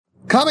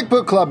Comic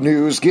Book Club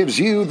News gives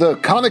you the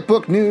comic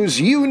book news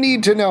you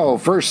need to know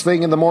first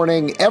thing in the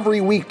morning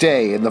every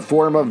weekday in the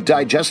form of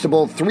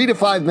digestible 3 to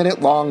 5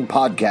 minute long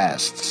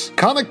podcasts.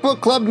 Comic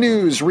Book Club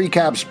News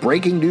recaps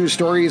breaking news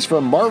stories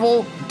from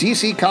Marvel,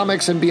 DC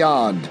Comics, and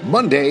beyond,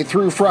 Monday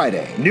through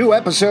Friday. New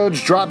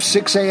episodes drop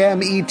 6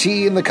 a.m. ET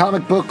in the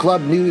Comic Book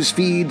Club News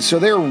feed, so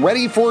they're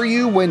ready for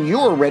you when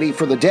you're ready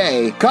for the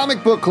day.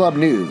 Comic Book Club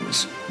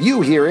News.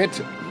 You hear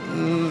it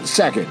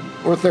second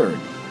or third,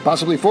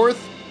 possibly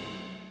fourth.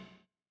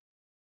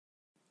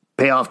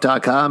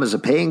 Payoff.com is a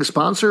paying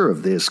sponsor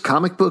of this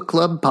Comic Book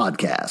Club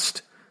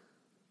podcast.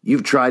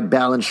 You've tried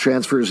balance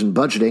transfers and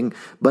budgeting,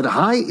 but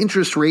high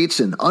interest rates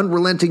and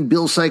unrelenting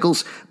bill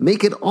cycles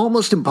make it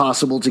almost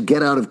impossible to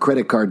get out of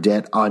credit card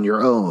debt on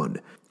your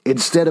own.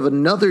 Instead of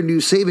another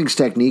new savings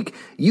technique,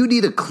 you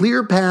need a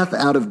clear path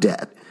out of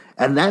debt,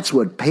 and that's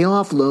what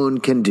Payoff Loan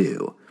can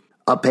do.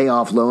 A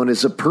payoff loan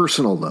is a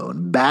personal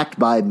loan backed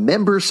by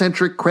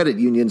member-centric credit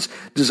unions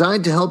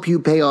designed to help you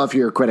pay off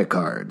your credit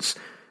cards.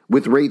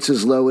 With rates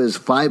as low as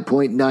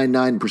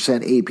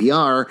 5.99%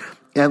 APR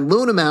and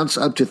loan amounts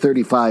up to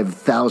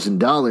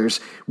 $35,000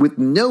 with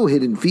no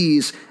hidden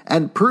fees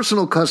and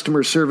personal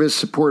customer service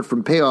support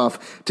from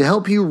Payoff to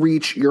help you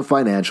reach your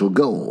financial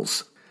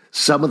goals.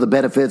 Some of the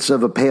benefits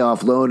of a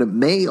payoff loan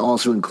may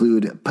also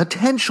include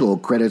potential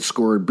credit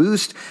score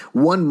boost,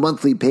 1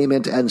 monthly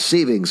payment, and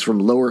savings from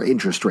lower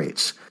interest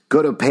rates.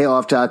 Go to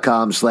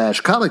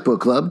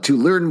payoff.com/comicbookclub to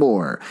learn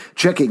more.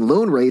 Checking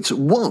loan rates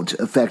won't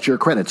affect your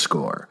credit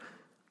score.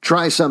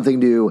 Try something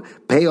new.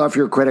 Pay off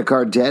your credit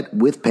card debt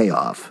with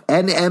Payoff.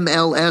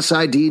 NMLS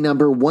ID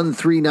number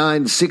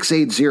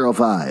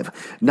 1396805.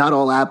 Not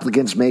all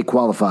applicants may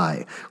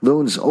qualify.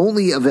 Loans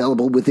only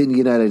available within the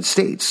United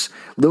States.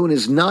 Loan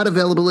is not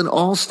available in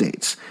all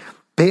states.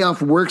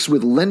 Payoff works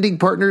with lending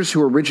partners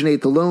who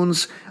originate the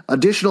loans.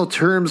 Additional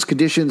terms,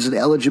 conditions, and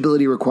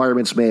eligibility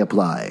requirements may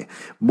apply.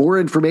 More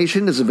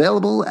information is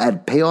available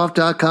at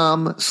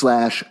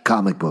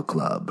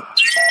payoff.com/comicbookclub.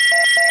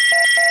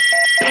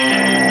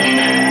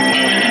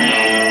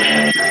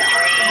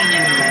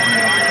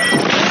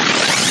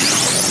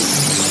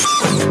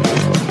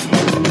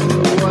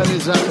 What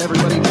is up,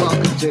 everybody?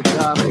 Welcome to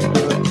Comic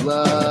Book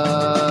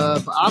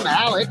Club. I'm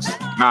Alex.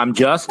 I'm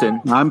Justin.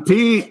 I'm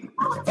Pete.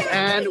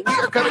 And we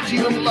are coming to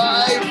you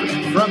live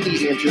from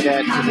the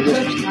internet. To the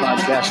listeners of the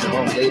podcast at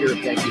home later,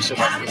 thank you so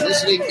much for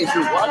listening. If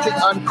you're watching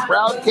on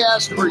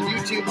Crowdcast or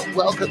YouTube,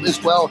 welcome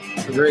as well.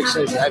 We're very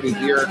excited to have you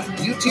here.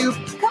 YouTube,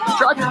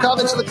 drop your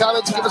comments in the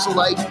comments. Give us a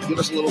like. Give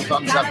us a little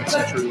thumbs up,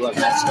 etc. We love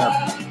that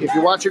stuff. If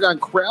you're watching on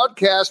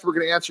Crowdcast, we're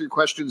going to answer your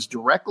questions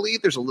directly.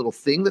 There's a little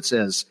thing that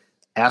says,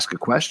 ask a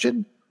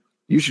question.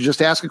 You should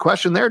just ask a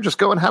question there. Just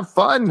go and have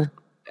fun.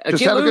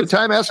 Just have a good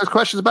time. Ask us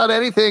questions about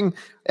anything.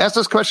 Ask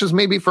us questions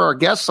maybe for our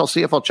guests. I'll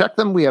see if I'll check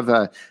them. We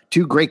have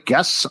 2 great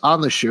guests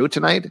on the show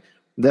tonight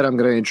that I'm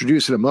going to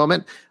introduce in a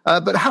moment.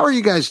 But how are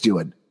you guys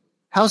doing?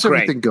 How's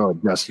everything going,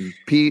 Justin?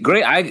 Pete?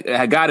 Great.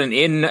 I got an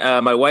in.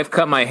 My wife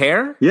cut my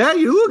hair. Yeah,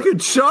 you looking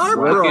sharp,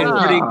 bro. Looking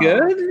pretty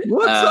good.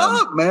 What's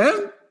up,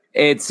 man?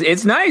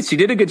 It's nice. She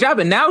did a good job.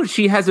 And now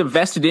she has a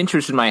vested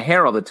interest in my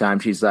hair all the time.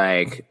 She's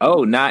like,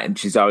 oh, not. And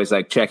she's always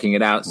like checking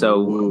it out.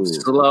 So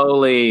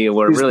slowly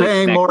we're really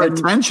paying more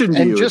attention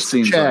to you. And just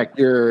to check,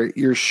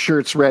 your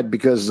shirt's red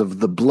because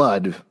of the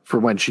blood for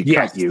when she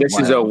cut you. This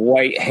is a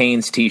white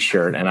Hanes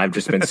t-shirt, and I've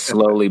just been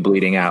slowly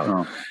bleeding out.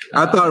 Oh.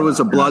 I thought it was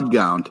a blood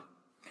gown.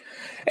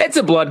 It's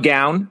a blood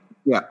gown.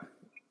 Yeah.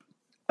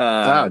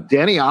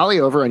 Danny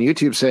Ollie over on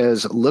YouTube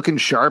says, looking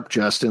sharp,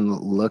 Justin,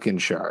 looking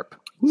sharp.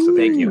 So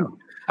thank you.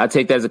 I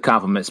take that as a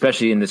compliment,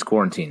 especially in this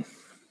quarantine.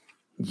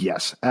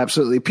 Yes,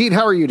 absolutely. Pete,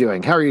 how are you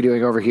doing? How are you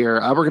doing over here?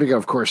 We're going to go,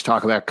 of course,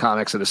 talk about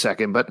comics in a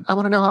second, but I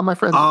want to know how my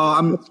friends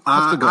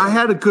I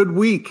had a good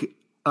week.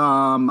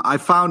 I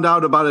found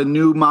out about a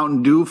new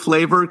Mountain Dew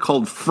flavor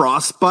called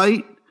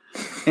Frostbite.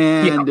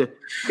 And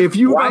if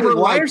you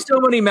why are so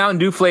many Mountain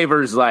Dew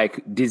flavors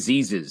like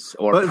diseases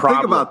or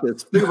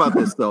problems? Think about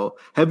this though.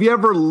 Have you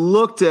ever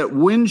looked at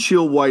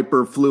windshield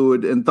wiper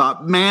fluid and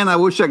thought, man, I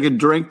wish I could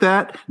drink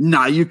that?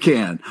 Nah, you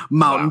can.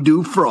 Mountain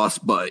Dew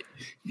Frostbite.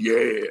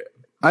 Yeah.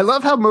 I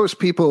love how most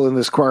people in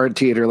this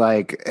quarantine are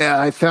like,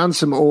 I found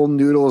some old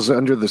noodles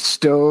under the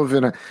stove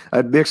and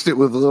I mixed it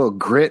with a little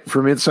grit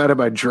from inside of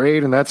my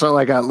drain and that's all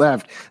I got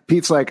left.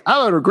 Pete's like,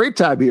 I had a great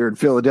time here in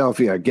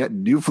Philadelphia,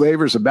 getting new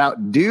flavors of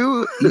Mountain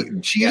Dew,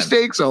 eating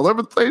cheesesteaks all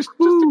over the place. Just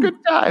a good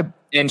time.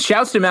 And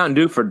shouts to Mountain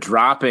Dew for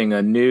dropping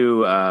a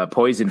new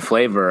poison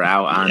flavor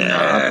out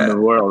in the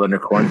world under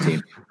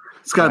quarantine.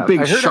 It's got a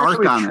big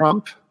shark on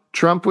it.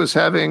 Trump was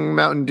having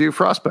Mountain Dew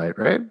Frostbite,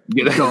 right?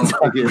 The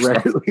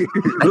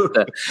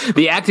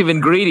active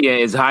ingredient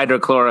is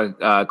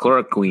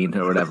hydrochloroquine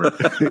or whatever.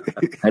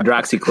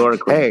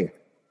 Hydroxychloroquine. Hey,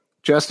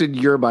 Justin,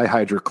 you're my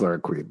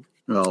hydrochloroquine.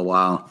 Oh,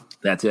 wow.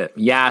 That's it.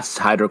 Yes,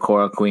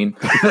 hydrochloroquine.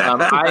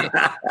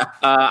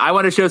 I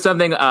want to show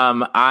something.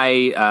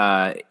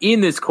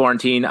 In this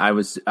quarantine, I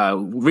was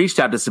reached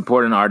out to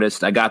support an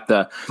artist. I got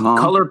the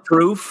color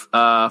proof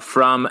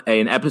from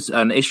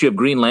an issue of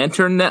Green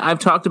Lantern that I've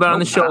talked about on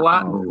the show a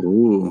lot.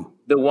 Ooh.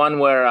 the one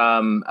where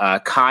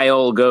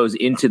Kyle goes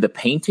into the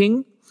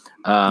painting.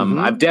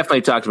 I've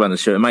definitely talked about the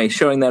show. Am I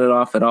showing that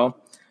off at all?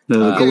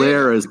 The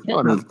glare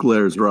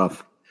is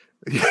rough.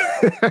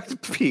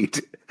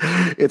 Pete,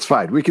 it's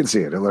fine. We can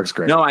see it. It looks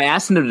great. No, I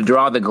asked him to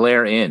draw the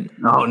glare in.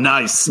 Oh,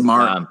 nice.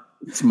 Smart.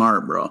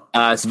 Smart, bro.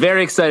 It's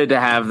very excited to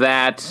have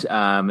that.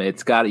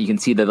 It's got, you can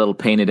see the little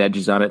painted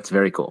edges on it. It's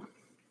very cool.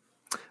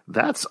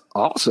 That's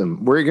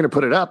awesome. Where are you going to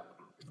put it up?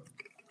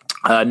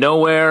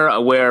 Nowhere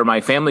where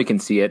my family can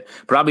see it.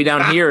 Probably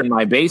down here in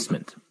my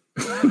basement,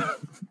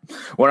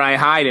 where I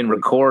hide and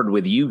record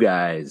with you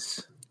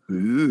guys.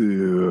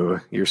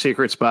 Ooh, your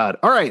secret spot.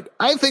 All right.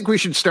 I think we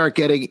should start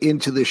getting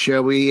into the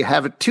show. We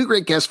have two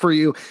great guests for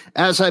you.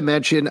 As I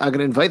mentioned, I'm going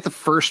to invite the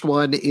first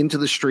one into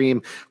the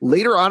stream.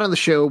 Later on in the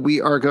show,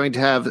 we are going to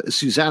have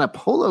Susanna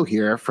Polo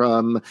here,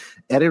 from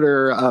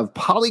editor of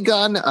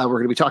Polygon. We're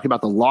going to be talking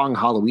about the Long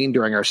Halloween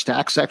during our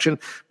stack section.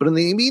 But in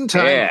the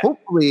meantime,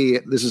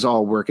 hopefully this is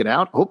all working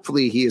out.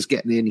 Hopefully he is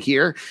getting in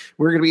here.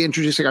 We're going to be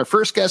introducing our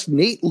first guest,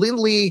 Nate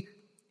Lindley.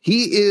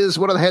 He is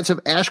one of the heads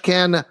of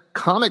Ashcan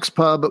Comics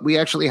Pub. We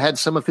actually had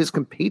some of his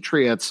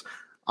compatriots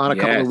on a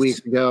couple of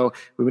weeks ago.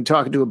 We've been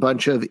talking to a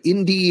bunch of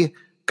indie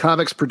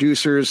comics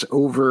producers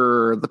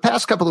over the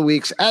past couple of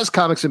weeks as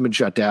comics have been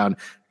shut down.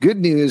 Good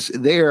news,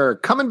 they're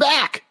coming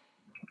back.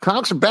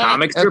 Comics are back.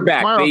 Comics are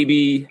back, tomorrow,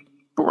 baby.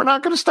 But we're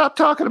not going to stop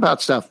talking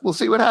about stuff. We'll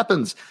see what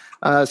happens.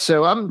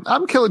 So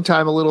I'm killing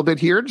time a little bit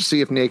here to see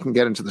if Nate can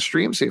get into the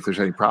stream, see if there's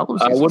any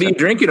problems. What are you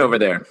drinking over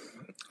there?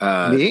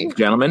 Me?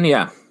 Gentlemen,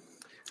 yeah.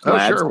 Oh,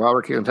 sure. While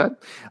we're keeping time.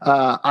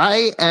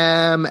 I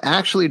am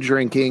actually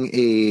drinking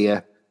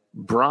a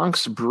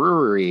Bronx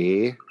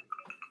Brewery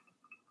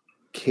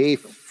Que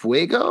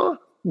Fuego.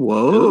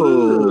 Whoa.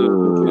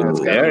 Ooh, that's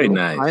very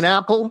nice.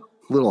 Pineapple,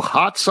 little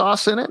hot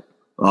sauce in it.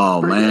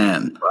 Oh,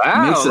 man.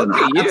 Wow. Mixing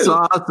hot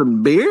sauce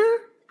and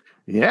beer?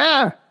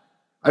 Yeah.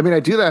 I mean, I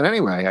do that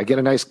anyway. I get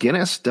a nice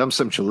Guinness, dump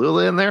some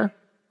Cholula in there.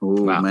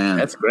 Oh, wow, man.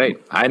 That's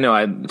great. I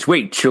know.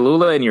 Wait,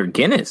 Cholula in your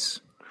Guinness?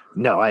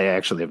 No, I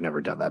actually have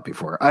never done that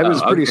before. I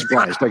was pretty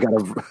surprised. I got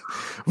a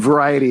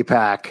variety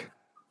pack,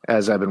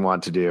 as I've been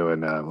wanting to do,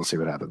 and we'll see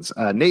what happens.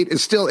 Nate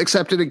is still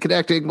accepted and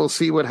connecting. We'll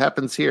see what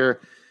happens here.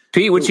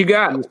 Pete, what you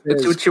got?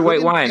 What's your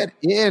white wine? Get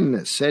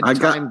in, said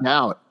timed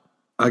out.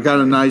 I got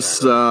a nice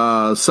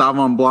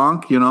Sauvignon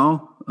Blanc, you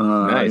know.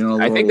 Nice.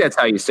 I think that's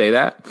how you say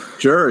that.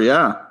 Sure,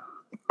 yeah.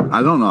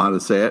 I don't know how to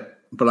say it,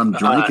 but I'm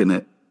drinking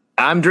it.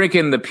 I'm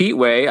drinking the Pete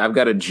way. I've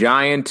got a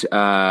giant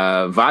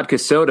vodka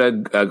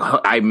soda.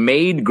 I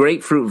made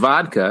grapefruit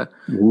vodka,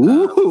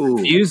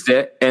 fused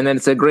it, and then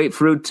it's a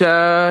grapefruit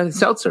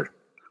seltzer.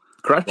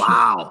 Crushed.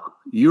 Wow.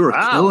 You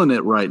are killing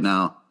it right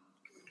now.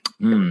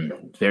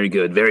 Very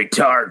good. Very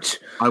tart.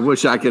 I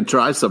wish I could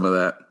try some of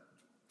that.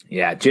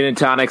 Yeah, gin and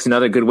tonic's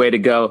another good way to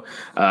go.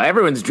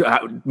 Everyone's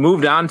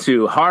moved on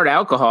to hard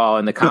alcohol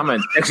in the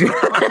comments section.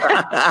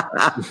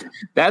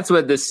 That's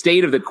what the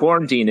state of the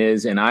quarantine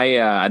is, and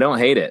I don't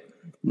hate it.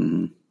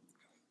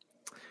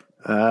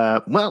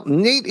 Well,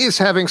 Nate is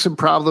having some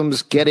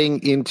problems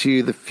getting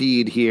into the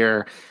feed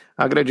here.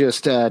 I'm going to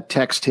just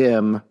text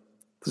him.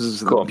 This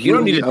is cool. You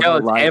don't need to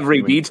tell us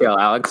every detail,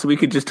 Alex. We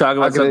could just talk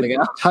about something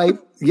else.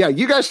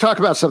 You guys talk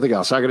about something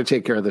else. I'm going to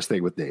take care of this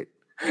thing with Nate.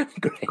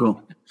 Great.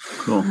 Cool.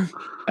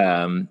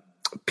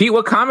 Pete,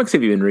 what comics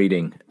have you been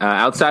reading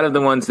outside of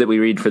the ones that we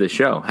read for the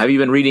show? Have you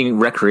been reading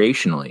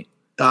recreationally?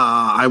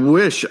 I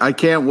wish. I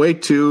can't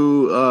wait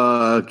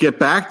to get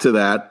back to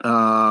that.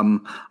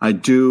 I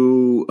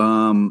do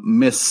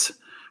miss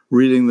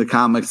reading the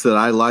comics that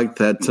I like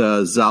that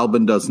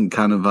Zalbin doesn't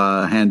kind of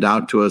hand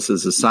out to us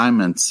as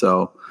assignments.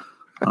 So,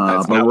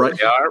 that's not what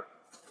they are.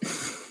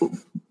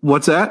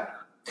 What's that?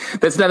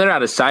 They're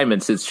not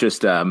assignments. It's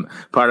just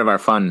part of our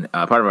fun.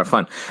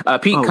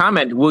 Pete,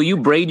 comment: will you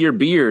braid your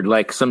beard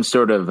like some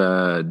sort of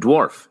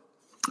dwarf?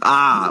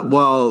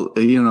 Well,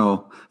 you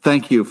know.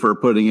 Thank you for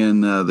putting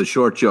in the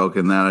short joke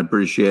in that. I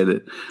appreciate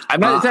it. It's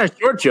not a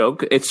short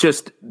joke. It's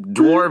just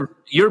dwarf.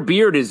 Your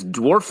beard is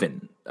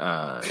dwarfing.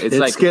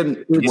 It's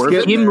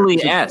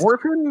Gimli-esque.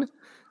 Dwarfin?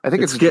 I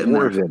think it's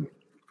Dwarven.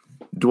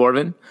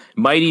 Dwarven?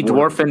 Mighty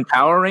Dwarfin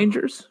Power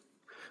Rangers?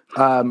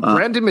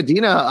 Brandon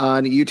Medina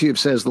on YouTube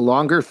says the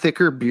longer,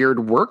 thicker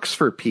beard works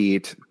for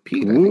Pete.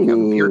 Pete, I think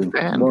I'm a beard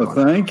fan. Well,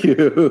 thank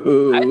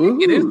you. I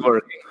think it is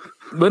working.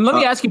 But let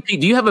me ask you,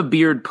 Pete, do you have a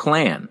beard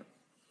plan?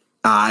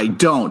 I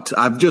don't.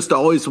 I've just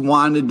always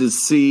wanted to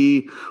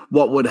see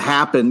what would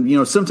happen. You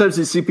know, sometimes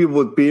you see people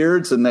with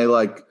beards and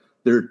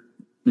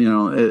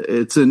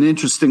it's an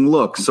interesting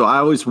look. So I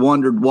always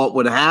wondered what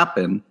would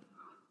happen,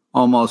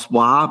 almost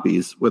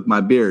wahhabis with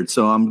my beard.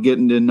 So I'm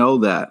getting to know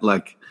that.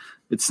 Like,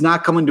 it's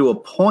not coming to a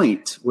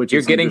point, which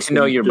you're getting to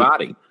know your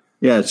body.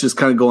 Yeah, it's just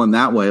kind of going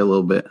that way a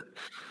little bit.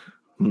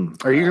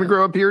 Are you going to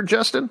grow a beard,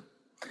 Justin?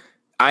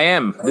 I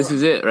am. This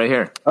is it right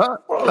here. Hey!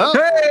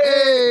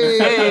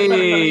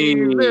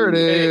 There it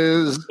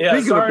is. Yeah,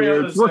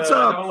 sorry, what's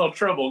up? having a little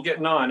trouble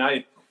getting on.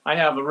 I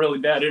have a really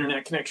bad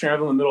internet connection. I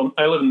live in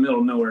the middle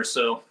of nowhere,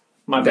 so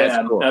My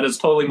bad. Cool. That is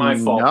totally my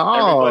fault.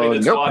 Everybody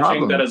that's watching,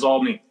 problem. That is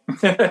all me.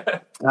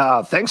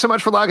 Thanks so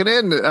much for logging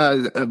in.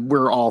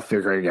 We're all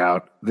figuring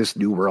out this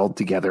new world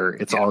together.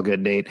 It's all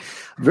good, Nate.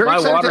 Very my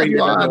water heater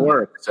doesn't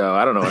work, so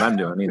I don't know what I'm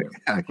doing either.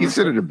 He's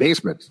in a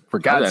basement, for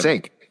God's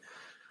sake.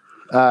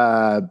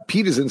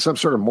 Pete is in some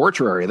sort of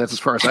mortuary. That's as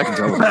far as I can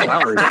tell.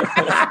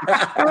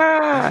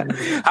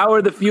 How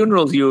are the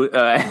funerals you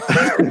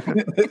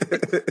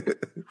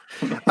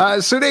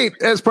so Nate,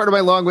 as part of my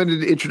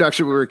long-winded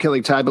introduction, we were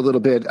killing time a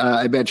little bit.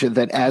 I mentioned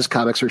that as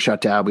comics are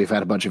shut down, we've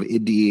had a bunch of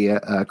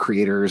indie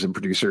creators and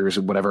producers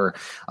and whatever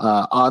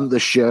on the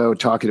show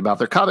talking about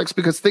their comics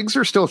because things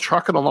are still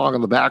trucking along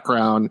in the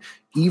background,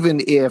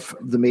 even if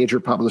the major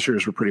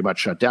publishers were pretty much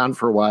shut down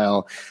for a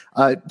while.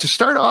 To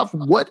start off,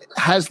 what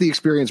has the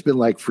experience been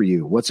like for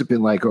you? What's it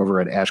been like over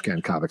at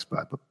Ashcan Comics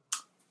Pub?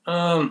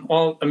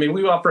 Well, I mean,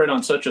 we operate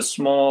on such a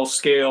small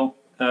scale.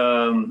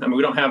 I mean,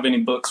 we don't have any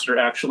books that are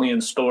actually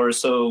in stores.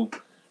 So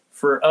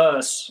for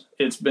us,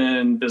 it's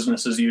been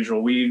business as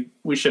usual. We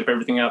ship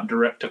everything out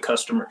direct to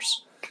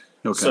customers.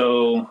 Okay.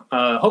 So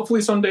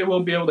hopefully someday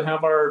we'll be able to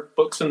have our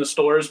books in the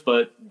stores,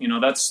 but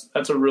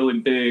that's a really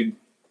big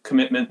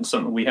commitment and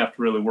something we have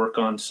to really work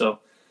on. So,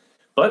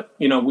 but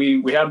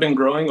we have been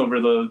growing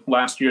over the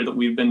last year that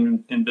we've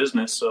been in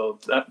business. So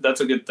that's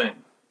a good thing.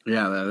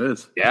 Yeah, that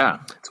is. Yeah,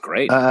 it's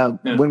great.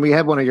 When we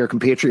had one of your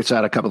compatriots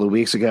out a couple of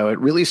weeks ago, it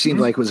really seemed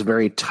like it was a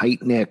very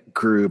tight-knit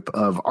group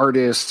of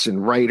artists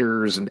and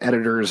writers and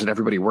editors and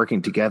everybody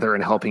working together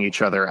and helping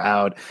each other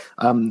out.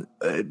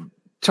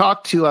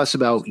 Talk to us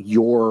about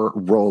your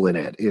role in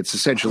it. It's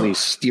essentially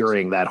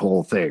steering that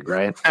whole thing,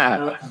 right?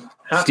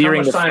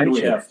 Steering the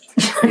friendship.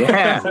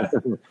 Yeah.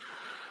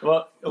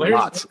 Well,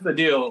 here's the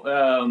deal.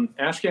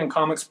 Ashcan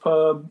Comics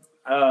Pub,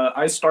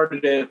 I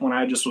started it when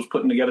I just was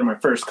putting together my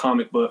first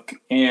comic book,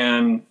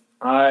 and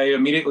I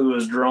immediately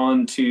was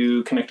drawn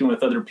to connecting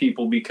with other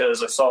people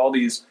because I saw all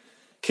these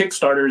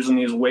Kickstarters and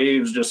these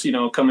waves just,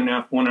 coming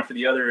out one after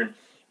the other. And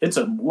it's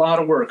a lot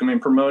of work. I mean,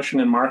 promotion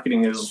and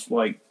marketing is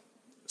like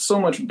so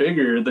much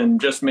bigger than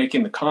just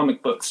making the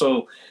comic book.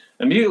 So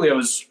immediately I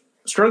was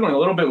struggling a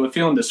little bit with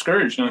feeling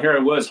discouraged. Here I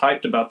was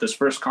hyped about this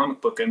first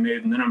comic book I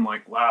made, and then I'm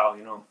like, wow,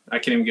 I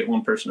can't even get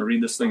one person to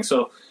read this thing.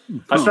 So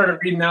I started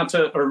reaching out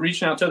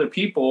to other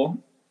people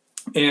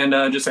and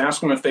just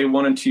asking them if they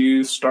wanted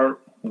to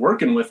start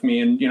working with me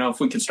and, if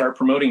we could start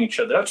promoting each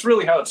other. That's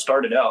really how it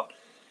started out.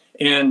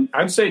 And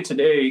I'd say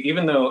today,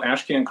 even though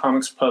Ashcan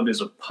Comics Pub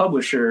is a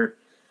publisher,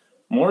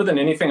 more than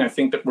anything, I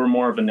think that we're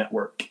more of a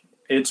network.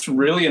 It's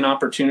really an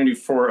opportunity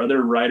for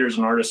other writers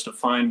and artists to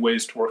find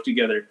ways to work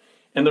together.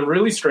 And the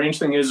really strange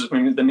thing is,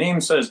 the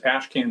name says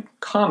Ashcan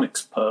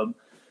Comics Pub,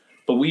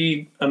 but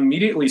we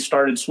immediately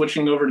started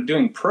switching over to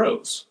doing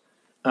prose.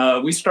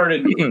 We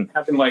started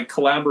having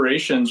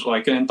collaborations,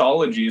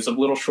 anthologies of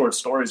little short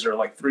stories that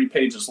are 3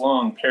 pages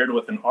long paired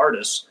with an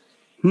artist.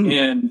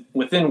 And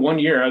within 1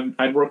 year,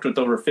 I'd worked with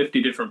over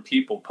 50 different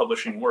people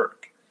publishing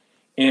work.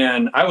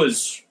 And I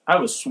was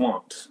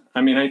swamped.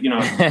 I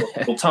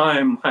have full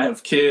time, I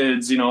have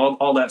kids,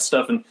 all that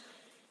stuff. And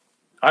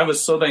I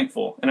was so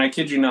thankful. And I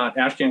kid you not,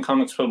 Ashcan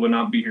Comics Pub would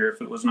not be here if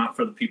it was not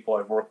for the people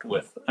I've worked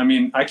with.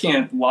 I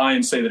can't lie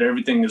and say that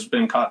everything has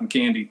been cotton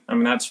candy.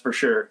 That's for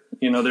sure.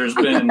 There's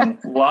been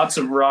lots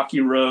of rocky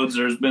roads.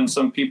 There's been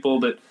some people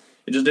that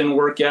it just didn't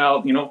work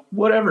out,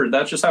 whatever.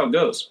 That's just how it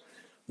goes.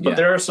 But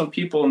there are some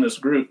people in this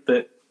group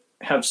that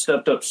have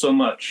stepped up so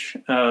much.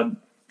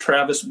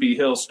 Travis B.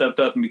 Hill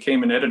stepped up and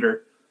became an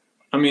editor.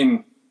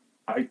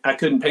 I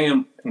couldn't pay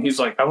him. And he's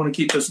like, I want to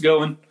keep this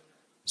going.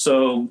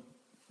 So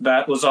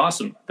that was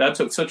awesome. That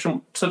took such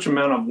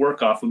amount of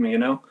work off of me,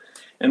 And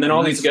then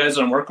all these guys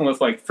that I'm working with,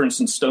 for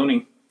instance,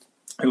 Stoney,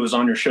 who was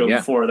on your show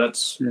before, that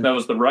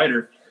was the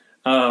writer.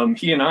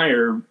 He and I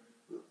are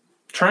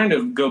trying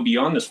to go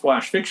beyond this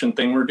flash fiction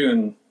thing. We're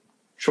doing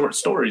short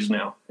stories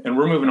now, and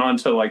we're moving on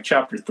to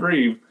chapter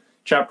 3.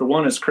 Chapter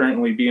 1 is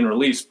currently being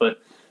released, but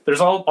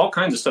there's all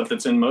kinds of stuff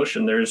that's in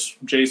motion. There's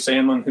Jay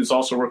Sandlin, who's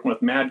also working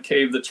with Mad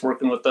Cave, that's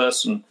working with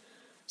us, and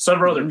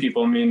several other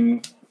people.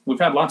 We've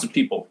had lots of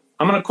people.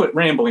 I'm going to quit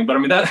rambling, but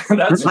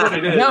that's what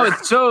it is. No,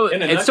 it's so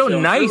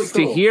nice really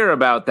cool to hear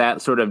about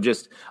that sort of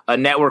just a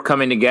network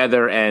coming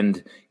together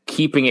and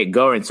keeping it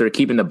going, sort of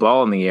keeping the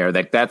ball in the air.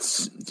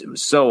 That's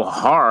so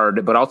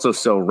hard, but also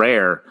so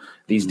rare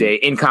these days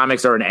in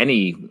comics or in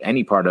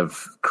any part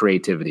of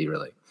creativity,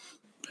 really.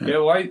 Yeah,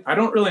 well, I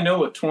don't really know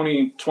what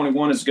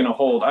 2021 is going to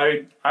hold.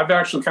 I've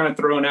actually kind of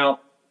thrown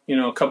out,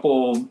 a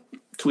couple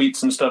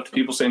tweets and stuff to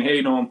people saying, hey,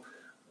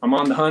 I'm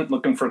on the hunt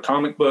looking for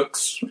comic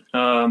books.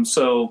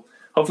 So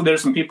hopefully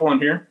there's some people on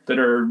here that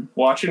are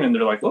watching and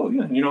they're like, oh,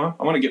 yeah,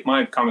 I want to get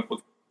my comic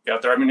book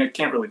out there. I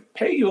can't really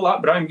pay you a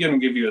lot, but I'm going to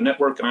give you a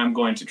network and I'm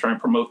going to try and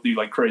promote you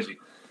like crazy.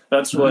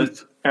 That's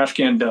what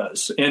Ashcan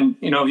does. And,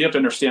 you have to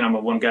understand I'm a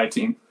one-guy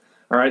team.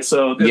 All right,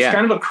 so it's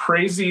kind of a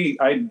crazy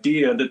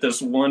idea that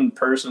this one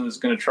person is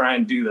going to try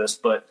and do this,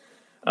 but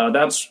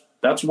that's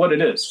that's what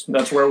it is.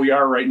 That's where we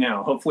are right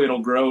now. Hopefully it'll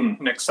grow, and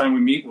next time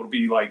we meet, we'll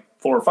be like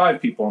 4 or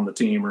 5 people on the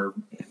team or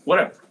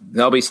whatever.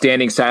 They'll be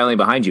standing silently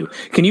behind you.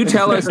 Can you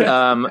tell us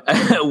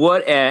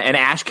what an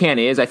ash can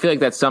is? I feel like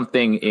that's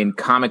something in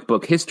comic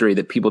book history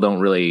that people don't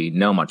really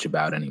know much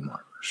about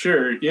anymore.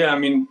 Sure. Yeah. I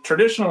mean,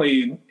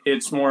 traditionally,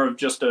 it's more of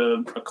just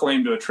a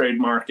claim to a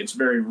trademark. It's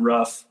very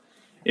rough.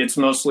 It's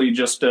mostly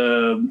just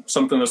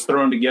something that's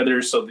thrown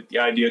together so that the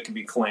idea can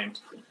be claimed.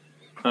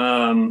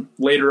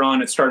 Later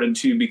on, it started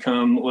to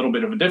become a little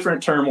bit of a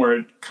different term where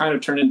it kind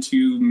of turned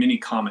into mini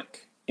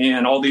comic.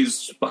 And all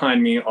these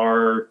behind me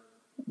are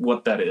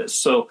what that is.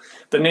 So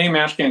the name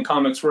Ashcan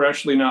Comics, we're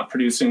actually not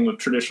producing with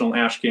traditional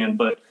Ashcan,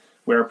 but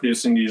we are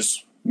producing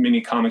these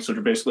mini comics, which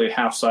are basically a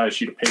half-size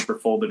sheet of paper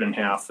folded in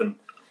half. And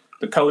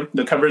the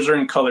covers are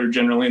in color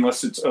generally,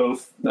 unless it's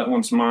Oath. That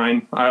one's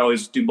mine. I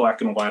always do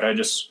black and white.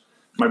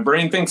 My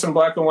brain thinks in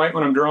black and white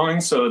when I'm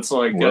drawing, so it's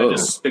like I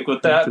just stick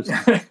with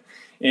that.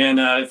 And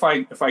if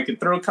I could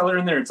throw color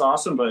in there, it's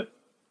awesome. But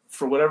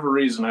for whatever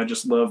reason, I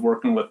just love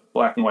working with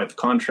black and white. The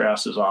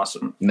contrast is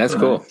awesome. And that's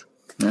cool.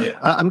 Yeah.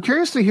 I'm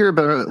curious to hear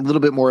a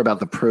little bit more about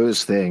the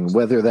prose thing,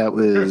 whether that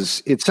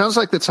was, it sounds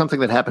like that's something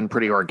that happened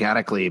pretty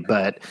organically,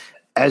 but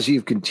as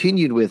you've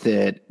continued with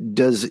it,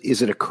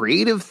 is it a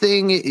creative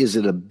thing? Is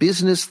it a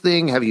business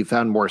thing? Have you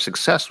found more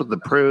success with the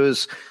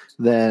prose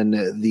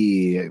than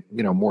the,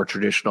 more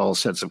traditional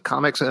sense of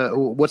comics?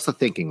 What's the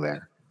thinking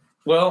there?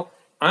 Well,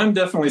 I'm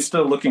definitely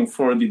still looking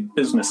for the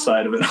business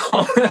side of it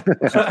all.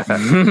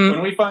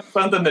 When we find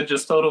something that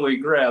just totally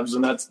grabs,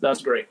 and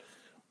that's great.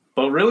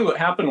 But really what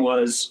happened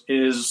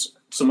is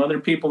some other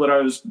people that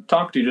I was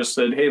talking to just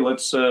said, hey,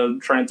 let's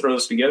try and throw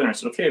this together. And I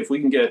said, okay, if we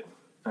can get,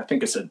 I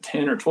think I said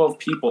 10 or 12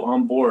 people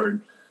on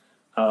board,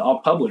 I'll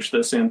publish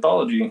this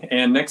anthology.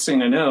 And next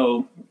thing I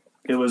know,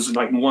 it was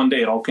like one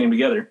day it all came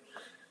together.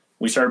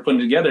 We started putting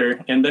it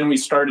together, and then we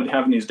started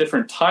having these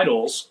different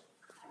titles,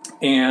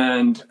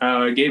 and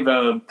I gave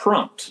a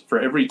prompt for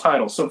every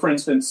title. So, for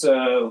instance,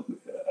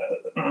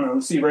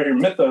 let's see right here,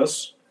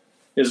 Mythos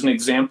is an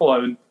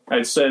example.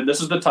 I said, this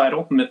is the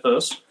title,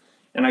 Mythos,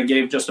 and I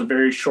gave just a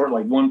very short,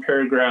 like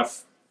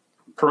 1-paragraph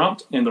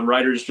prompt, and the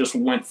writers just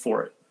went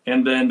for it.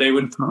 And then they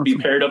would be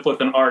paired up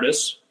with an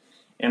artist,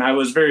 and I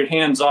was very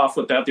hands-off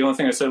with that. The only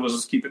thing I said was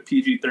let's keep it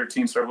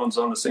PG-13 so everyone's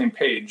on the same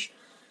page.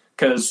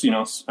 Because, I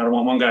don't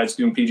want one guy that's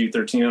doing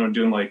PG-13 and I'm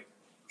doing like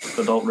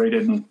adult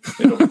rated, and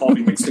it'll all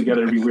be mixed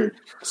together. It'd be weird.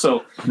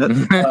 So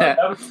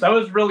that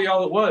was really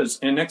all it was.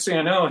 And next thing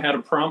I know, I had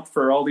a prompt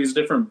for all these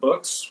different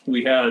books.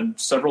 We had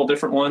several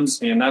different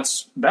ones, and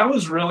that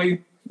was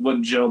really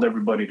what gelled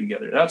everybody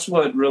together. That's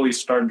what really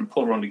started to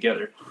pull everyone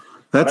together.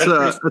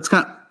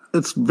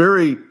 It's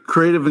very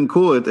creative and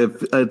cool.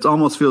 It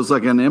almost feels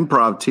like an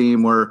improv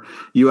team where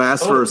you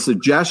ask for a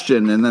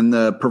suggestion and then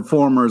the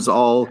performers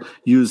all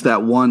use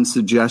that one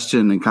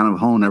suggestion and kind of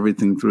hone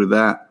everything through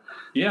that.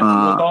 Yeah,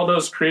 with all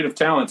those creative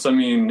talents, I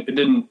mean, it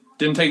didn't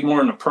take more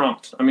than a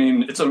prompt. I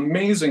mean, it's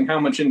amazing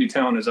how much indie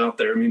talent is out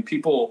there. I mean,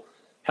 people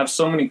have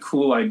so many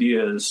cool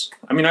ideas.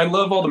 I mean, I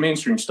love all the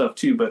mainstream stuff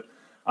too, but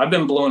I've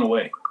been blown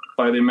away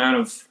by the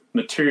amount of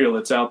material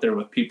that's out there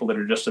with people that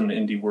are just in the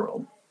indie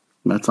world.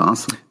 That's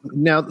awesome.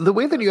 Now, the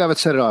way that you have it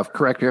set it off,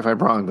 correct me if I'm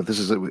wrong, but this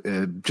is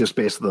just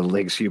based on the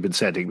links you've been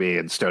sending me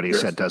and Stony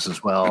sent us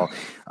as well.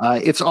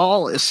 It's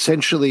all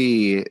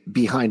essentially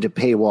behind a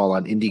paywall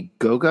on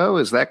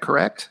Indiegogo. Is that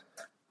correct?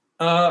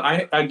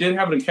 I did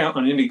have an account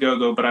on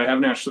Indiegogo, but I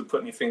haven't actually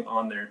put anything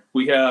on there.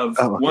 We have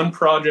one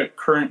project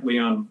currently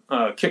on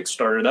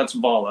Kickstarter. That's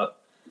Vala.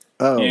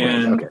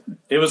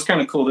 It was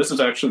kind of cool. This has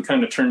actually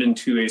kind of turned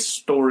into a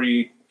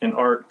story and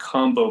art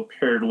combo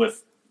paired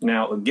with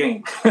now a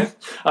game.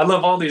 I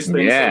love all these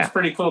things. So it's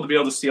pretty cool to be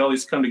able to see all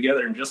these come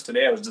together. And just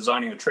today I was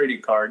designing a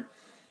trading card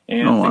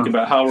and think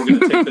about how we're going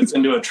to take this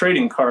into a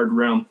trading card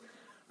realm.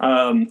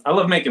 I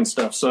love making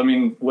stuff. So, I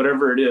mean,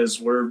 whatever it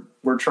is, we're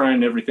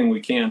trying everything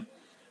we can.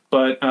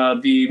 But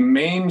the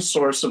main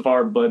source of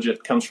our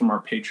budget comes from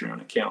our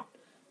Patreon account.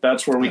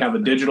 That's where we have a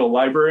digital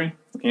library.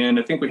 And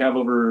I think we have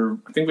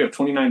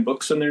 29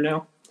 books in there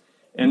now.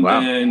 And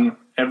then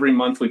every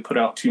month we put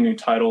out 2 new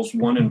titles,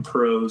 one in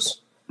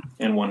prose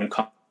and one in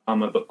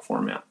comic book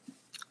format.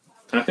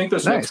 And I think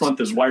this next month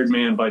is Wired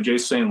Man by Jay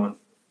Sandlin,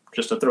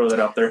 just to throw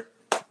that out there.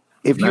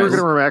 If you were going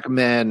to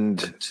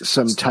recommend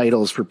some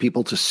titles for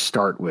people to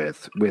start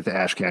with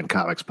Ashcan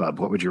Comics Pub,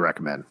 what would you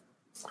recommend?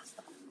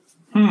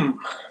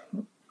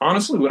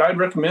 Honestly, what I'd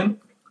recommend,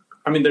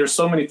 I mean, there's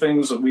so many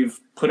things that we've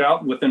put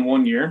out within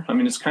 1 year. I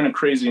mean, it's kind of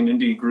crazy, an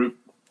indie group,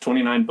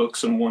 29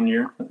 books in 1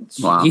 year.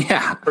 It's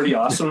pretty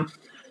awesome.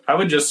 I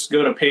would just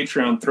go to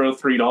Patreon, throw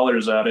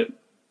 $3 at it,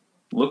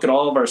 look at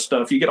all of our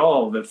stuff. You get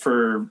all of it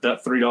for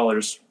that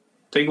 $3.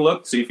 Take a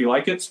look, see if you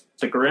like it,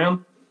 stick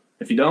around.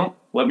 If you don't,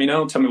 let me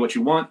know, tell me what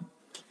you want,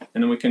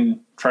 and then we can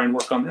try and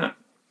work on that.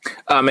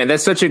 Man,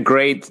 that's such a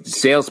great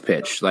sales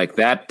pitch. Like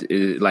that,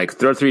 like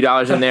throw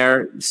 $3 in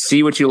there,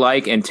 see what you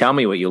like, and tell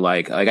me what you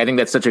like. Like, I think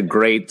that's such a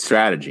great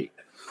strategy.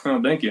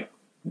 Oh, thank you.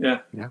 Yeah.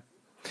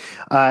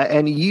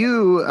 And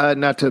you,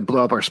 not to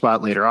blow up our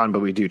spot later on, but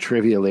we do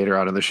trivia later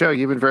on in the show.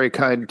 You've been very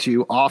kind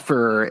to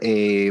offer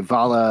a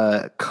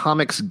Vala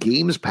Comics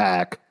Games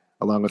pack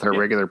along with our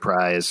regular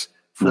prize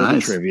for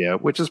the trivia,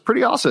 which is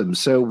pretty awesome.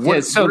 So what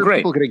are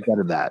people going to get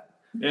in that?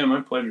 Yeah,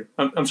 my pleasure.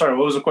 I'm sorry,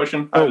 what was the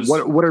question?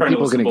 What are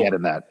people going to get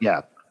in that?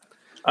 Yeah.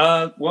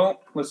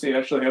 Well, let's see.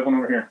 Actually, I have one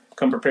over here.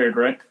 Come prepared,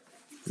 right?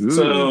 Ooh.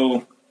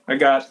 So I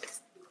got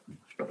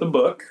the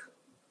book,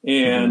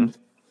 and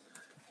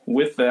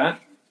with that,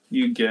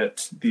 you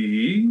get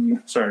the.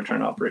 Sorry, I'm trying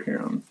to operate here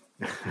on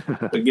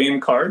the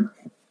game card.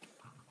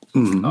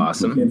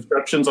 Awesome. The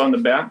instructions on the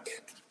back.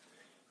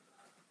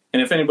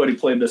 And if anybody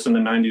played this in the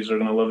 90s, they're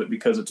going to love it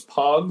because it's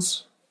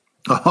Pogs.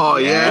 Oh,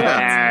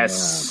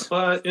 yes.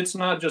 But it's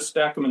not just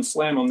stack them and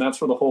slam them.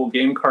 That's where the whole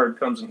game card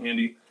comes in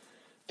handy.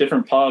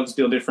 Different Pogs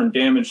deal different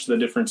damage to the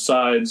different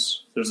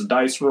sides. There's a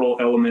dice roll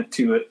element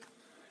to it.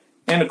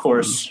 And, of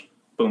course,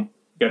 boom,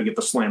 got to get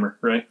the slammer,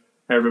 right?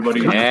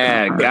 Everybody.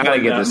 Yeah, got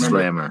to get the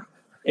slammer.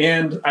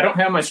 And I don't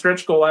have my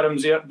stretch goal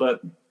items yet,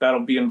 but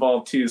that'll be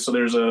involved too. So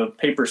there's a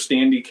paper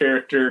standee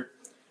character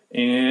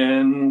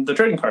and the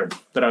trading card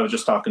that I was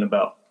just talking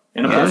about.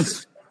 And of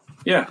course,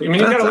 yeah, I mean,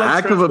 you got to let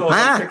stretch goals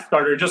on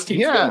Kickstarter just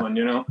keep going,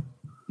 you know?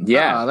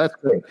 Yeah, that's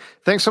great.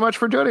 Thanks so much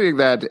for donating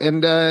that.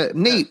 And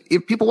Nate,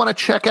 if people want to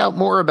check out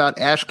more about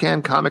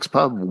Ashcan Comics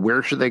Pub,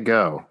 where should they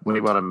go? Where do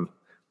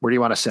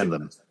you want to send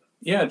them?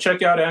 Yeah,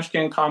 check out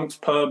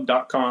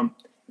ashcancomicspub.com.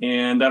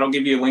 And that'll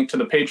give you a link to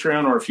the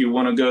Patreon, or if you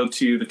want to go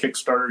to the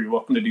Kickstarter, you're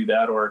welcome to do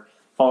that, or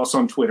follow us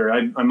on Twitter.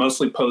 I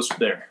mostly post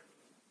there.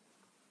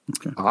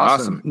 Okay.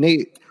 Awesome.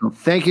 Nate,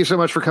 thank you so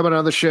much for coming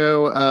on the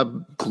show.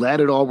 Glad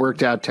it all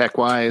worked out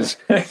tech-wise.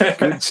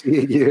 Good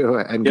seeing you.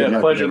 And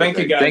pleasure. Thank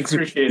you, guys. Thanks.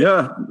 Appreciate it.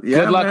 Yeah.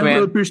 Good luck, man.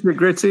 Really appreciate it.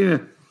 Great seeing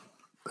you.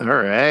 All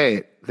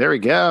right. There we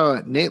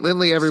go. Nate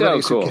Lindley,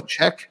 everybody. So cool. So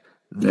check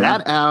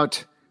that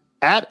out.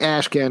 At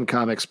Ashcan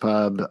Comics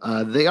Pub.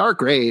 They are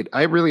great.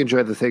 I really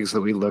enjoyed the things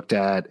that we looked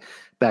at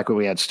back when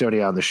we had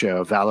Stoney on the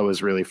show. Vala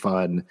was really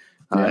fun,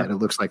 and it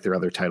looks like their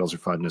other titles are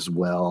fun as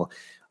well.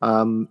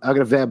 I'm going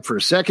to vamp for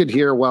a second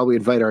here while we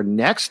invite our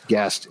next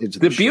guest into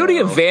the show. The beauty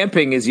of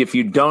vamping is if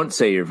you don't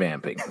say you're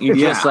vamping. You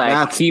just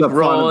keep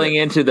rolling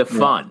into the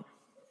fun.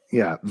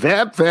 Yeah.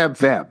 Vamp, vamp,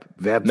 vamp.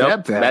 Vamp, nope,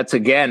 vamp, vamp. That's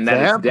again,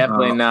 that is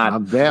definitely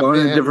not.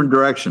 Going in a different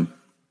direction.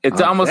 It's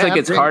almost like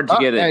it's hard to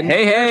get it.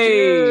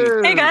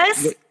 Hey,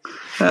 guys.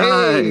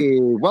 Hey,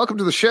 welcome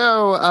to the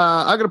show.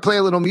 I'm going to play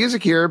a little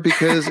music here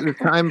because it's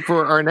time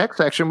for our next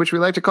section, which we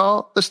like to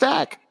call The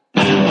Stack.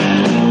 The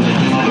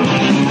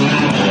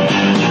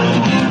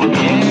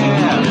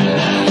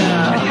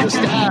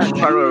Stack.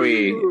 Part where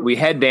we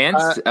head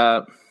danced.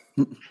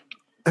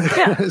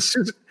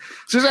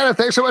 Susanna,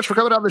 thanks so much for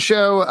coming on the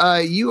show.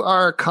 You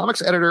are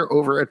comics editor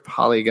over at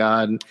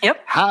Polygon.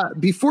 Yep.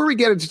 Before we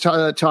get into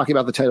talking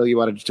about the title you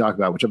wanted to talk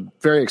about, which I'm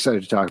very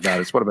excited to talk about,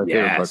 it's one of my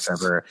favorite books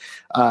ever.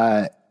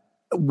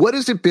 What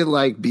has it been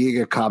like being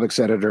a comics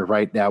editor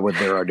right now when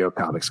there are no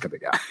comics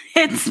coming out?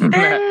 It's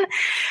been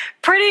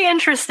pretty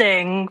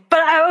interesting, but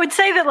I would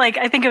say that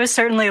I think it was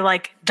certainly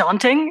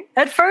daunting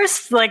at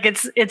first.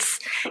 It's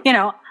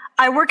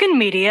I work in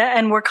media,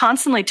 and we're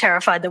constantly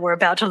terrified that we're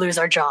about to lose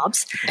our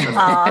jobs.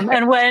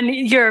 And when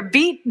your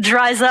beat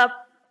dries up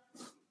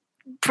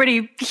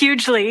pretty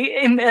hugely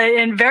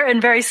and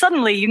very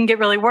suddenly, you can get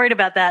really worried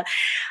about that.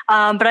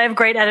 But I have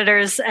great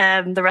editors,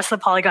 and the rest of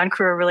the Polygon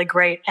crew are really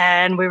great.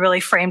 And we really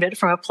framed it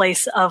from a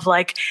place of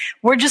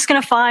we're just going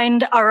to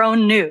find our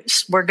own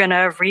news. We're going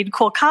to read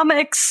cool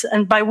comics.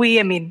 And by we,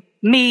 I mean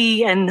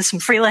me and some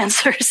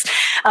freelancers.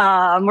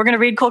 We're going to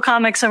read cool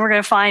comics, and we're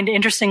going to find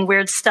interesting,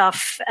 weird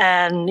stuff.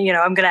 And,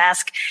 I'm going to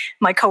ask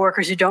my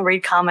coworkers who don't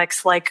read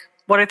comics, what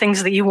are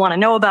things that you want to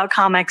know about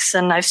comics?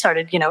 And I've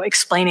started,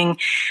 explaining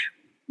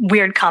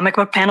weird comic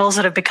book panels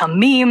that have become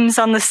memes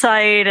on the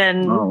site,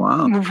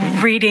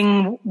 and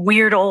reading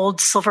weird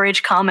old Silver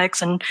Age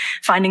comics and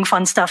finding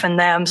fun stuff in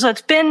them. So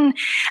it's been,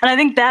 and I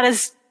think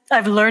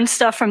I've learned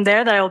stuff from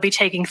there that I will be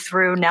taking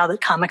through now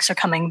that comics are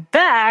coming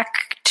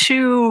back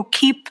to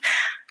keep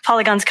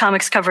Polygon's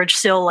comics coverage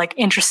still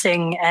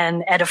interesting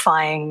and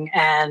edifying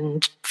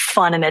and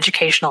fun and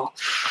educational.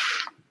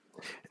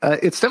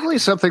 It's definitely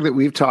something that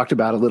we've talked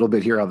about a little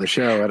bit here on the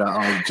show.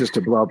 And just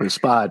to blow up his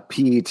spot,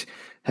 Pete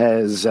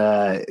has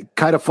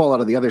kind of fallen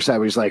on the other side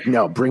where he's like,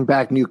 no, bring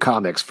back new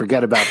comics.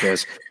 Forget about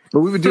this. But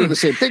we've been doing the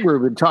same thing.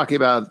 We've been talking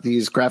about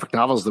these graphic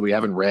novels that we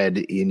haven't read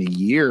in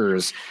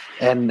years.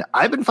 And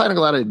I've been finding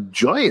a lot of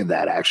joy in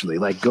that, actually,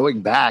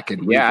 going back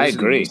and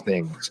revisiting these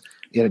things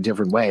in a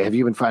different way. Have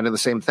you been finding the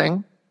same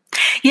thing?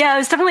 Yeah, it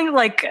was definitely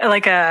like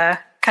a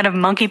kind of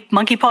monkey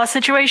paw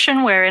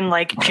situation where in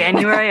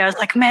January I was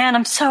like, man,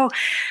 I'm so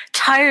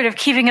tired of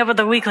keeping up with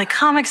the weekly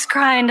comics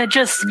grind. I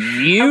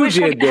wish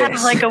I could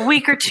have a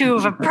week or two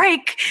of a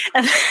break.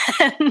 And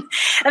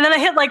then I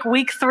hit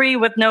week 3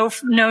 with no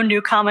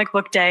new comic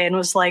book day and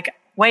was like,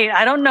 wait,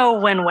 I don't know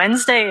when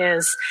Wednesday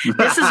is.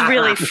 This is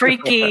really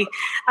freaky.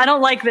 I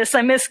don't like this.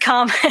 I miss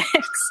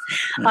comics.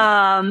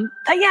 But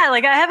yeah,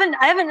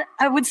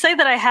 I would say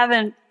that I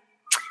haven't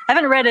I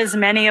haven't read as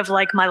many of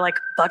like my like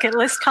bucket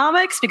list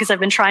comics because I've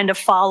been trying to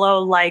follow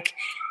like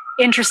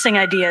interesting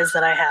ideas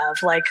that I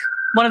have. Like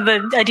one of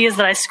the ideas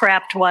that I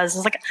scrapped was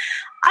like,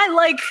 I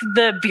like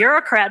the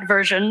bureaucrat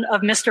version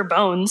of Mr.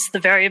 Bones, the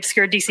very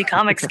obscure DC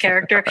Comics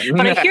character,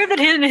 but I hear that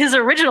in his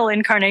original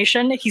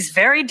incarnation, he's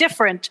very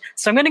different.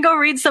 So I'm going to go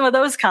read some of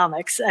those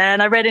comics.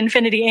 And I read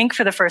Infinity Inc.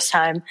 for the first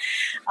time.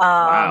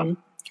 Wow.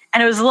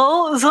 And it was a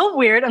little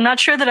weird. I'm not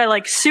sure that I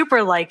like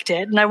super liked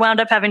it. And I wound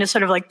up having to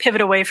sort of like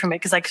pivot away from it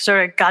because I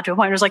sort of got to a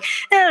point where I was like,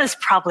 this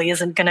probably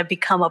isn't going to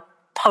become a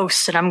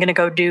post and I'm going to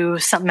go do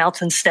something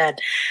else instead.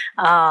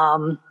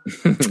 Somewhere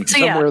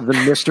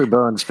the Mr.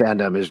 Bones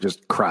fandom is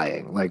just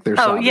crying. Like there's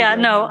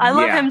I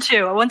love him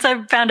too. Once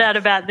I found out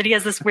about that he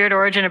has this weird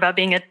origin about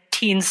being a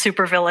teen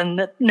supervillain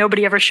that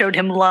nobody ever showed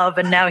him love,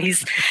 and now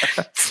he's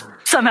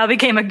somehow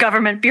became a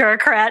government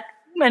bureaucrat.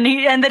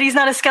 And that he's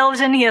not a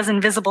skeleton, he has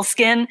invisible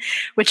skin,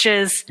 which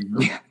is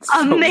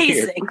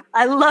amazing. Weird.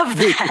 I love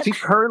that. He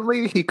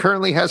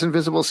currently has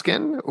invisible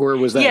skin, or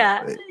was that?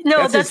 Yeah,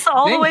 no, that's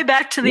all the way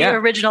back to the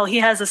original. He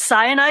has a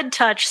cyanide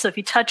touch, so if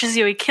he touches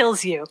you, he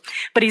kills you.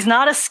 But he's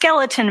not a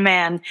skeleton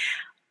man.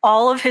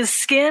 All of his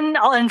skin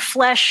and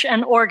flesh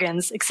and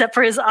organs, except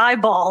for his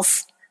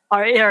eyeballs,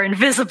 are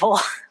invisible.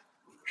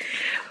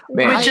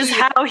 Which is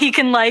how he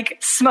can like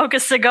smoke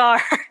a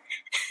cigar.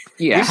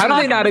 Yeah, how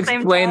do they not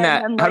explain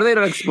that? How do they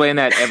not explain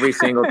that every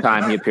single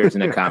time he appears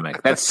in a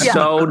comic? That's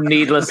so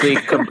needlessly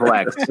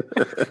complex.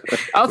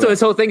 Also,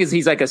 his whole thing is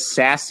he's like a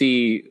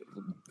sassy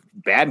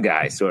bad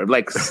guy, sort of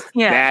like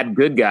bad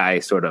good guy,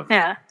 sort of.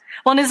 Yeah.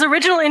 Well, in his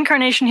original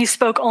incarnation, he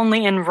spoke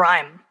only in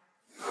rhyme.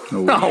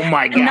 Oh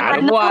my God!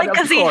 Not like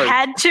because he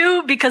had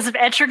to, because of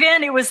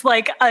Etrigan. It was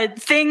like a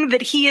thing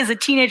that he, as a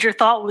teenager,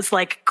 thought was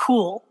like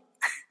cool.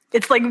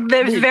 It's like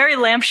very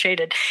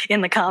lampshaded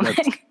in the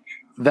comic.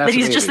 That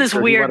he's just this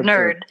weird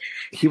nerd.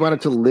 He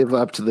wanted to live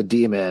up to the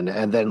demon,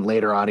 and then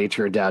later on he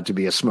turned out to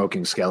be a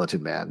smoking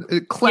skeleton man.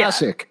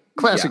 Classic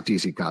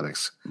DC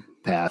Comics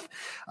path.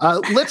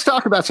 Let's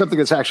talk about something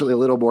that's actually a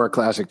little more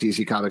classic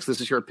DC Comics. This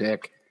is your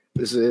pick.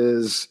 This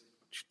is...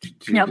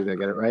 Did I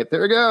get it right?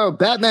 There we go.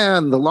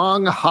 Batman, The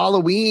Long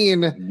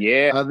Halloween.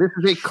 Yeah. This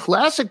is a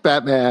classic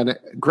Batman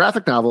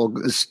graphic novel,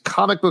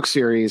 comic book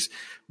series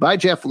by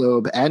Jeff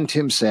Loeb and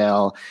Tim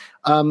Sale.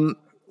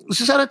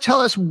 Susanna,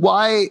 tell us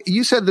why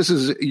you said this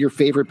is your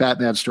favorite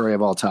Batman story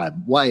of all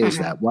time. Why is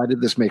that? Why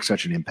did this make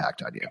such an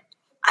impact on you?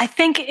 I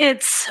think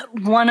it's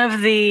one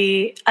of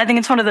the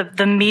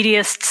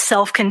meatiest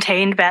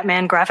self-contained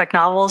Batman graphic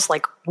novels.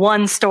 Like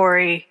one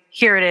story,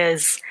 here it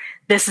is.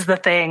 This is the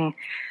thing.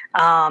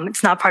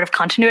 It's not part of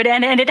continuity,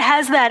 and it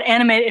has that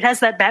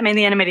Batman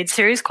the Animated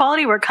Series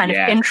quality where it kind of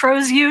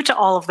intros you to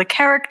all of the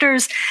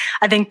characters.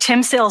 I think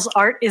Tim Sale's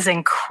art is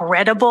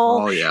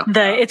incredible. Oh yeah.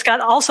 It's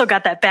also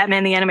got that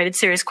Batman the Animated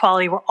Series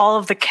quality where all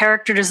of the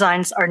character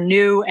designs are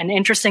new and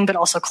interesting, but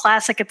also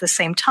classic at the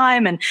same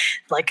time. And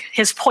like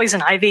his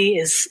Poison Ivy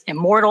is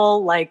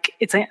immortal. Like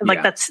his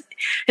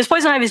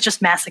Poison Ivy is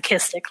just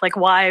masochistic. Like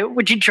why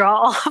would you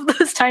draw all of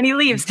those tiny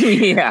leaves?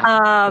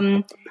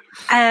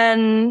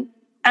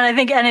 And I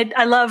think,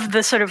 I love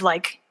the sort of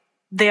like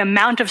the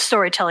amount of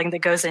storytelling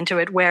that goes into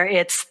it, where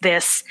it's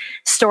this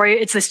story,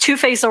 it's this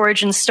Two-Face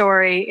origin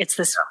story, it's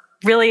this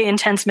really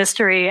intense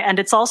mystery, and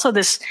it's also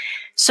this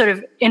sort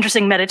of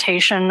interesting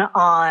meditation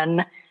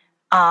on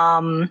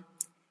a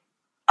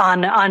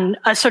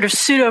sort of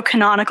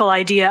pseudo-canonical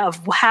idea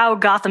of how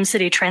Gotham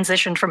City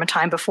transitioned from a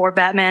time before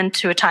Batman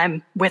to a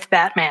time with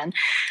Batman,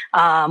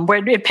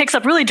 where it picks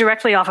up really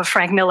directly off of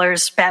Frank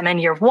Miller's Batman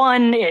Year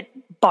One. It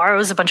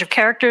borrows a bunch of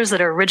characters that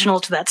are original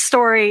to that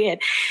story. It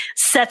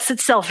sets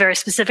itself very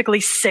specifically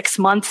 6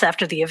 months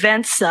after the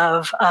events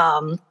of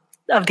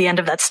the end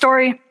of that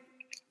story.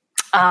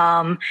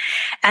 And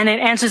it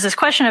answers this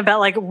question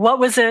about like,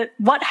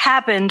 what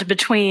happened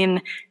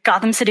between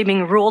Gotham City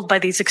being ruled by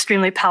these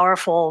extremely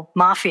powerful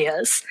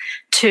mafias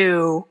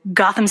to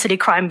Gotham City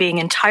crime being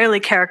entirely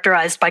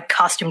characterized by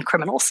costumed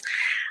criminals.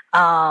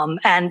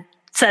 And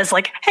says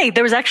like, hey,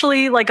 there was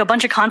actually like a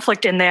bunch of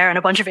conflict in there and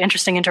a bunch of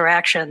interesting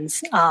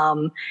interactions.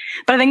 But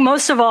I think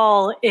most of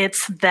all,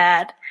 it's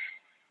that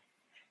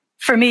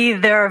for me,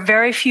 there are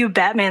very few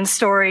Batman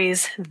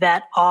stories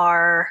that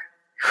are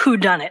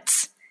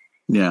whodunits.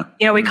 Yeah.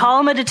 You know, we call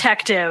him a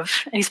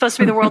detective, and he's supposed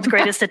to be the world's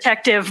greatest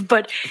detective,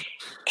 but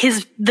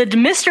the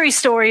mystery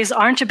stories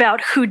aren't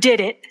about who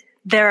did it.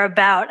 They're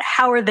about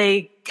how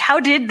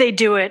did they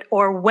do it,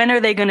 or when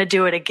are they going to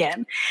do it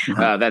again?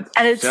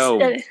 That's so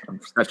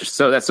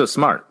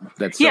smart.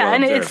 That's so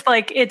and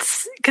observed.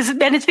 it's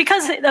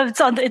because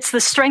it's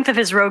the strength of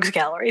his rogues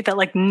gallery that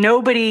like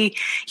nobody,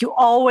 you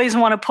always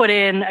want to put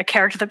in a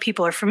character that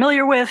people are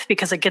familiar with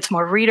because it gets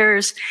more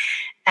readers,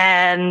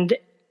 and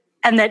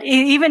that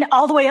even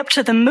all the way up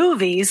to the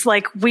movies,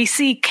 like we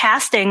see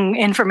casting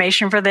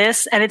information for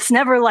this, and it's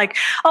never like,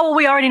 oh, well,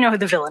 we already know who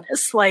the villain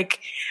is. Like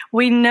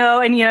we know,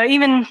 and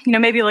even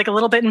maybe like a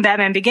little bit in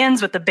Batman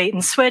Begins with the bait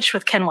and switch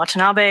with Ken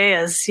Watanabe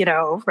as Ra's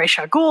al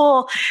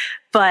Ghul,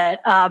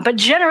 but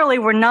generally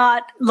we're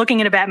not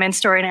looking at a Batman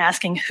story and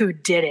asking who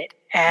did it.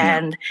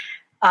 And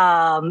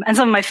And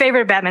some of my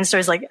favorite Batman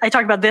stories, like I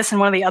talked about this in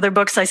one of the other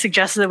books I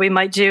suggested that we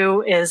might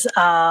do, is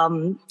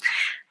Alan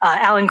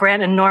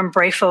Grant and Norm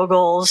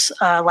Breyfogel's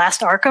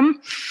Last Arkham,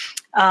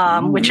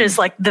 which is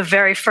like the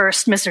very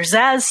first Mr.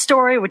 Zsasz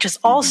story, which is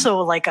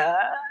also like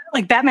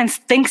Batman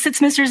thinks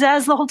it's Mr.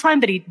 Zsasz the whole time,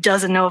 but he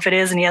doesn't know if it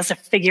is, and he has to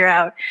figure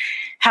out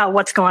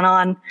what's going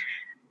on.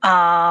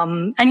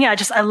 And yeah,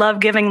 I love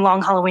giving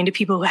Long Halloween to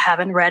people who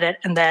haven't read it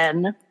and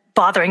then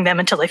bothering them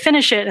until they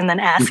finish it and then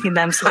asking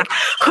them, so like,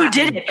 who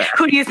did it?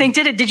 Who do you think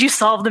did it? Did you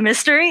solve the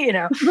mystery? You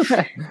know?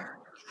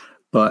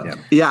 But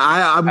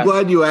I'm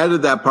glad you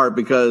added that part,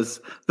 because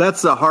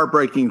that's the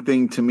heartbreaking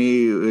thing to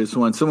me, is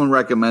when someone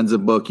recommends a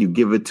book, you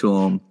give it to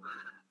them,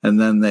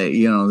 and then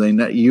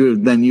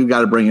you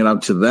got to bring it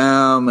up to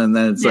them, and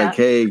then it's like,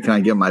 hey, can I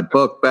get my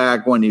book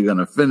back? When are you going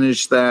to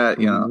finish that?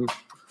 You know.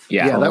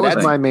 Yeah, that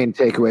was my main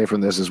takeaway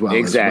from this as well.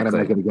 Exactly. When am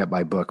I going to get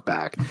my book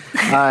back?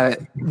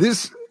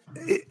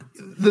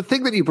 The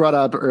thing that you brought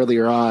up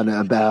earlier on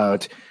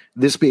about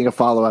this being a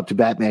follow-up to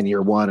Batman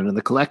Year One, and in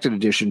the collected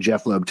edition,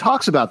 Jeff Loeb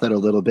talks about that a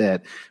little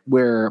bit,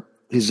 where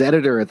his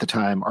editor at the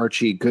time,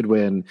 Archie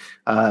Goodwin,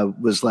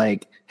 was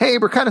like, hey,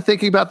 we're kind of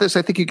thinking about this.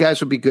 I think you guys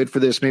would be good for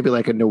this, maybe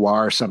like a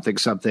noir something.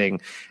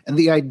 And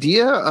the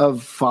idea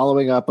of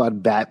following up on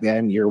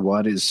Batman Year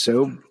One is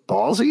so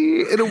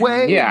ballsy in a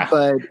way,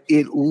 but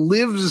it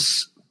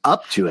lives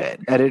up to it,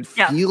 and it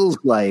feels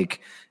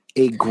like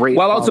a great,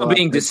 while also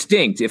being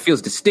distinct. It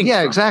feels distinct.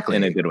 Yeah, exactly.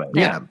 In a good way.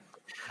 Yeah.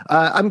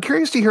 I'm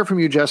curious to hear from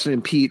you, Justin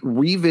and Pete,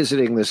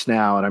 revisiting this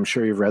now, and I'm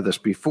sure you've read this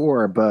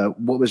before, but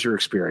what was your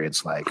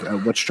experience like?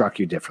 What struck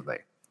you differently?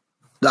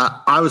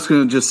 I was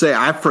going to just say,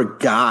 I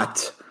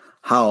forgot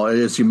how,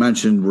 as you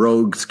mentioned,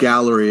 rogues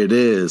gallery it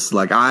is.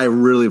 Like, I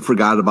really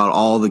forgot about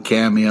all the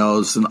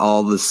cameos and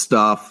all this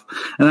stuff.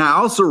 And I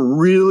also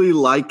really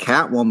like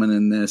Catwoman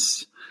in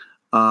this.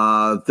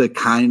 The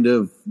kind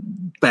of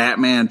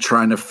Batman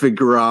trying to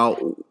figure out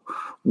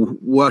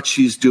what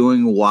she's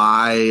doing,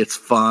 why it's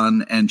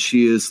fun. And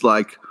she is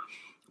like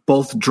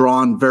both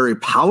drawn very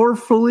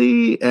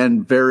powerfully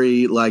and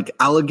very like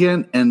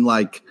elegant, and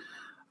like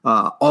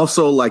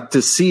also like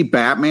to see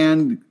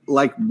Batman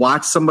like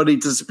watch somebody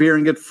disappear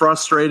and get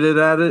frustrated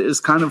at it is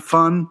kind of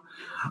fun.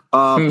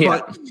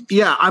 But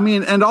yeah, I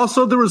mean, and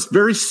also there was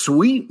very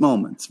sweet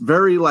moments,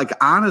 very like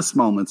honest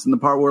moments in the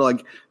part where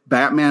like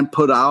Batman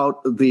put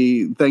out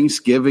the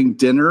Thanksgiving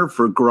dinner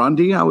for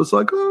Grundy. I was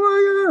like,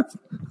 oh my God,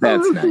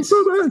 that's nice.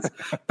 So nice.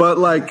 But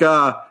like,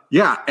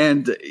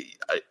 and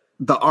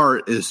the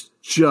art is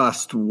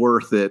just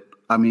worth it.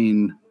 I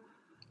mean,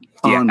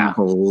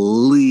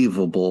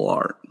 unbelievable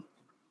art.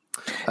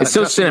 It's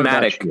so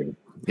cinematic.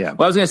 Yeah.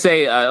 Well, I was going to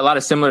say a lot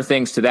of similar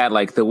things to that,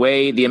 like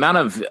the amount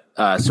of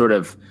sort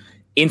of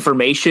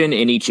information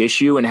in each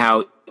issue, and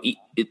how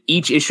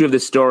each issue of the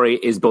story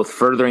is both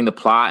furthering the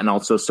plot and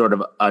also sort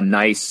of a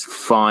nice,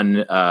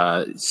 fun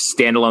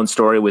standalone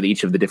story with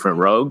each of the different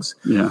rogues.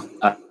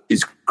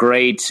 Is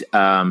great.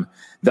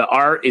 The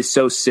art is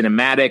so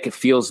cinematic. It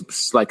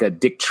feels like a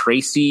Dick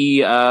Tracy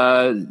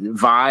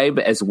vibe,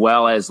 as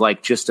well as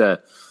like just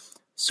a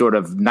sort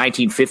of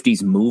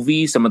 1950s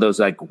movie. Some of those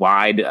like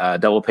wide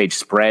double page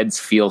spreads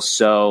feel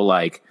so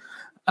like.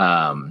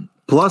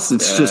 Plus,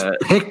 it's just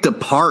picked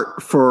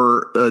apart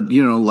for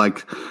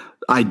like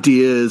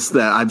ideas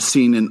that I've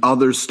seen in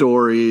other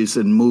stories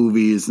and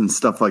movies and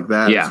stuff like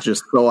that. Yeah. It's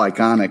just so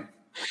iconic.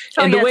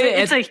 And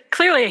it's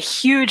clearly a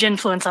huge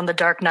influence on The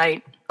Dark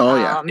Knight. Oh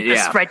yeah,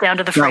 just right down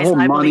to the phrase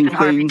 "I believe in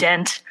Harvey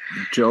Dent."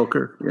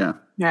 Joker,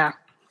 yeah.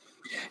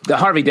 The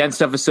Harvey Dent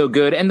stuff is so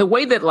good, and the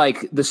way that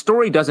like the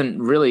story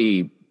doesn't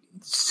really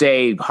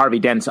say Harvey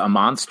Dent's a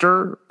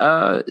monster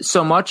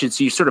so much.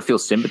 It's you sort of feel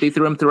sympathy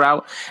through him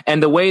throughout,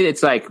 and the way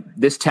it's like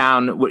this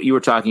town. What you were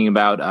talking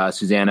about,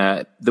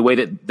 Susanna, the way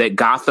that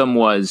Gotham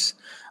was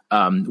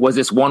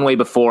this one way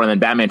before, and then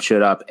Batman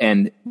showed up,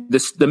 and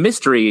the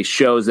mystery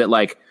shows that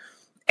like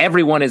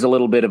everyone is a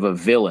little bit of a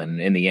villain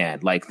in the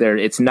end. Like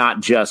it's not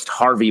just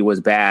Harvey was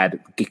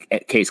bad,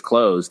 case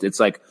closed. It's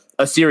like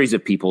a series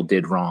of people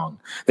did wrong.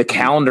 The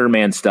Calendar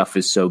Man stuff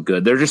is so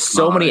good. There's just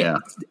so many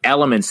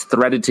elements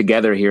threaded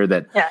together here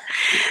that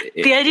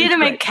the idea to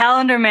make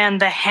Calendar Man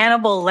the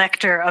Hannibal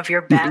Lecter of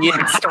your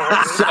Batman story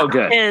so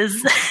good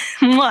is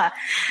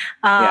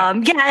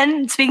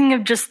and speaking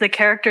of just the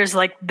characters,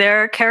 like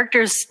there are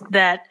characters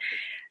that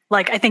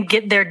like I think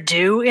get their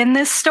due in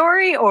this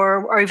story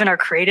or even are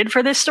created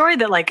for this story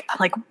that like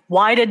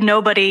why did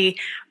nobody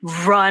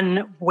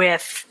run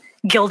with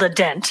Gilda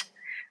Dent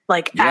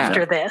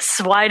after this?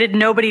 Why did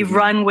nobody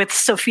run with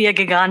Sofia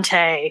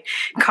Gigante,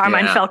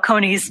 Carmine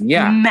Falcone's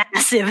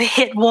massive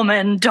hit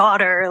woman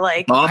daughter?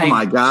 Like, oh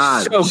my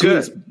God. So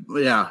good.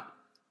 Yeah.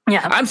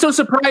 I'm so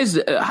surprised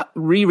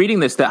rereading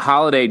this that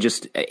Holiday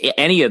just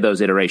any of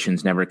those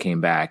iterations never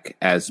came back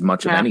as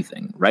much of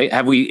anything, right?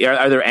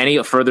 Are there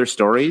any further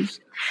stories?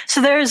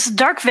 So there's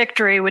Dark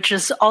Victory, which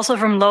is also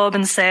from Loeb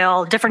and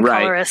Sale, different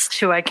colorist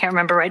who I can't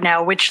remember right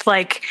now, which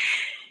like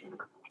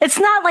it's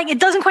not like it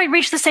doesn't quite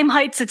reach the same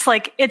heights. It's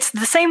like it's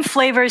the same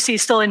flavor, so you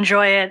still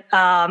enjoy it.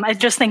 I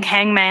just think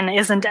Hangman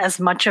isn't as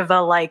much of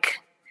a like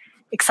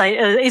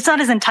it's not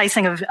as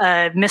enticing of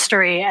a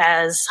mystery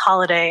as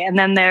Holiday. And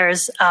then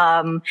there's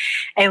a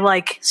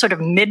like sort of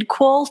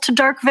midquel to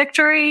Dark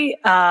Victory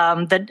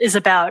that is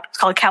about, it's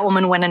called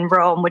Catwoman When in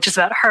Rome, which is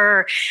about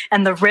her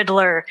and the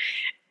Riddler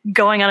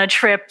going on a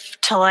trip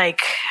to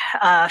like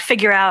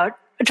figure out,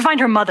 to find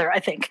her mother, I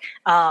think,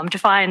 to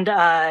find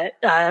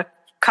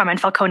Carmine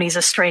Falcone's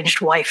estranged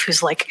wife,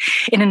 who's like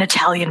in an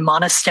Italian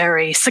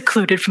monastery,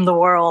 secluded from the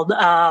world,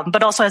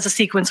 but also has a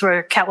sequence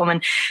where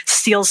Catwoman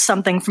steals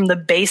something from the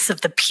base of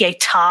the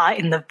Pietà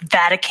in the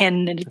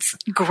Vatican, and it's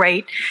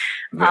great.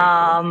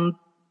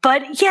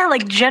 But yeah,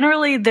 like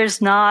generally,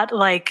 there's not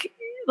like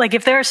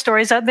if there are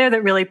stories out there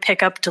that really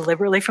pick up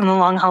deliberately from the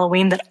Long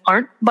Halloween that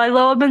aren't by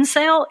Loeb and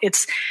Sale,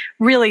 it's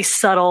really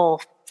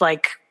subtle,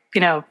 like,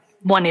 you know,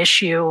 one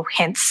issue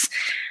hints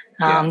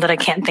that I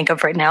can't think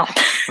of right now.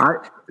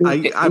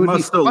 I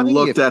must have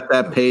looked at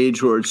that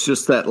page where it's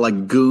just that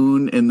like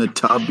goon in the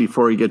tub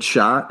before he gets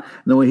shot.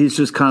 And then when he's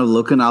just kind of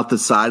looking out the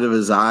side of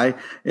his eye,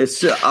 it's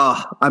just,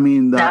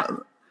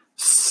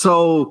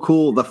 so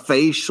cool. The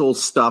facial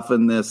stuff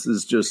in this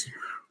is just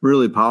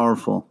really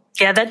powerful.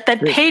 Yeah,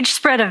 that page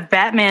spread of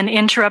Batman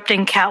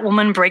interrupting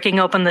Catwoman breaking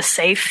open the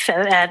safe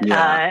at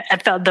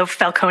the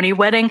Falcone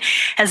wedding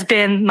has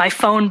been my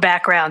phone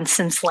background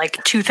since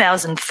like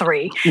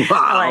 2003.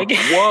 Wow! Like,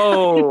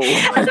 whoa!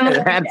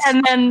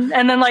 and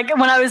then like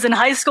when I was in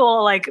high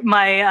school, like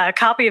my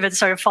copy of it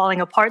started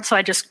falling apart, so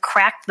I just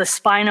cracked the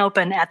spine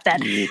open at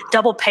that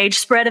double page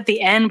spread at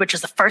the end, which is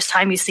the first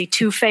time you see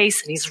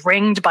Two-Face, and he's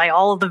ringed by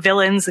all of the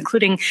villains,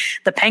 including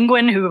the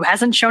Penguin, who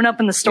hasn't shown up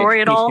in the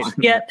story at all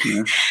yet.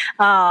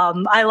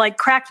 I like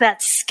cracked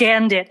that,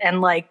 scanned it, and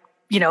like,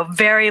 you know,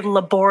 very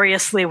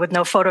laboriously with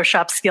no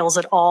Photoshop skills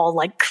at all,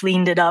 like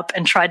cleaned it up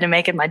and tried to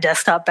make it my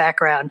desktop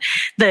background.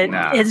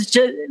 It's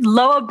just,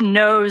 Loeb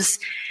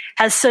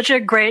has such a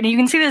great, and you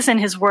can see this in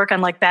his work on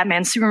like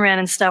Batman, Superman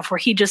and stuff, where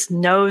he just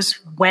knows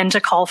when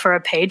to call for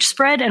a page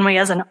spread. And when he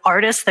has an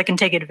artist that can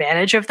take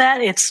advantage of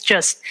that, it's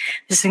just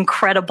this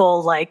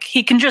incredible, like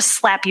he can just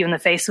slap you in the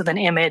face with an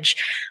image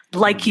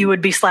like you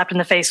would be slapped in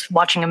the face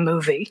watching a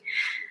movie.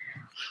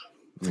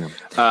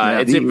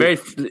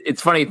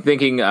 It's funny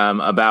thinking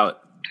about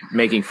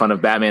making fun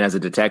of Batman as a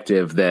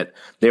detective, that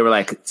they were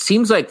like, it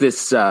seems like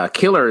this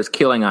killer is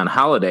killing on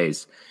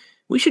holidays.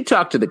 We should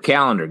talk to the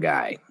calendar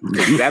guy.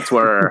 That's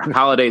where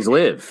holidays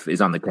live, is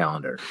on the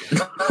calendar.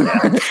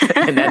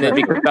 And then it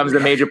becomes a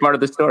major part of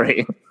the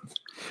story.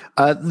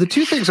 The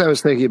two things I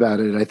was thinking about,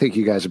 and I think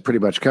you guys have pretty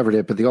much covered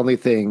it, but the only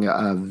thing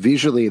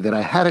visually that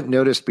I hadn't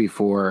noticed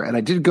before, and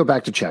I did go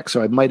back to check,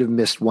 so I might have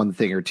missed one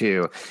thing or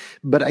two,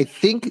 but I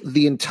think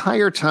the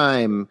entire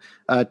time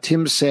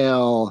Tim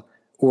Sale,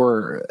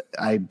 or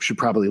I should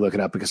probably look it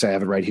up because I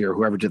have it right here,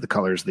 whoever did the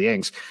colors, the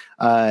inks,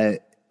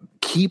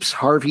 keeps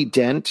Harvey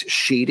Dent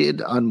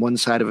shaded on one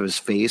side of his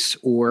face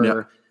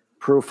or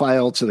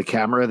profile to the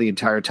camera the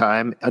entire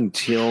time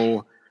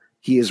until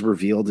he is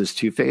revealed as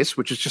Two-Face,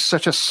 which is just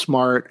such a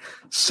smart,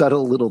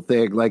 subtle little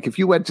thing. Like if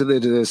you went to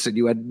this and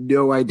you had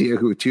no idea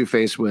who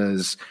Two-Face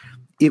was,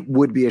 it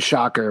would be a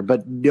shocker.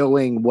 But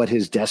knowing what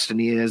his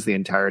destiny is the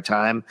entire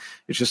time,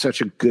 it's just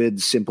such a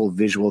good, simple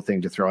visual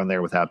thing to throw in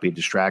there without being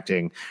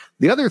distracting.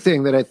 The other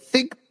thing that I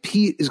think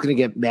Pete is going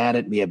to get mad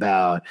at me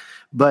about,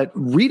 but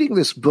reading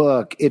this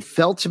book, it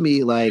felt to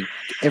me like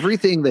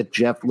everything that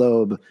Jeff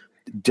Loeb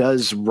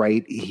does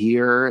right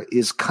here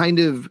is kind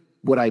of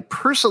what I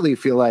personally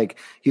feel like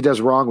he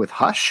does wrong with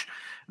Hush.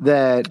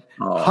 That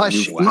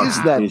Hush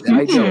is that.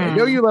 I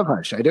know you love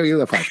Hush. I know you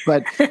love Hush,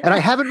 but and I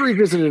haven't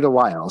revisited it in a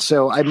while,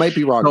 so I might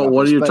be wrong. Oh,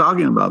 what are you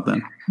talking about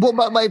then? Well,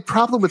 my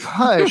problem with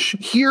Hush,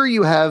 here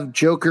you have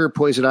Joker,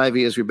 Poison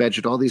Ivy, as we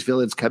mentioned, all these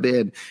villains come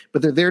in,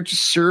 but they're there to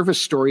serve a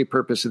story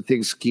purpose and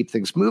keep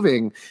things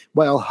moving.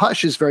 While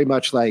Hush is very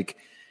much like,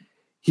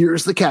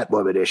 here's the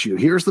Catwoman issue.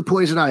 Here's the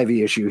Poison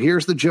Ivy issue.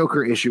 Here's the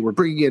Joker issue. We're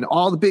bringing in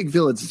all the big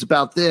villains. It's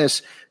about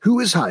this. Who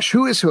is Hush?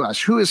 Who is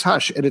Hush? Who is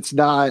Hush? And it's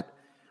not,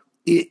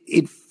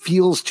 it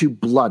feels too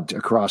blunt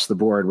across the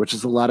board, which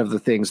is a lot of the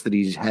things that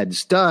he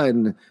has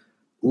done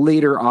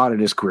later on in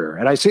his career.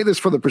 And I say this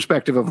from the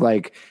perspective of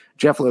like,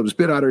 Jeff Loeb's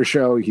been on our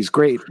show. He's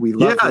great. We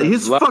love him.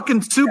 He's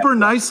fucking super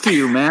nice to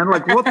you, man.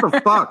 Like, what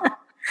the fuck?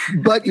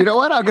 But you know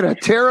what? I'm going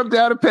to tear him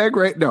down a peg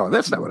right. No,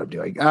 that's not what I'm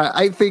doing.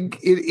 I think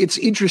it's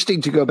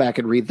interesting to go back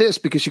and read this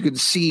because you can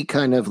see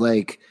kind of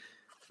like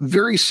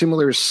very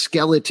similar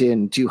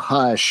skeleton to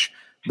Hush,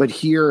 but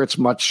here it's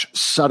much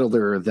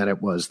subtler than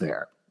it was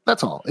there.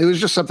 That's all. It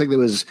was just something that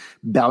was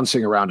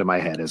bouncing around in my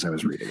head as I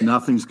was reading it.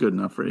 Nothing's good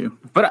enough for you.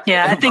 But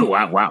yeah, I think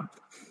wow.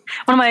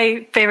 One of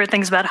my favorite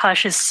things about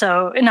Hush is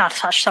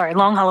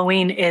Long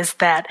Halloween is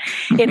that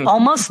it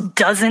almost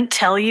doesn't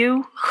tell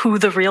you who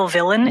the real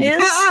villain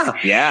is.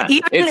 Yeah.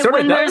 Even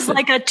when there's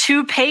like a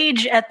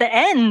 2-page at the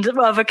end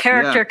of a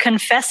character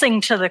confessing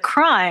to the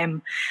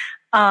crime,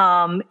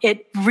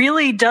 it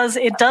really does.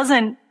 It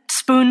doesn't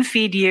spoon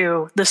feed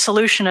you the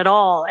solution at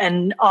all.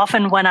 And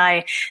often when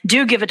I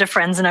do give it to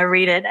friends and I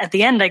read it at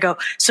the end, I go,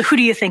 so who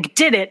do you think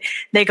did it?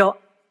 They go,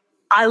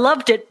 I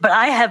loved it, but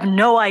I have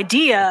no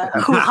idea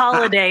who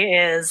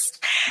Holiday is.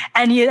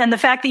 And the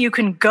fact that you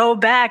can go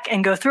back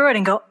and go through it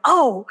and go,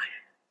 oh,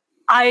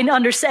 I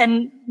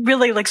understand,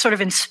 really like sort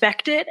of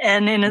inspect it,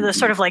 and in the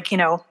sort of like,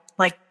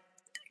 like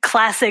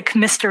classic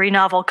mystery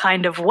novel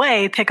kind of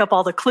way, pick up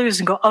all the clues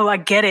and go, oh, I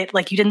get it.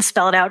 Like, you didn't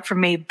spell it out for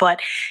me, but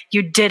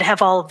you did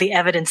have all of the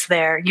evidence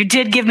there. You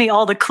did give me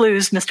all the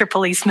clues, Mr.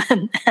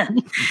 Policeman.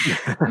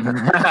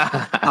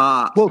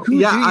 Well, who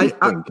do you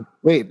think?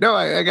 Wait, no,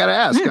 I got to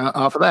ask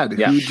off of that.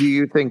 Who do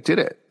you think did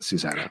it,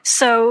 Susanna?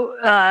 So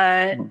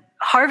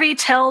Harvey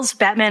tells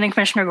Batman and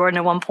Commissioner Gordon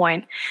at one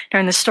point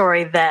during the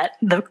story that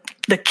the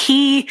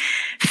key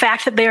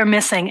fact that they are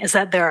missing is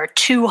that there are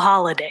 2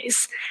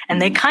 holidays. And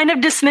they kind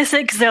of dismiss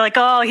it because they're like,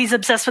 oh, he's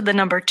obsessed with the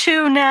number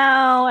 2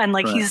 now, and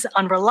like he's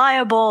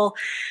unreliable.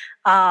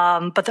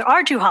 But there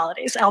are 2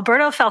 holidays.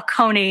 Alberto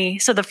Falcone.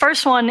 So the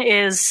first one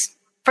is,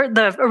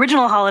 the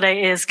original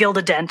Holiday is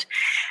Gilda Dent,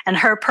 and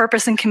her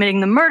purpose in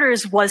committing the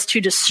murders was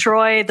to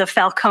destroy the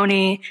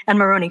Falcone and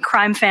Maroni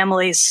crime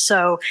families,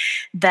 so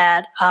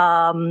that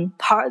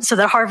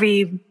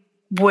Harvey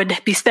would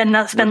spend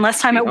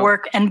less time at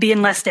work and be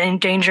in less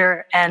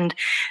danger and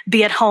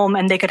be at home,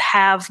 and they could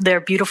have their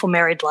beautiful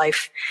married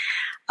life.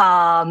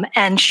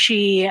 And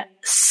she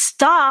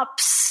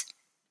stops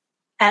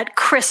at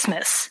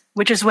Christmas,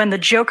 which is when the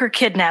Joker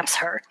kidnaps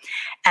her.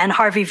 And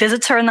Harvey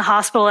visits her in the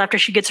hospital after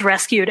she gets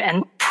rescued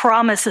and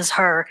promises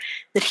her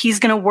that he's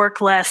going to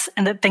work less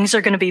and that things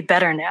are going to be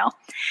better now.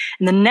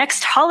 And the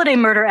next Holiday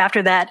murder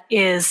after that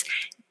is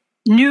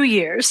New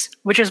Year's,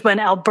 which is when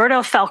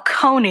Alberto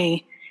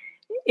Falcone,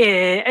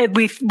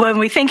 when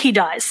we think he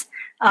dies.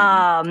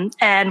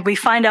 And we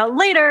find out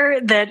later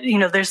that,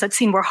 there's that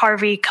scene where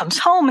Harvey comes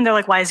home and they're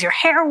like, why is your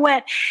hair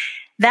wet?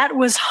 That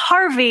was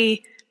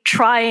Harvey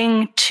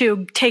trying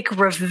to take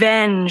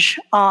revenge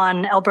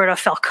on Alberto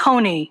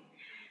Falcone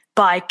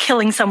by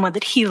killing someone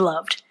that he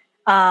loved.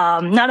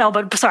 On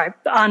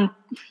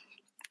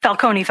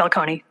Falcone,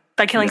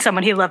 by killing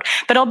someone he loved.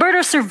 But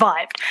Alberto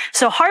survived.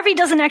 So Harvey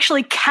doesn't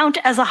actually count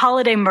as a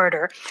Holiday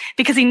murder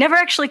because he never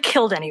actually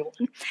killed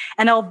anyone.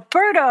 And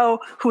Alberto,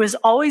 who has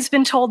always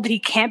been told that he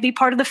can't be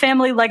part of the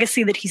family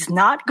legacy, that he's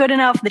not good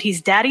enough, that he's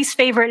daddy's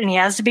favorite and he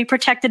has to be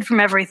protected from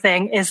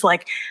everything, is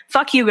like,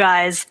 fuck you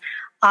guys.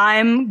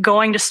 I'm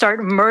going to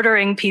start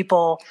murdering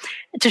people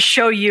to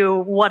show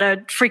you what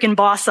a freaking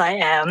boss I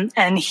am.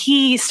 And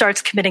he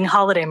starts committing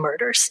Holiday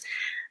murders.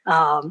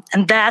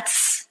 And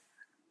that's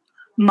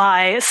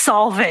my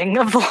solving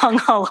of the Long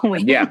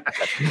Halloween. Yeah.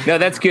 No,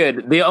 that's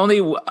good. The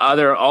only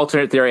other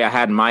alternate theory I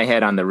had in my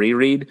head on the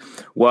reread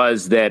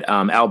was that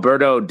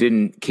Alberto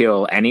didn't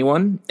kill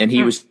anyone, and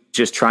he was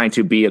just trying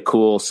to be a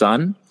cool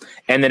son.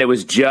 And then it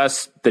was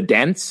just the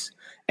Dents,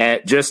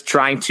 just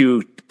trying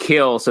to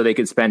kill so they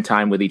could spend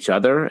time with each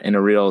other in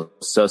a real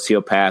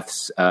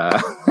sociopath's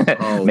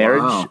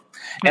marriage. Wow.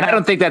 And I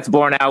don't think that's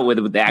borne out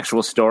with the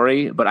actual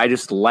story, but I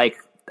just like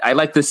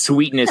the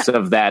sweetness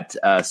of that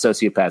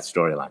sociopath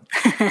storyline.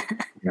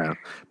 Yeah.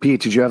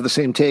 Pete, did you have the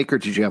same take, or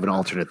did you have an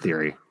alternate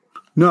theory?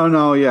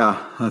 No,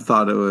 yeah. I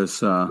thought it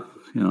was the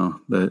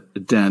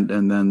Dent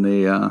and then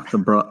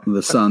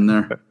the son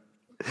there.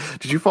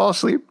 Did you fall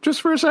asleep just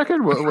for a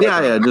second?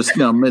 Yeah, just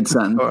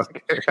mid-sentence.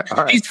 Okay.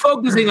 All right. He's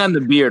focusing on the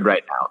beard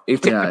right now.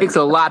 It takes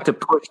a lot to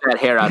push that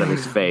hair out of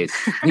his face.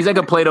 He's like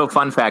a Play-Doh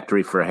fun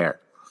factory for hair.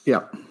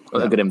 Yeah.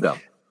 Look at him go.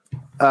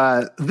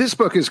 This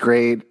book is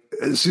great.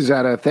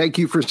 Susanna, thank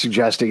you for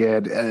suggesting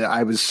it.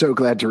 I was so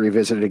glad to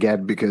revisit it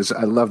again because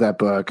I love that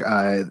book.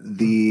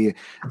 The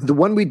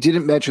one we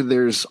didn't mention,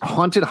 there's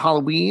Haunted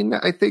Halloween,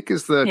 I think,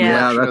 is the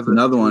collection that's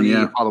another one.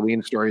 Yeah,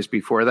 Halloween stories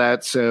before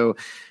that. So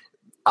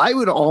I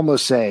would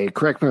almost say,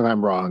 correct me if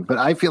I'm wrong, but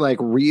I feel like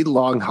read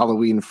Long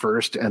Halloween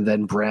first and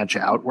then branch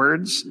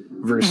outwards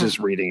versus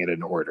reading it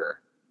in order.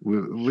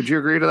 Would you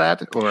agree to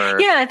that? Or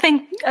yeah, I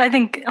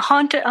think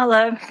Haunted.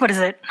 What is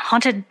it?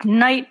 Haunted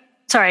Night.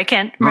 Sorry, I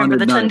can't remember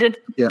the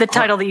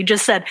title that you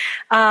just said.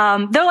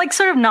 They're like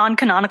sort of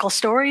non-canonical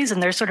stories,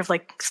 and they're sort of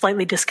like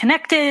slightly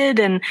disconnected,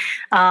 and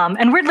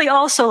weirdly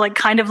also like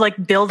kind of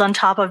like build on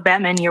top of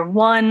Batman Year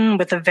One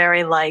with a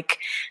very like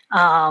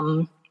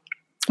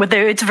with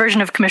its version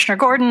of Commissioner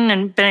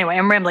Gordon. But anyway,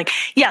 I'm rambling.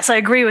 Yes, I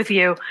agree with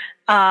you.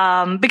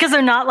 Because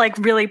they're not like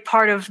really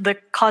part of the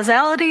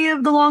causality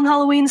of the Long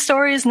Halloween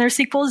stories and their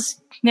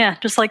sequels. Yeah,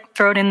 just like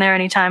throw it in there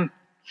anytime.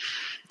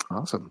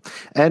 Awesome.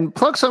 And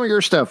plug some of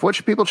your stuff. What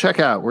should people check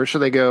out? Where should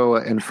they go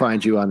and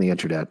find you on the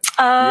internet?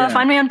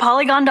 Find me on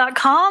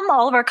Polygon.com.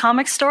 All of our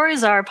comic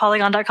stories are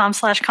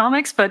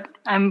Polygon.com/comics, but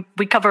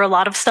we cover a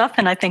lot of stuff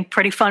in, I think,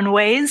 pretty fun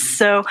ways.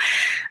 So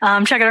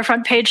check out our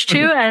front page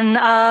too.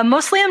 And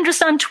mostly I'm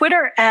just on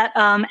Twitter at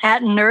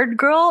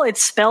NerdGirl.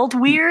 It's spelled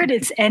weird.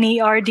 It's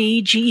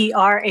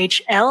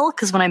NERDGERHL,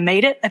 because when I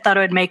made it, I thought it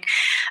would make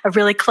a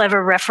really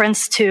clever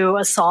reference to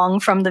a song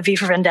from the V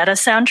for Vendetta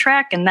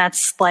soundtrack. And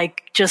that's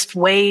like just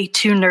way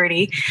too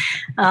nerdy.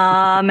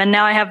 And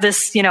now I have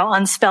this,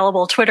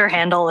 unspellable Twitter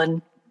handle,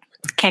 and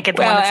Can't get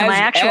the one that's in my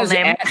actual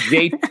name.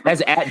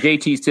 As at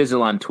JT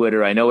Sizzle on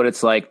Twitter, I know what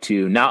it's like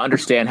to not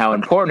understand how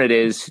important it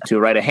is to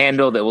write a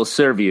handle that will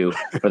serve you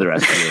for the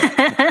rest of your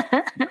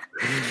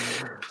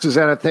life.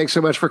 Susanna, thanks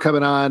so much for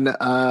coming on.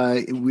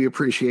 We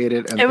appreciate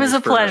it. And it was a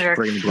pleasure.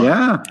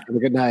 Yeah. Have a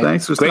good night.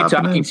 Thanks for Great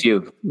talking in. to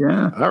you.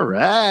 Yeah. All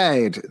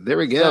right. There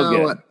we go.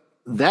 So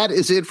that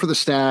is it for the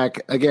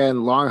stack.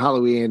 Again, Long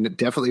Halloween.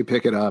 Definitely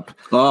pick it up.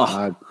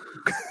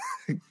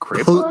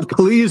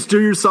 Please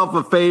do yourself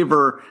a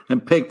favor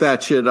and pick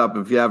that shit up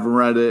if you haven't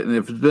read it. And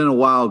if it's been a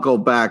while, go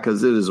back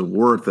because it is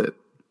worth it.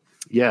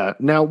 Yeah.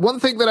 Now, one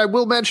thing that I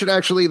will mention,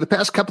 actually, the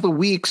past couple of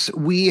weeks,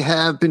 we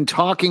have been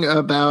talking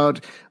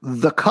about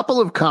the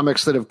couple of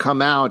comics that have come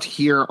out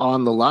here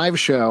on the live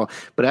show.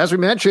 But as we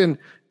mentioned,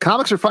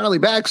 comics are finally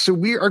back. So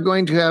we are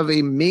going to have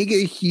a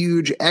mega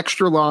huge,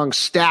 extra long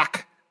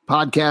stack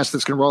podcast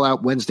that's going to roll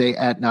out Wednesday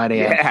at 9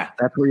 a.m. Yeah.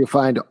 That's where you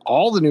find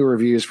all the new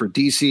reviews for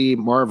DC,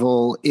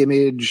 Marvel,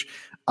 Image,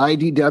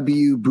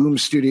 IDW, Boom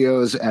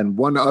Studios, and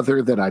one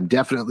other that I'm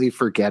definitely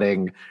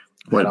forgetting.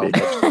 What I'll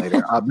get to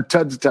later.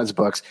 Tons of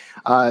books.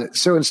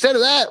 So instead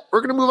of that,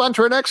 we're going to move on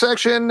to our next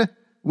section,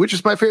 which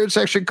is my favorite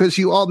section because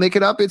you all make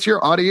it up. It's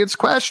your audience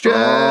question.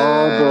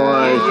 Oh,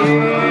 boy.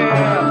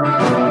 Yeah.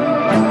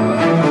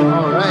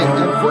 All right.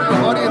 And for your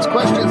audience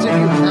questions, if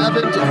you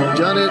haven't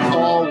done it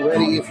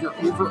already, if you're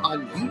over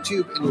on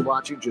YouTube and you're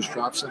watching, just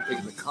drop something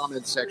in the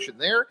comments section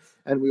there,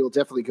 and we will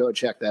definitely go and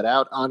check that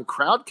out. On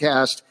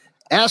Crowdcast,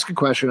 ask a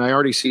question. I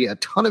already see a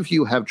ton of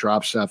you have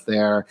dropped stuff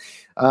there.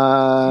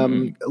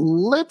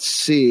 Let's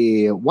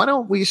see. Why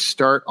don't we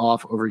start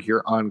off over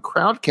here on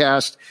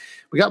Crowdcast?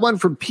 We got one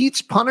from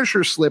Pete's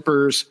Punisher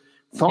Slippers.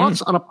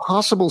 Thoughts on a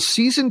possible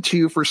season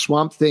 2 for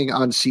Swamp Thing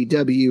on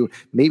CW,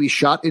 maybe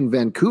shot in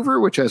Vancouver,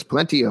 which has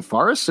plenty of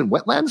forests and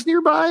wetlands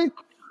nearby?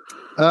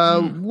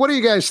 What do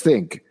you guys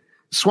think?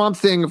 Swamp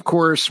Thing, of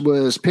course,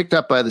 was picked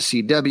up by the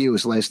CW,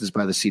 was licensed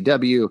by the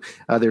CW.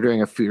 They're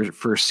doing a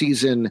first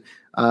season.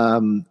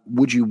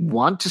 Would you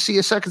want to see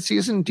a second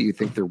season? Do you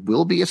think there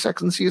will be a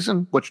second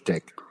season? What's your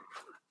take?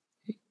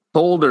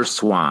 Boulder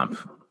Swamp,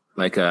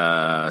 like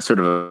a sort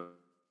of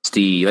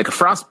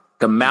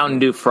a Mountain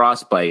Dew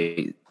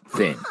frostbite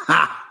thing.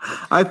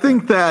 I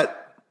think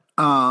that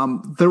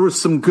there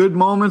was some good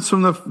moments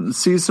from the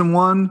season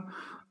 1.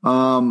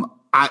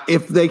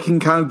 If they can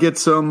kind of get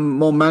some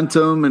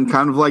momentum and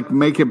kind of like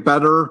make it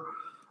better,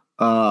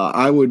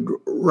 I would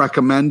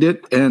recommend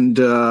it. And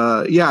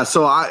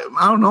so I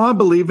don't know. I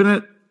believe in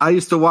it. I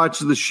used to watch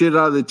the shit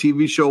out of the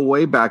TV show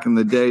way back in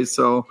the day,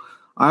 so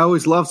I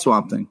always loved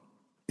Swamp Thing.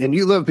 And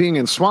you love being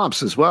in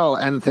swamps as well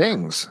and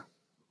things.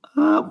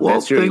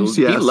 That's true. Things,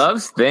 he yes.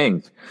 loves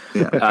things.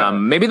 Yeah.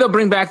 Maybe they'll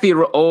bring back the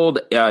old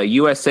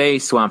USA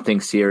Swamp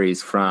Thing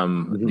series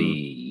from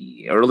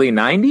the early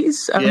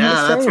 90s.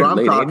 That's what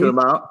I'm talking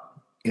about.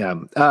 Yeah.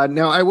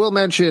 Now, I will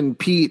mention,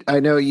 Pete,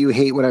 I know you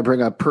hate when I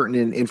bring up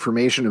pertinent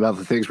information about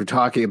the things we're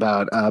talking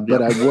about,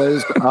 but I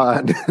was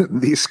on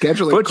the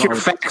scheduling. Put your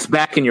facts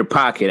back in your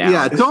pocket, Alan.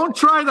 Yeah, don't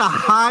try to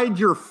hide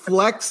your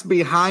flex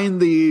behind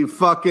the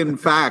fucking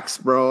facts,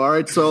 bro. All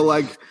right, so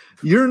like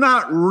you're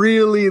not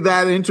really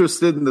that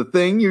interested in the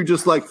thing. You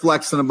just like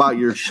flexing about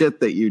your shit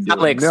that you do.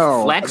 Alex,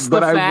 flex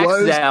the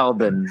facts,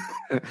 Albin.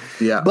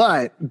 Yeah.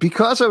 But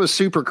because I was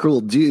super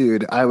cool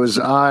dude, I was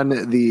on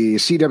the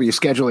CW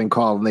scheduling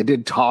call and they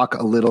did talk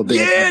a little bit.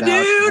 Yeah, about,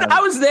 dude.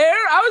 I was there.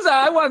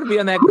 I wanted to be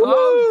on that call. I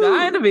was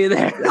dying to be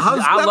there.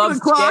 I love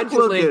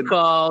scheduling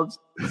calls.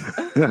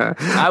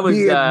 I was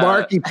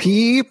Marky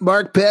P,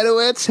 Mark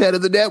Pedowitz, head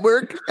of the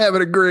network,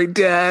 having a great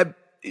time.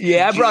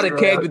 Yeah, I brought a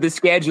keg to the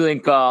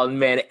scheduling call, and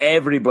man,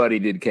 everybody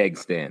did keg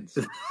stands.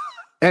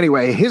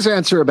 Anyway, his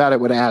answer about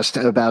it when asked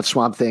about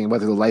Swamp Thing,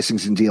 whether the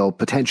licensing deal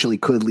potentially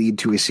could lead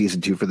to a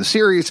season 2 for the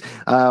series,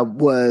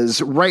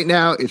 was right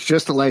now it's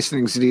just a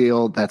licensing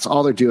deal. That's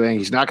all they're doing.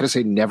 He's not going to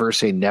say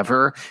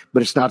never,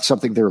 but it's not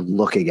something they're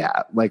looking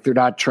at. Like they're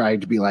not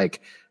trying to be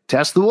like,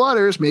 test the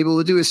waters. Maybe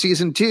we'll do a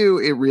season 2.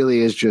 It really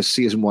is just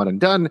season 1 and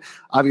done.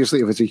 Obviously,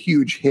 if it's a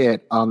huge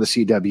hit on the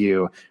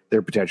CW,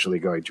 they're potentially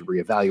going to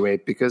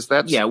reevaluate because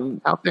that's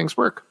how things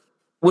work.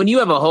 When you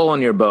have a hole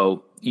in your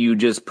boat, you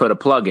just put a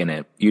plug in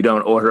it. You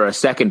don't order a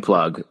second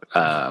plug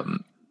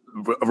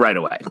right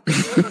away.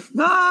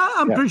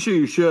 I'm pretty sure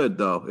you should,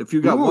 though. If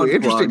you got one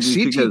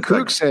interesting. plug, CT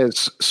Cook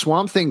says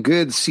Swamp Thing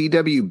good,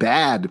 CW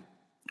bad.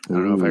 I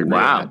don't know if I agree.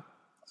 Wow. With that.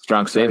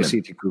 Strong statement.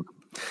 CT Cook.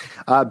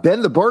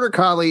 Ben the Border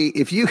Collie,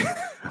 if you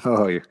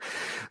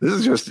this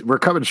is just we're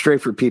coming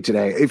straight for Pete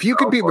today. If you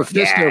could be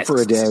Mephisto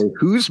for a day,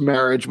 whose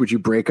marriage would you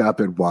break up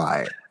and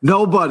why?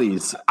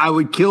 Nobody's. I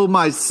would kill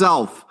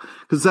myself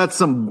because that's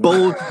some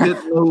bullshit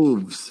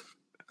moves.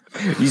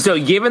 So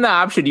given the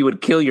option, you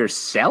would kill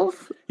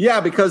yourself?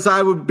 Yeah, because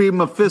I would be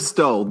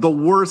Mephisto, the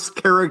worst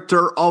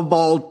character of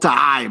all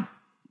time.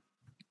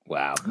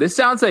 Wow. This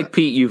sounds like,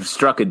 Pete, you've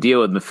struck a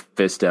deal with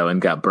Mephisto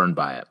and got burned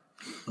by it.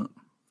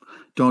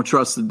 Don't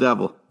trust the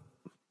devil.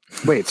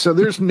 Wait, so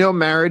there's no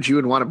marriage you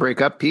would want to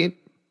break up, Pete?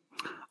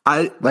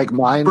 Like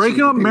mine.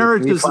 Breaking up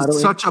marriage is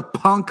such a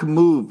punk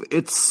move.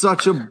 It's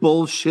such a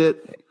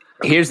bullshit.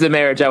 Here's the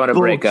marriage I want to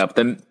break up.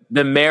 The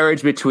the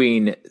marriage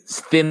between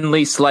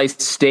thinly sliced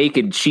steak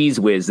and Cheese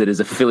Whiz that is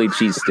a Philly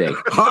cheesesteak.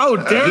 How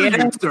dare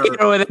you, sir?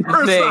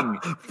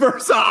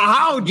 First off,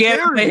 how Get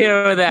dare out of you?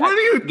 here with that. What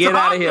are you Get out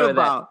of talking here with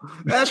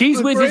about? that.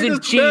 Cheese Whiz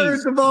isn't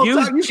cheese.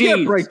 You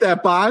can't break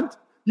that bond.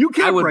 You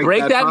can't. I would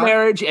break that bond.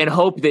 marriage and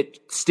hope that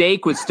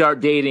steak would start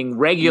dating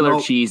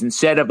regular cheese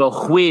instead of a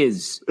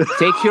whiz.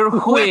 Take your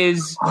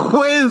whiz.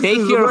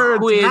 Take your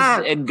whiz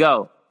and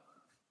go.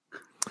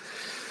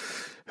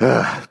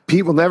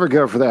 Pete will never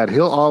go for that.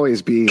 He'll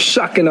always be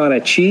sucking on a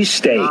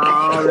cheesesteak.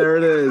 Oh, there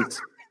it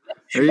is.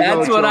 There you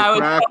That's go, what Joe I would.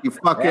 Crack. You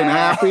fucking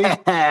happy?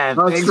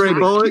 Not straight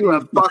bullet.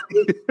 You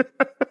fucking.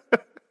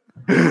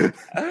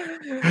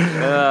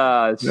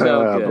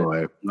 So good.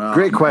 Boy.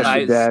 Great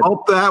question, Dad.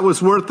 Hope that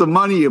was worth the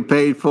money you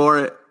paid for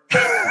it.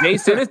 Jay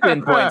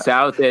Siniston points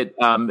out that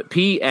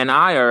Pete and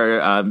I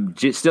are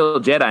still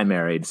Jedi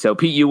married. So,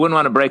 Pete, you wouldn't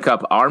want to break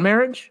up our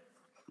marriage?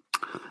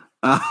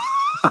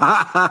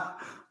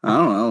 I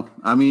don't know.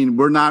 I mean,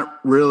 we're not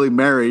really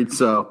married,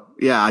 so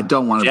yeah, I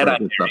don't want to break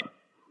this up.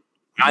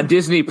 On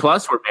Disney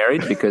Plus, we're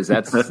married because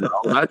that's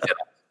all about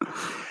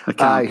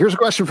Jedi. Here's a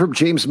question from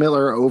James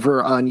Miller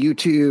over on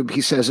YouTube.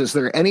 He says, is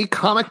there any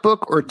comic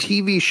book or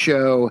TV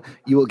show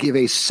you will give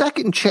a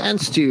second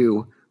chance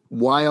to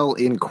while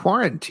in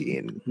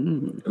quarantine?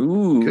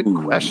 Ooh, good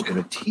question.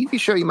 A TV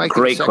show you might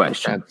Great give a second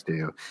chance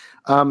to.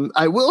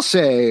 I will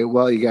say,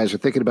 while you guys are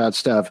thinking about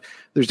stuff,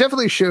 there's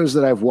definitely shows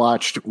that I've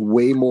watched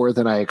way more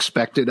than I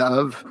expected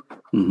of,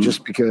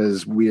 just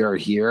because we are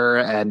here,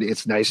 and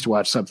it's nice to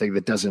watch something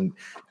that doesn't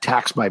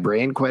tax my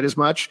brain quite as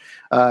much.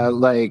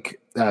 Like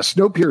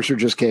Snowpiercer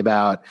just came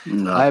out.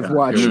 I've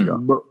watched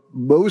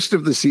most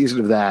of the season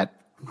of that.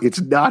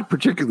 It's not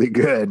particularly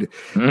good,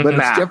 but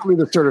it's definitely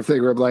the sort of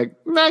thing where I'm like,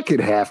 I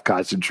could half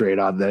concentrate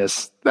on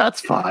this.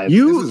 That's fine. This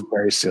is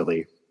very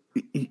silly.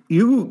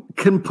 You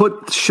can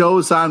put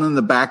shows on in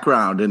the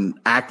background and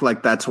act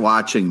like that's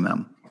watching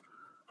them.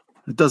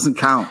 It doesn't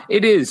count.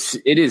 It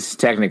is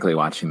technically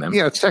watching them.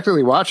 Yeah, it's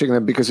technically watching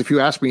them, because if you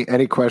ask me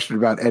any question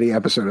about any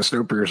episode of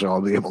Snowpiercer,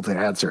 I'll be able to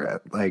answer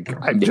it. Like,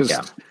 I'm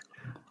just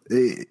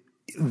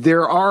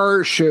there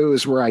are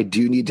shows where I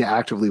do need to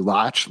actively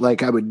watch.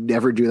 Like, I would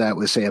never do that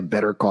with, say, a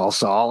Better Call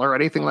Saul or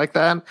anything like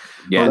that.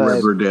 Yeah, or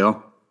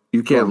Riverdale.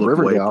 You can't look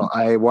Riverdale.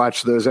 away. I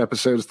watch those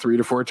episodes 3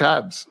 to 4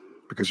 times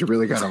because you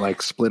really got to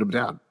like split them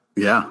down.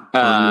 Yeah,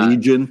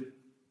 Legion.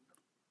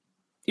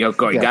 You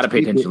got to pay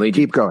attention.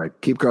 Legion.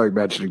 Keep going.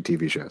 Mentioning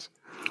TV shows.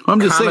 I'm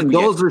just saying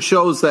those are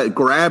shows that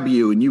grab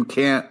you, and you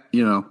can't.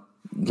 Yeah,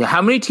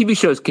 how many TV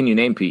shows can you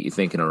name, Pete? You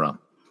think in a row?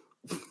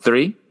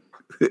 3?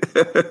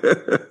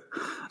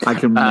 I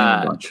can name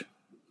a bunch.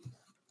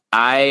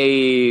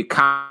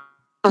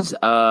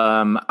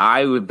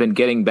 I've been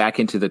getting back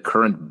into the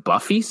current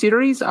Buffy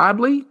series,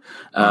 oddly,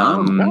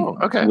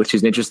 okay, which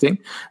is interesting,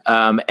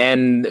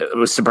 and it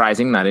was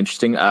surprising, not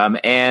interesting.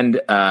 And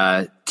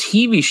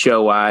TV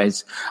show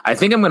wise, I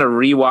think I'm going to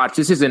rewatch.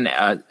 This isn't.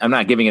 I'm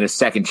not giving it a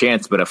second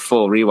chance, but a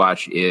full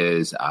rewatch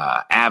is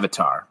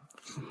Avatar: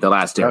 The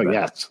Last Airbender. Oh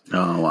yes.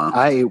 Oh wow.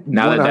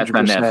 Now that's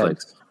on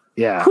Netflix.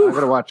 Yeah, I'm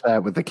going to watch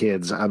that with the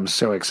kids. I'm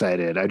so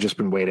excited. I've just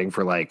been waiting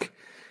for like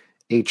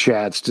 8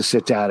 chats to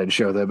sit down and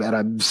show them, and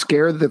I'm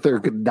scared that they're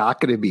not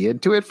going to be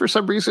into it for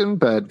some reason.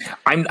 But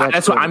I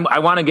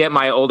want to get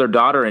my older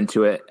daughter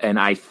into it,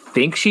 and I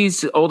think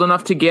she's old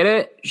enough to get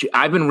it.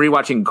 I've been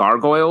rewatching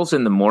Gargoyles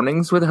in the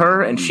mornings with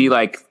her, and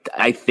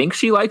I think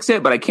she likes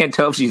it, but I can't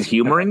tell if she's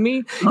humoring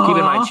me. Aww. Keep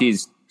in mind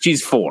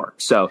she's 4,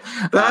 so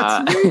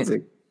that's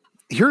amazing.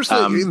 Here's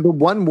the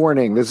one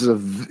warning. This is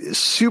a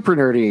super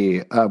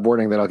nerdy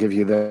warning that I'll give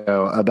you,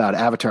 though, about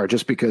Avatar,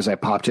 just because I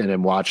popped in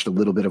and watched a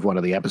little bit of one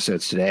of the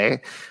episodes today.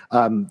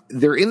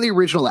 They're in the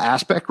original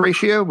aspect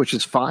ratio, which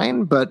is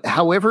fine, but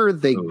however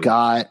they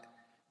got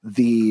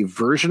the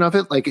version of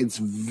it, like, it's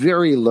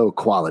very low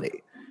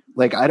quality.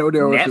 Like, I don't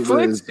know if it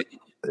was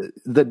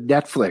the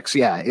Netflix.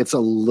 Yeah, it's a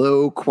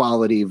low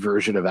quality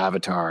version of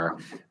Avatar,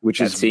 which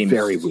is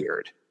very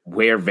weird.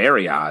 We're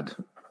very odd.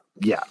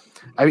 Yeah.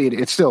 I mean,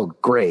 it's still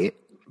great,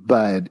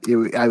 but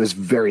I was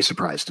very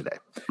surprised today.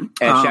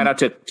 And shout out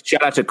to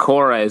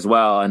Korra as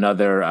well,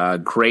 another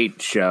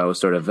great show,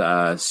 sort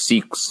of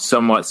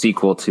somewhat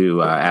sequel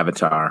to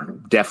Avatar.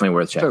 Definitely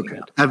worth checking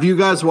out. Have you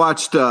guys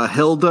watched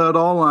Hilda at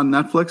all on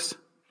Netflix?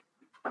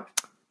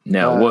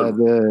 No,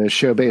 the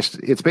show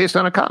it's based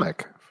on a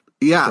comic.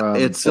 Yeah,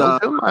 it's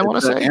Belgium, I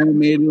want to say,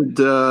 animated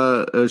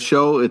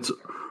show. It's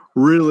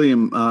really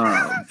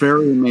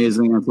very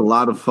amazing. It's a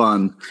lot of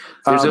fun.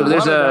 There's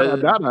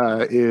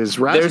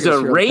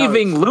a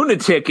raving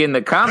lunatic in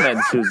the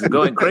comments who's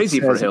going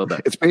crazy for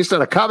Hilda. It's based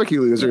on a comic,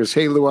 you losers.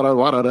 Hey,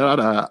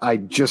 Luana, I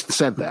just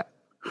sent that.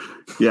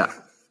 Yeah.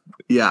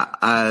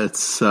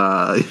 It's.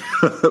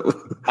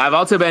 I've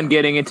also been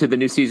getting into the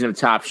new season of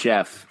Top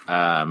Chef,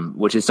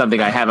 which is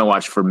something I haven't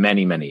watched for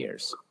many, many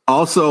years.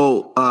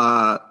 Also,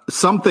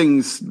 some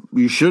things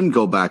you shouldn't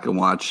go back and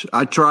watch.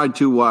 I tried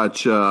to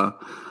watch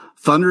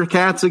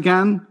Thundercats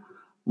again.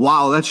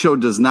 Wow, that show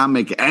does not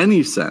make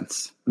any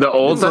sense. The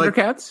old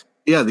Thundercats?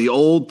 Yeah, the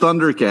old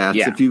Thundercats.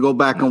 Yeah. If you go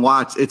back and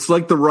watch, it's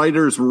like the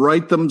writers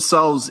write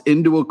themselves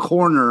into a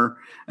corner,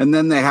 and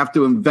then they have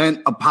to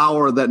invent a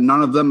power that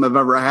none of them have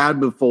ever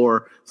had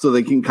before, so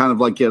they can kind of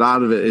like get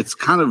out of it. It's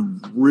kind of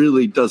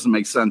really doesn't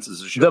make sense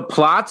as a show. The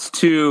plots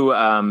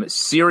to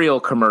cereal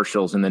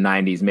commercials in the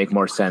 90s make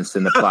more sense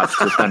than the plots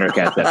to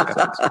Thundercats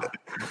episodes.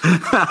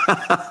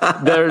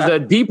 There's a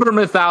deeper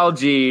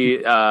mythology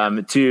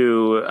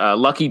to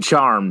Lucky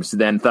Charms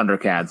than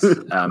Thundercats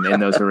in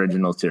those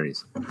original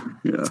series.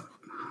 Yeah.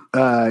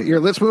 Here,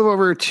 let's move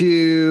over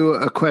to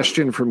a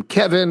question from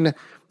Kevin.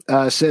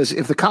 Says,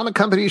 if the comic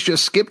companies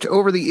just skipped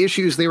over the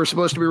issues they were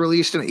supposed to be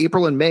released in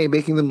April and May,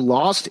 making them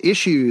lost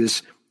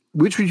issues,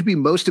 which would you be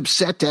most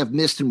upset to have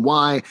missed and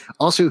why?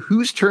 Also,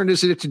 whose turn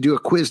is it to do a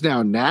quiz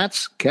now?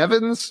 Nat's?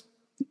 Kevin's?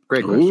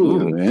 Great question.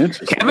 Ooh,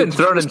 Kevin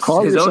throwing his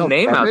own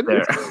name Kevin?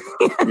 out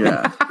there.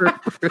 Yeah.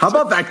 How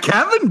about that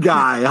Kevin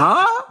guy,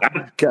 huh?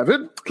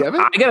 Kevin?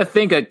 I got to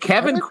think a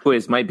Kevin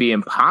quiz might be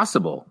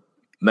impossible.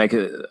 Like,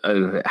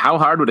 how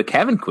hard would a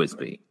Kevin quiz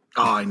be?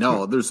 Oh, I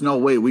know. There's no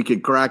way we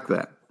could crack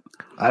that.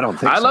 I don't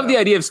think I so. love the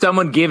idea of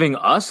someone giving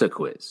us a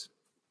quiz.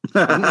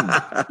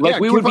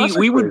 Like we would be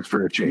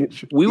for a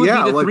change. We would be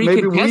the like three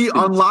maybe contestants.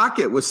 we unlock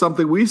it with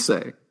something we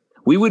say.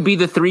 We would be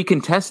the three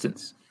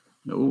contestants.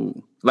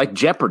 Ooh. Like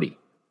Jeopardy.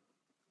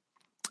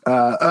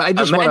 I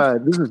just want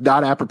to, this is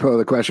not apropos of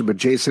the question, but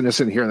Jason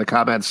Innocent here in the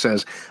comments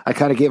says, I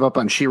kind of gave up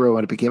on She-Ra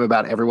when it became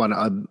about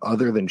everyone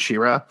other than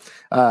She-Ra.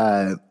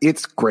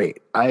 It's great.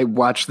 I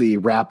watched the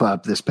wrap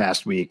up this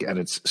past week and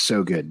it's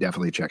so good.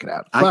 Definitely check it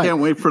out. I can't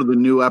wait for the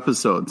new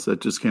episodes that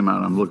just came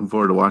out. I'm looking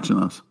forward to watching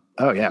those.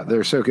 Oh yeah,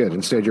 they're so good.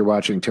 Instead you're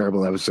watching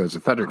terrible episodes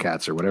of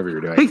Thundercats or whatever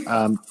you're doing. Hey,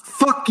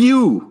 fuck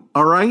you.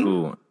 All right.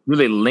 Ooh,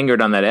 really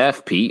lingered on that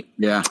F, Pete.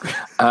 Yeah.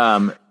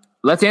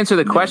 Let's answer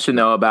the question,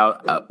 though,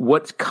 about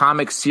what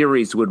comic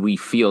series would we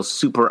feel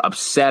super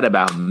upset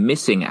about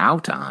missing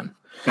out on?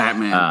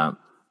 Batman.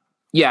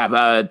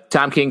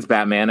 Tom King's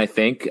Batman, I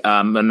think.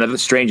 Another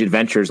Strange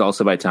Adventures,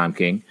 also by Tom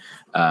King,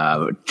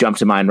 jumped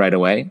to mind right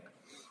away.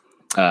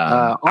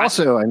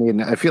 Also,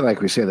 I feel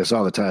like we say this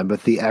all the time,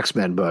 but the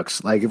X-Men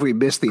books, like if we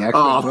missed the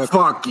X-Men books.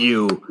 Fuck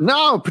you.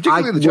 No,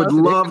 particularly I the would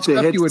Jonathan love Hickman to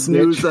stuff, hit you would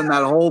snooze bitch. on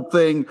that whole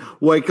thing,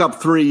 wake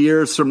up 3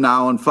 years from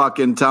now and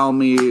fucking tell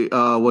me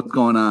what's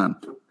going on.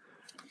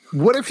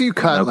 What if you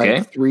cut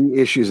like 3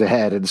 issues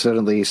ahead and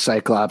suddenly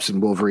Cyclops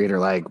and Wolverine are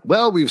like,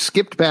 well, we've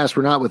skipped past,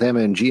 we're not with Emma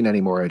and Jean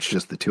anymore, it's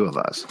just the two of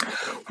us.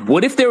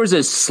 What if there was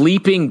a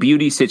Sleeping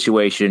Beauty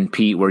situation,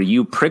 Pete, where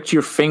you pricked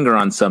your finger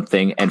on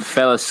something and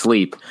fell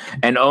asleep,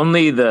 and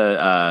only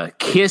the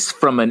kiss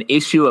from an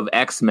issue of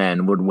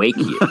X-Men would wake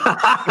you?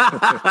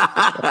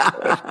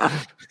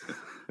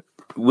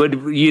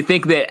 Would you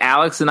think that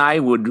Alex and I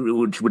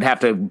would have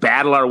to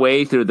battle our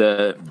way through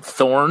the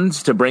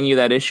thorns to bring you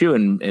that issue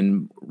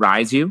and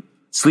rise you?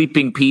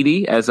 Sleeping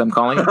Petey, as I'm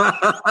calling it.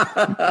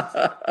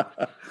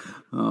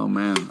 Oh,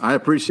 man. I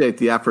appreciate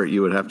the effort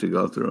you would have to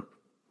go through.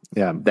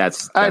 Yeah,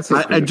 that's I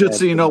just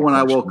so you know, when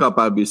I woke up,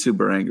 I'd be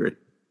super angry.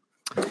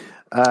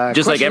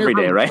 Just like every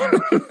day, right?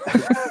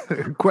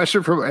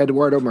 Question from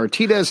Eduardo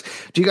Martinez.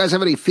 Do you guys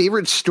have any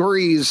favorite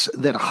stories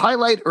that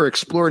highlight or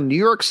explore New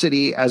York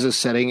City as a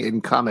setting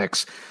in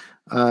comics?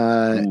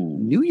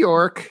 New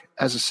York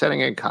as a setting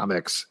in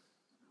comics.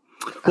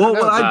 Well,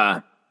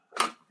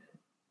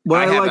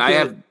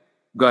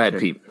 go ahead,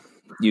 Pete.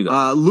 You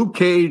go. Luke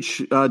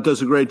Cage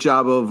does a great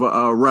job of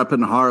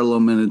repping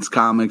Harlem in its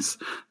comics.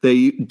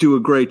 They do a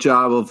great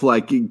job of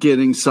like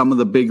getting some of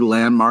the big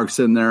landmarks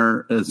in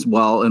there as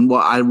well. And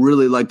what I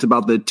really liked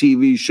about the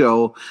TV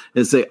show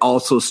is they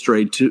also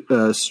stayed true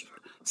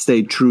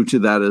to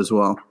that as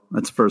well.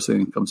 That's the first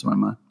thing that comes to my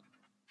mind.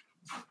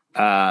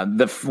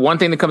 The one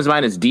thing that comes to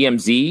mind is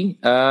DMZ.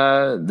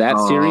 That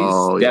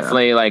series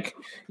definitely like,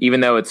 even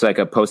though it's like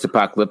a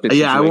post-apocalyptic.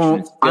 Yeah, I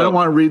don't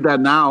want to read that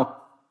now.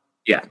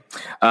 Yeah.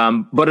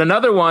 But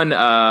another one,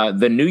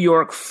 the New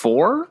York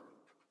 4,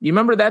 you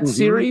remember that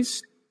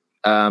series?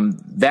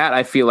 That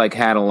I feel like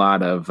had a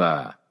lot of,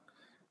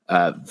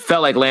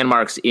 felt like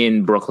landmarks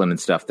in Brooklyn and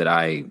stuff that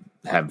I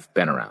have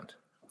been around.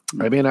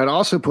 I mean, I'd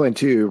also point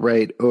to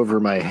right over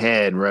my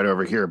head, right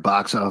over here,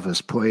 Box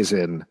Office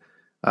Poison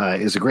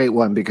is a great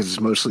one because it's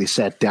mostly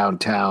set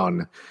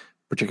downtown,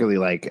 particularly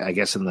like, I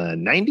guess in the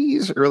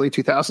 90s, early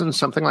 2000s,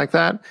 something like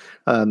that.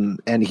 And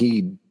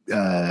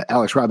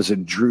Alex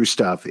Robinson drew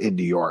stuff in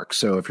New York.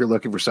 So if you're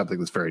looking for something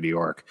that's very New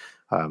York,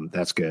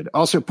 that's good.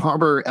 Also,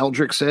 Palmer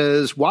Eldrick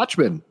says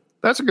Watchmen.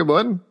 That's a good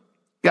one.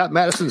 Got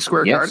Madison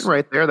Square Garden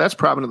right there. That's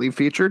prominently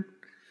featured.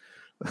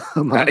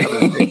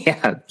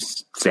 Yeah,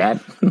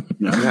 sad.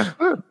 Yeah,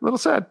 a little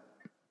sad.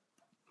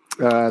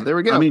 There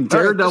we go. I mean,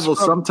 Daredevil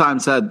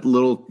sometimes had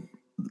little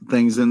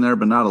things in there,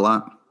 but not a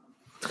lot.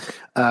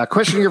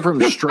 Question here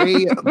from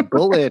Stray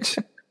Bullet.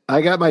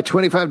 I got my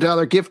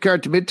 $25 gift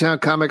card to Midtown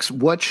Comics.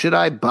 What should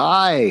I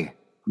buy?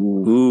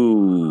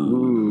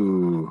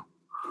 Ooh.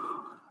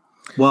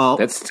 Well,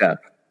 that's tough.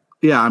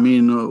 Yeah, I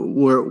mean,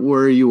 where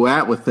are you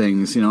at with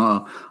things? You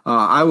know,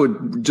 I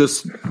would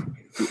just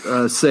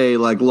say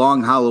like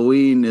Long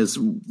Halloween is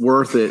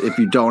worth it if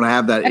you don't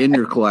have that in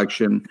your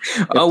collection.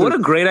 Oh, what a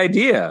great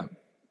idea!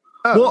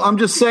 Well, I'm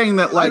just saying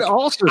that, like,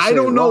 I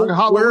don't know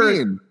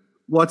Halloween.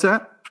 What's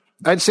that?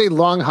 I'd say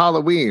Long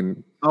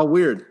Halloween. Oh,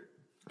 weird.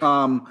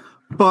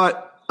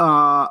 But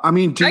I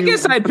mean, I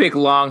guess I'd pick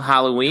Long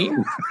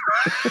Halloween.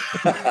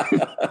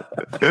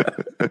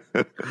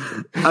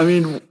 I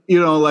mean,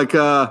 like,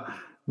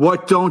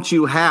 what don't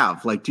you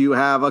have? Like, do you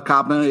have a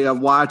copy of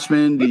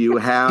Watchmen? Do you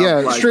have?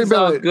 Straight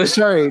Bullet.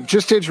 Sorry,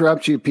 just to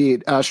interrupt you,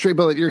 Pete. Straight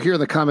Bullet, you're here in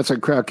the comments on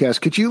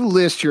Crowdcast. Could you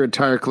list your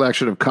entire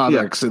collection of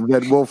comics, and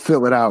then we'll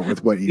fill it out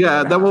with what you?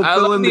 Yeah, then we'll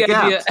fill in the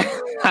gaps.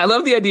 I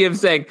love the idea of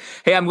saying,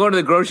 "Hey, I'm going to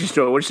the grocery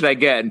store. What should I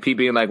get?" And Pete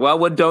being like, "Well,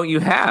 what don't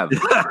you have?"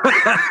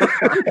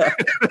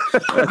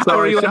 So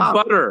are you on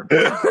butter?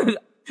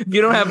 If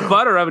you don't have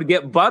butter, I would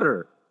get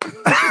butter.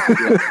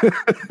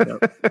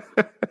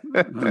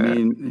 I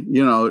mean,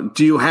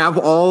 do you have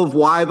all of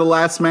Y the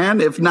Last Man?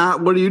 If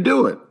not, what are you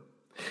doing?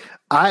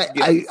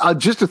 I'll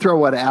just to throw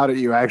one out at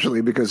you,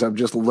 actually, because I'm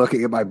just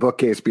looking at my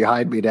bookcase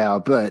behind me now.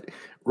 But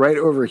right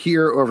over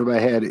here, over my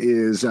head,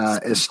 is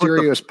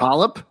Asterios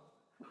Polyp.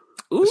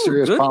 Ooh,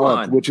 Asterios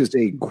Polyp, which is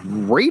a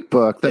great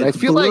book that it's I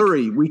feel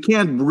blurry. like we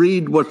can't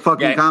read what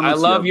fucking comics. I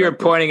love your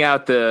pointing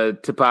out the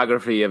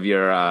topography of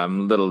your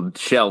little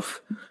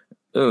shelf.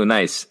 Ooh,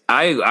 nice.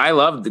 I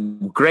love the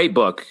great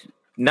book.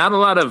 Not a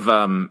lot of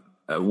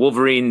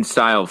Wolverine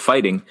style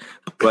fighting,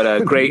 but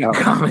a great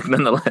comic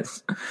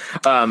nonetheless.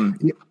 Go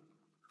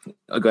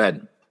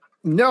ahead.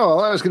 No,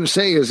 all I was going to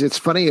say is it's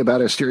funny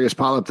about Asterios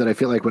Polyp that I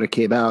feel like when it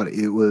came out,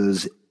 it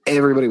was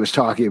everybody was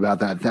talking about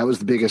that. That was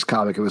the biggest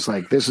comic. It was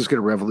like, this is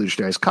going to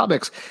revolutionize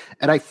comics.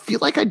 And I feel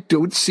like I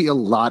don't see a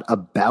lot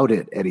about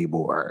it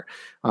anymore.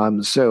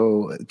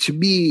 So to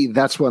me,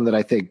 that's one that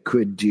I think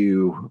could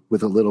do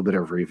with a little bit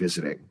of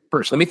revisiting.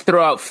 Personally. Let me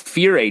throw out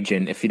Fear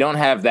Agent. If you don't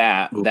have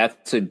that,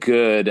 that's a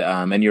good,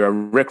 and you're a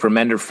Rick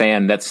Remender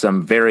fan, that's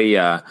some very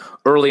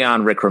early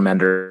on Rick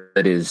Remender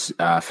that is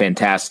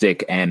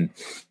fantastic, and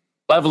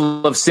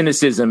level of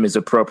cynicism is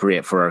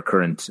appropriate for our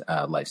current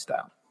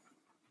lifestyle.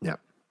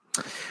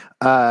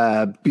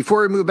 Yeah.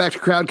 Before we move back to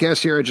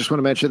Crowdcast here, I just want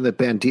to mention that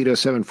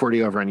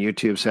Bandito740 over on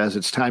YouTube says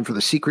it's time for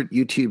the secret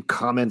YouTube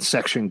comment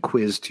section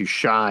quiz to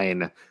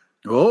shine.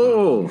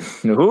 Oh,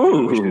 I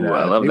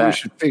love that. We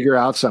should figure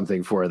out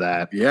something for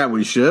that. Yeah,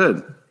 we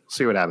should.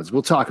 See what happens.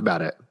 We'll talk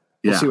about it.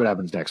 We'll see what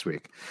happens next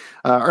week.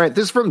 All right,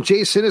 this is from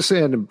Jay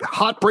Sinison.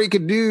 Hot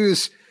breaking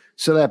news.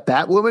 So that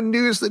Batwoman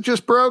news that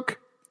just broke.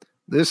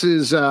 This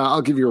is,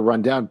 I'll give you a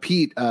rundown.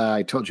 Pete,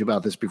 I told you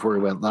about this before we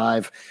went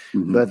live,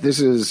 but this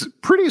is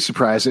pretty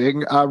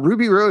surprising.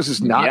 Ruby Rose is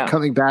not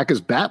coming back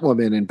as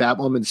Batwoman in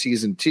Batwoman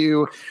Season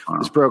 2.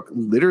 This broke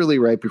literally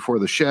right before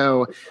the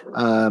show.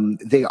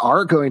 They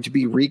are going to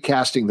be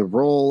recasting the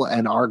role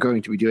and are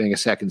going to be doing a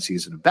second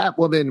season of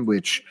Batwoman,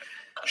 which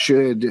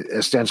should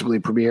ostensibly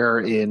premiere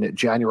in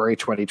January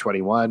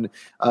 2021.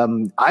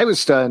 I was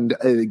stunned.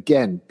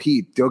 Again,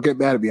 Pete, don't get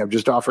mad at me. I'm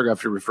just offering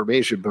up your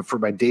information. But for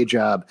my day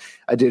job,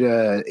 I did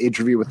an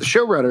interview with the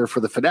showrunner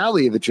for the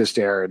finale that just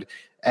aired.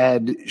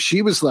 And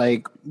she was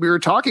like, we were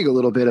talking a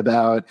little bit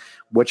about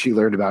what she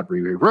learned about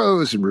Ruby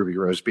Rose and Ruby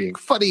Rose being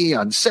funny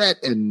on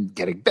set and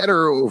getting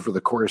better over the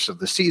course of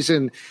the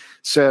season.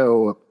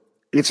 So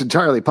it's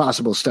entirely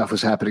possible stuff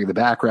was happening in the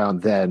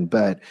background then,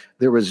 but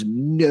there was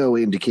no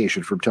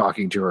indication from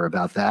talking to her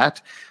about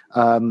that.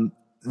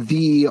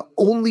 The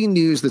only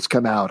news that's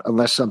come out,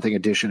 unless something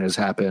addition has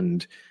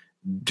happened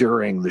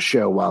during the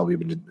show while we've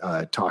been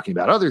talking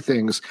about other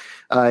things,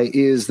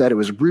 is that it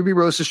was Ruby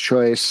Rose's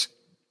choice.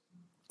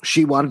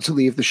 She wanted to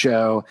leave the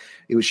show.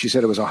 She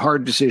said it was a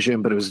hard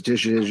decision, but it was a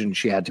decision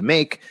she had to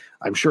make.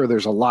 I'm sure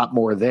there's a lot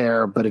more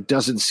there, but it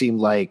doesn't seem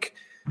like,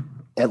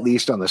 at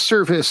least on the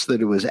surface, that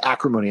it was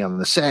acrimony on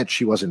the set.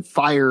 She wasn't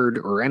fired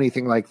or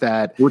anything like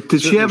that.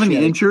 Did she have any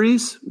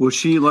injuries? Was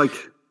she like...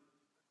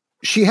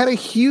 She had a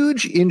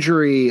huge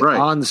injury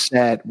on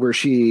set where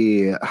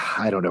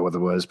I don't know what it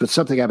was, but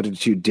something happened to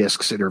 2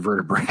 discs in her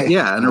vertebrae.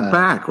 Yeah, and her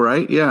back,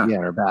 right? Yeah. Yeah,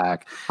 her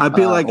back. I'd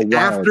be like,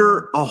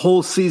 after a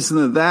whole season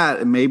of that,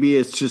 and maybe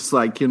it's just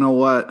like, you know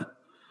what?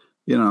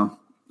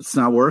 It's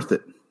not worth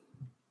it.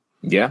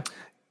 Yeah.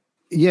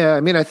 Yeah, I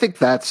mean, I think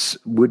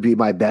would be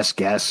my best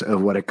guess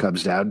of what it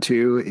comes down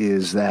to,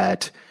 is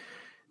that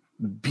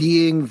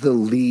being the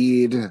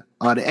lead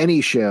on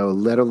any show,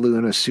 let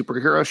alone a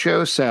superhero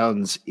show,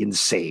 sounds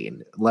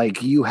insane.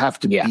 Like you have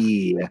to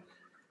be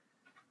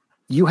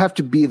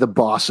the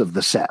boss of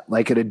the set,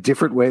 like in a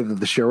different way than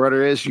the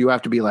showrunner is. You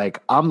have to be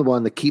like, I'm the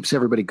one that keeps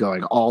everybody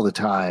going all the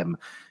time.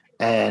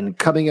 And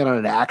coming in on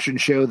an action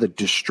show that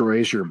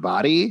destroys your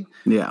body,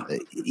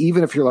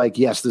 even if you're like,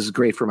 yes, this is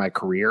great for my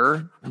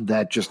career,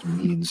 that just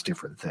means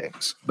different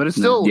things. But it's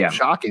still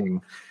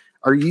shocking.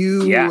 Are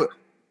you?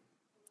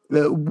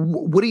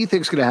 What do you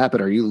think is going to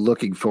happen? Are you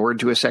looking forward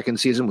to a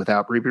second season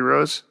without Ruby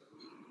Rose?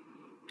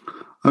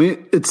 I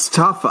mean, it's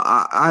tough.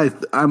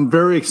 I'm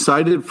very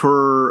excited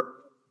for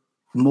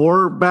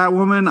more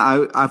Batwoman.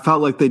 I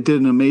felt like they did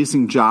an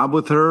amazing job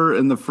with her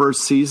in the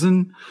first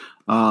season.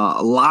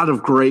 A lot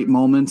of great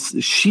moments.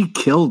 She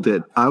killed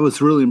it. I was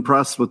really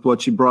impressed with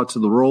what she brought to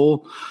the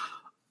role.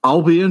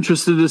 I'll be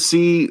interested to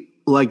see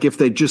like if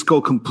they just go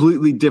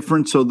completely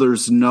different, so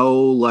there's no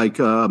like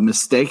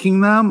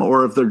mistaking them,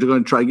 or if they're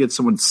going to try to get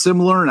someone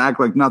similar and act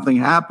like nothing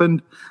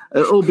happened.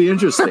 It'll be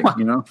interesting,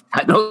 you know.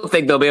 I don't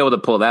think they'll be able to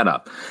pull that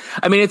up.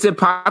 I mean, it's a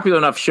popular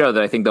enough show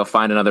that I think they'll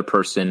find another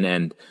person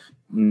and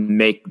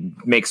make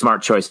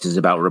smart choices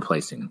about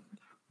replacing.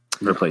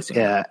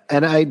 Yeah,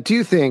 and I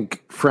do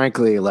think,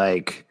 frankly,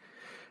 like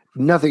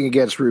nothing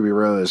against Ruby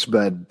Rose,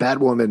 but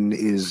Batwoman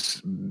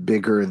is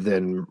bigger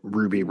than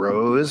Ruby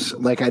Rose.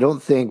 Like, I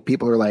don't think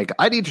people are like,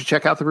 I need to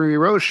check out the Ruby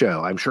Rose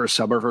show. I'm sure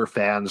some of her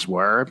fans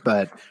were,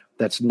 but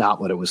that's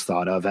not what it was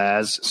thought of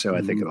as. So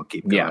I think it'll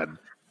keep going.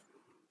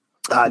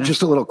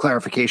 Just a little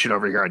clarification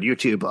over here on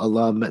YouTube.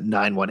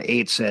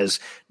 Alum918 says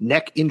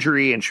neck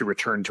injury and should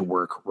return to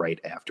work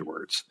right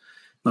afterwards.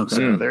 Okay.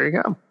 So there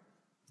you go.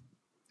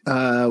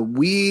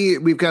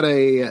 We've got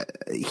a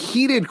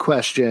heated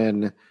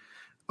question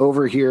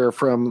over here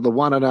from the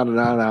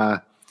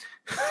Wananana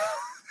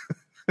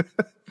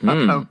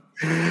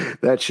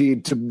that she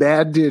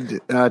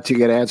demanded to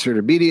get answered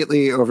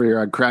immediately over here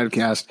on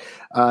Crowdcast.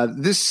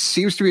 This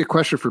seems to be a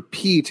question for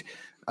Pete.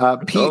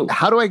 Pete,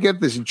 how do I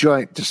get this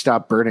joint to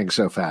stop burning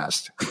so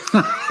fast?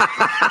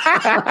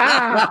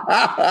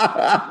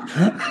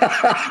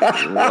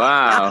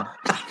 Wow.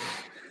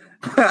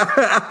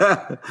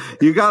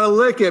 You got to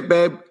lick it,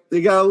 babe.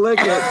 You got to lick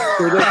it.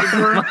 It doesn't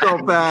burn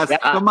so fast.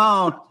 Come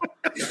on.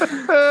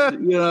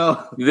 You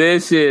know.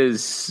 This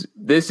is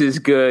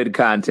good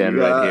content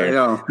right here.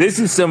 Yeah. This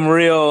is some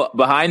real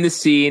behind the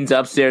scenes,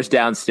 upstairs,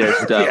 downstairs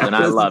stuff, and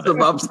I love it.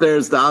 Some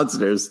upstairs,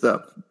 downstairs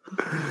stuff.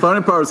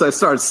 Funny part was I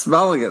started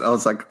smelling it. I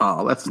was like,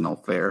 oh, that's no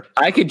fair.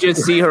 I could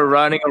just see her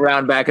running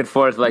around back and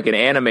forth like an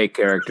anime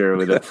character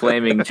with a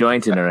flaming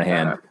joint in her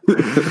hand.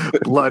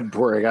 Blood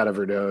pouring out of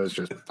her nose.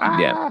 Just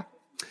yeah.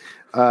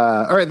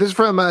 All right, this is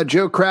from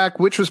Joe Crack.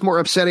 Which was more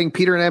upsetting,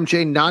 Peter and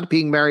MJ not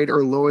being married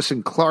or Lois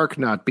and Clark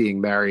not being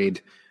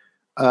married?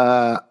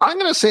 I'm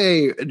going to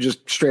say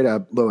just straight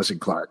up Lois and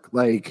Clark.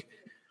 Like,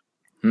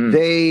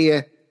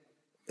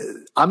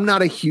 I'm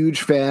not a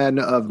huge fan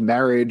of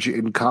marriage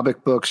in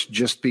comic books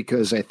just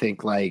because I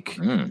think like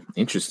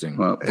interesting.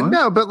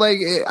 No, but like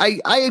I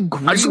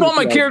agree. I just want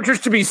my characters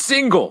to be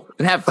single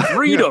and have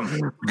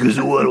freedom because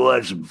I want to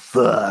watch some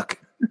fuck.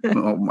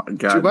 Oh my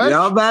god!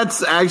 Yeah,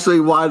 that's actually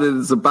what it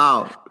is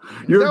about.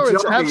 You're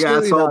joking,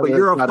 asshole, but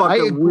you're a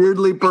fucking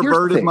weirdly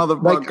perverted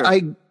motherfucker.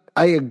 Like,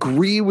 I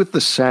agree with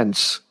the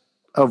sense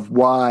of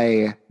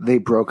why they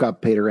broke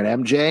up Peter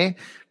and MJ.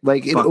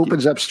 Like, it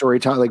opens up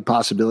storytelling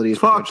possibilities.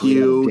 Fuck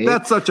you.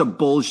 That's such a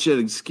bullshit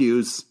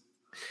excuse.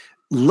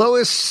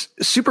 Lois,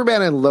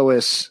 Superman and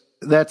Lois,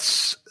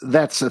 that's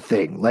a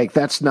thing. Like,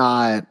 that's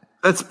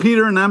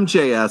Peter and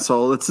MJ,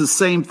 asshole. It's the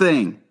same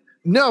thing.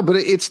 No, but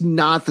it's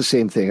not the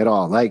same thing at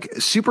all. Like,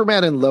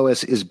 Superman and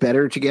Lois is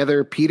better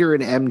together. Peter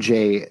and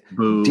MJ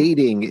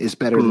dating is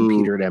better than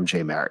Peter and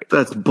MJ married.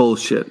 That's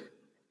bullshit.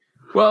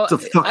 Well, it's a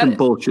fucking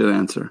bullshit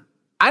answer.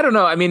 I don't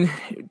know. I mean,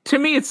 to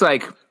me, it's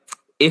like,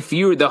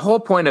 the whole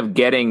point of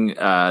getting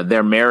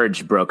their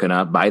marriage broken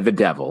up by the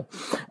devil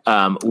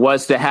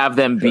was to have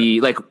them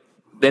be like,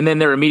 and then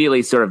they're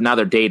immediately sort of now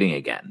they're dating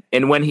again.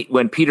 And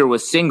when Peter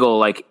was single,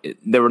 like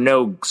there were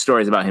no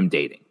stories about him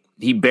dating.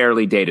 He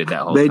barely dated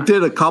that whole time. They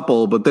did a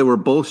couple, but they were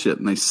bullshit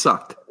and they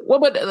sucked. Well,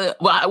 but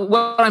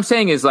what I'm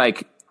saying is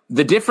like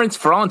the difference,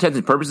 for all intents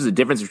and purposes, the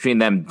difference between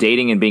them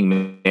dating and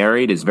being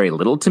married is very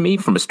little to me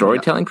from a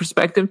storytelling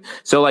perspective.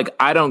 So, like,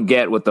 I don't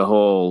get what the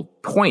whole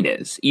point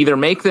is. Either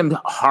make them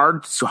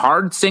hard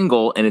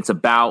single, and it's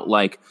about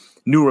like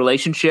new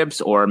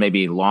relationships or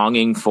maybe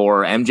longing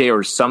for MJ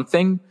or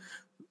something.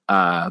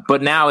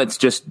 But now it's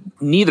just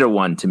neither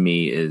one to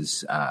me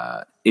is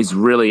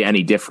really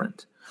any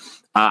different.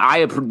 I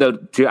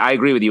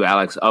agree with you,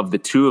 Alex. Of the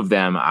two of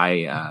them,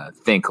 I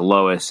think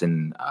Lois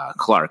and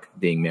Clark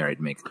being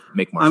married make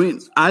more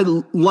sense. I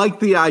mean, I like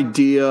the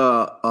idea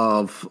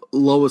of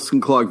Lois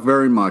and Clark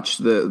very much.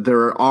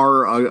 There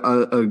are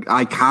a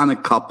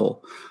iconic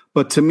couple,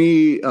 but to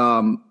me,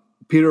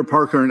 Peter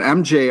Parker and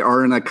MJ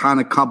are an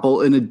iconic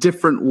couple in a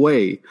different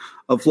way.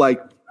 Of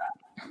like,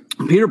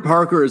 Peter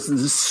Parker is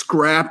this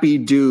scrappy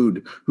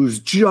dude who's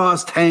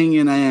just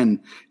hanging in.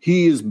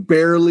 He is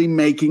barely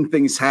making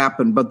things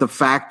happen, but the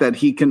fact that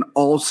he can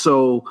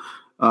also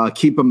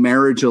keep a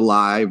marriage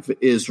alive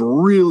is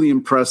really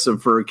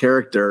impressive for a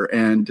character,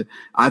 and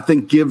I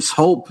think gives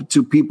hope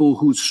to people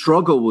who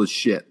struggle with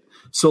shit.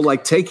 So,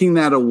 like, taking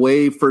that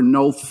away for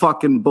no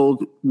fucking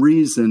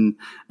reason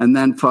and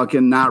then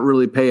fucking not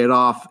really pay it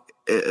off,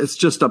 it's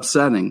just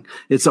upsetting.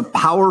 It's a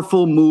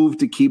powerful move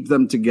to keep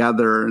them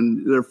together,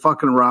 and they're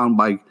fucking around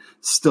by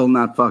still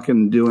not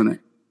fucking doing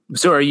it.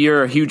 So are you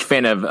a huge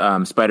fan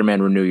of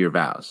Spider-Man Renew Your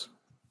Vows?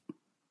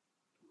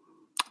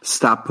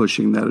 Stop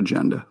pushing that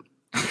agenda.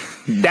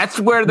 That's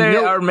where they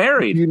are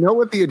married. You know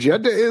what the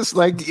agenda is?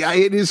 Like,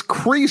 it is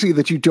crazy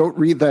that you don't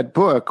read that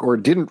book or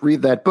didn't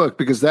read that book,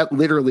 because that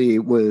literally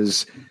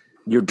was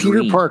your Peter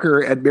dream. Parker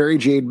and Mary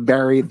Jane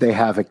married. They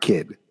have a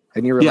kid.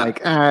 and you were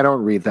like, I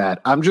don't read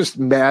that. I'm just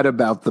mad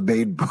about the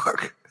main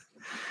book.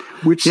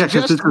 Which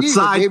because it's a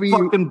side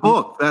fucking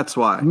book. That's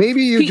why.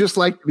 Maybe you just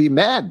like to be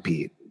mad,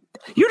 Pete.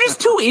 You're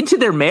just too into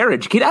their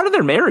marriage. Get out of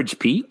their marriage,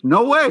 Pete.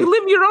 No way. You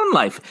live your own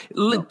life.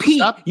 Pete,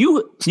 stop.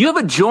 you have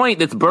a joint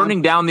that's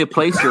burning down the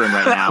place you're in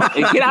right now.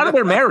 Get out of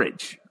their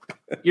marriage.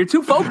 You're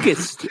too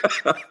focused.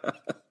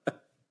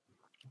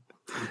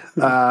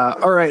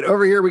 All right,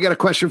 over here we got a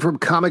question from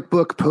Comic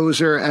Book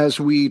Poser as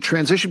we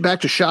transition back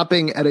to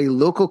shopping at a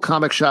local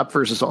comic shop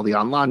versus all the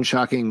online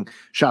shopping.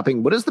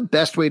 What is the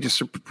best way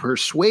to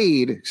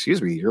persuade,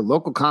 your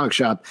local comic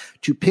shop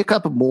to pick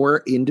up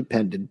more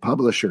independent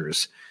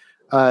publishers?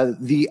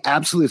 The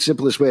absolute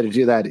simplest way to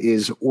do that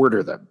is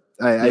order them.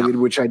 I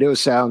mean, which I know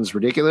sounds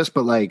ridiculous,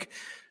 but like,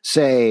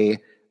 say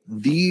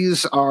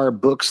these are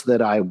books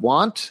that I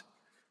want.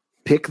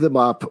 Pick them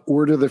up,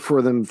 order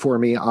them for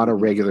me on a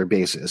regular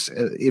basis.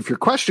 If your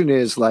question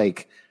is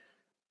like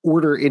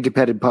order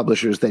independent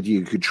publishers that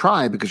you could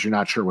try because you're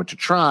not sure what to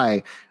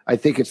try, I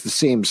think it's the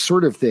same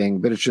sort of thing,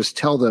 but it's just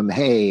tell them,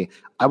 hey,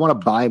 I want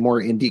to buy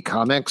more indie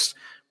comics.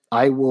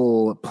 I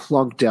will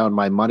plunk down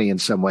my money in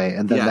some way,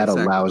 and then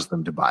allows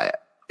them to buy it.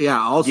 Yeah.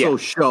 Also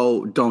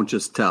show, don't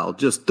just tell.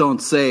 Just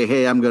don't say,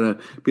 hey, I'm going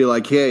to be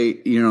like,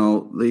 hey,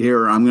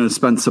 here, I'm going to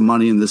spend some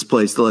money in this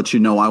place to let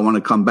you know I want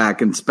to come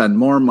back and spend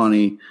more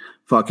money.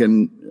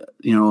 Fucking,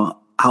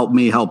 help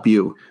me help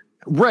you.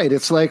 Right.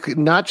 It's like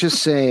not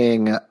just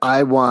saying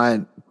I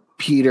want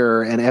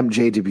Peter and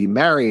MJ to be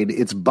married.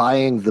 It's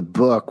buying the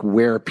book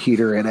where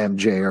Peter and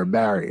MJ are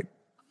married.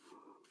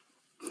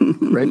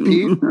 Right,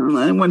 Pete?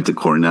 I went to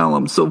Cornell.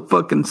 I'm so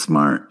fucking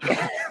smart.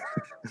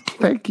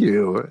 Thank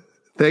you.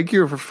 Thank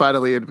you for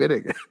finally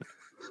admitting it.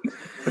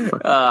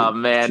 Oh,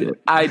 man.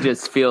 Shit. I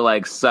just feel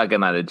like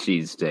sucking on a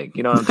cheesesteak.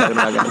 You know what I'm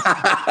talking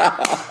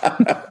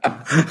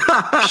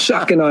about?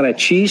 Sucking on a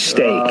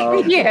cheesesteak.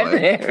 Oh, yeah,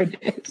 there it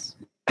is.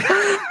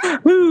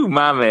 Woo,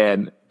 my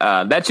man.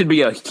 That should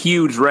be a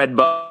huge red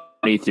button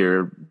beneath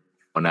your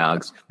phone,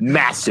 Alex.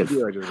 Massive.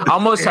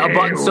 Almost a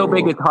button so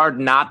big it's hard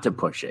not to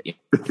push it.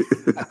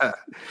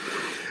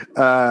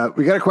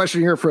 We got a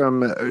question here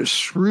from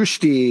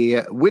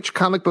Shrushti. Which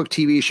comic book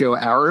TV show,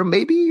 Arrow,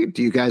 maybe,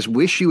 do you guys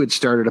wish you had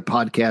started a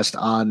podcast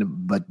on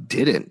but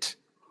didn't?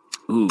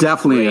 Ooh,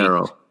 definitely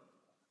great.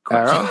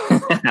 Arrow?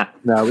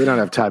 No, we don't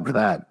have time for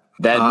that.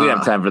 We don't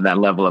have time for that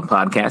level of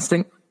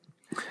podcasting.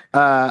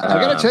 I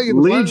got to tell you,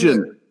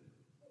 Legion.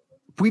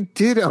 We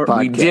did a podcast.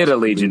 We did a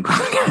Legion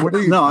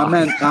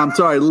podcast. I'm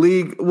sorry,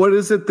 League. What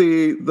is it?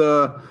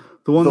 The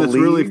one that's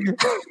really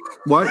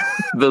what?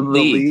 The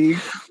League.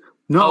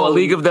 No, A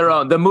League of Their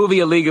Own. The movie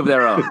A League of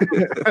Their Own.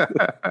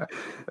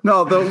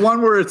 No, the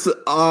one where it's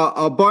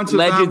a bunch of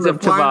Legends of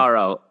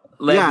Tomorrow.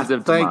 Legends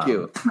of Tomorrow. Thank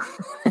you.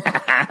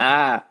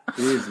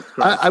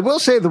 I will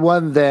say the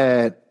one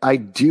that I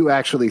do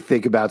actually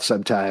think about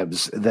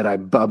sometimes that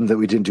I'm bummed that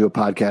we didn't do a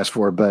podcast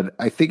for, but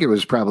I think it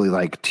was probably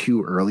like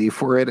too early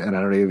for it, and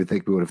I don't even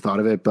think we would have thought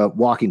of it, but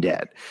Walking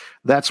Dead.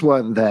 That's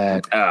one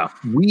that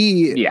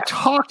we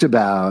talked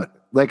about.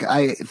 Like,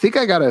 I think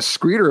I got a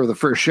screener of the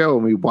first show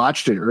and we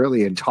watched it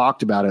early and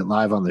talked about it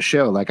live on the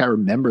show. Like, I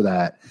remember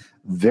that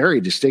very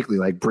distinctly,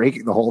 like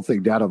breaking the whole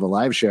thing down on the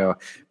live show,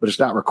 but it's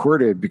not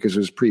recorded because it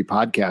was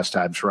pre-podcast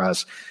times for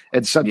us.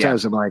 And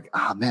sometimes I'm like,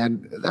 oh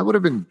man, that would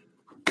have been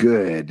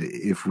good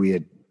if we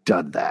had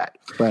done that.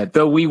 But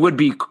though we would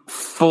be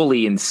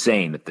fully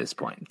insane at this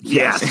point.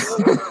 Yes.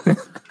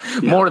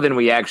 More than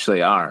we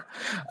actually are.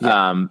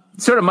 Yeah.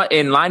 Sort of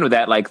in line with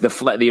that, like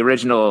the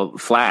original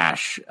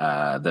Flash,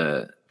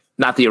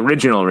 not the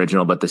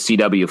original, but the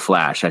CW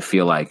Flash, I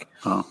feel like.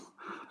 Oh.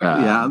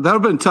 Yeah, that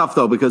would have been tough,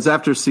 though, because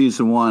after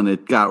season 1,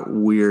 it got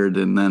weird,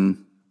 and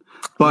then...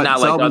 But not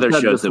like other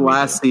shows that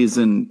last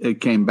season,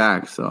 it came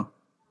back, so...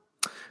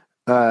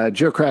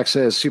 Joe Crack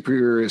says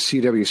CW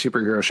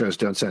superhero shows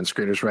don't send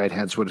screeners right,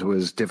 hence what it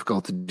was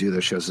difficult to do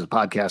those shows as a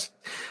podcast.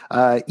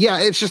 Yeah,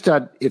 it's just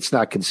it's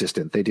not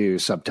consistent. They do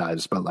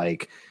sometimes, but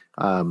like...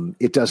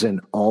 it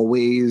doesn't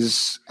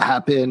always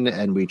happen,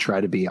 and we try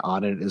to be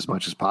on it as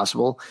much as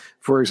possible.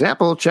 For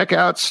example, check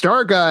out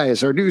Star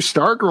Guys, our new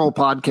Stargirl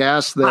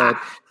podcast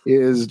that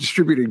is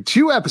distributing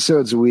 2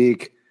 episodes a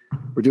week.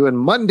 We're doing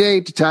Monday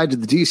tied to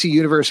the DC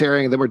Universe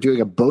airing, and then we're doing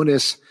a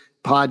bonus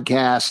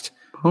podcast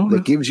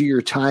that gives you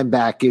your time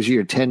back, gives you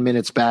your 10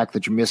 minutes back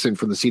that you're missing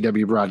from the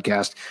CW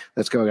broadcast.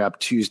 That's going up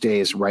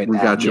Tuesdays right now.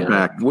 We got your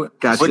back. We're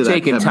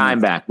taking time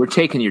back. We're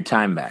taking your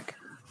time back.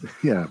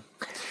 Yeah.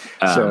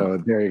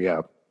 So there you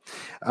go.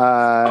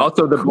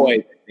 Also, The Boy,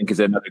 I think,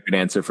 is another good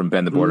answer from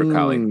Ben the Border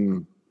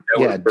Collie.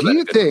 Yeah. Do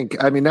you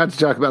think, I mean, not to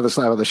talk about this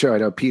live on the show, I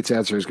know Pete's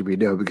answer is going to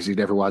be no because he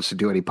never wants to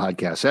do any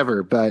podcasts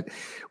ever, but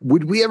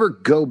would we ever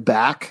go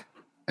back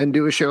and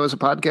do a show as a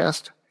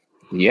podcast?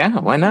 Yeah,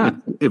 why not?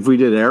 If we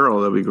did Arrow,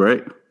 that'd be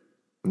great.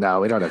 No,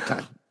 we don't have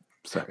time.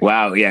 Sorry.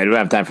 Wow, yeah, I don't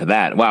have time for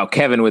that. Wow,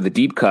 Kevin with a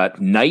deep cut,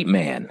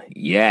 Nightman.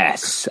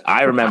 Yes,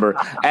 I remember.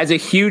 As a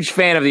huge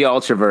fan of the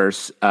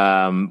Ultraverse,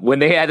 when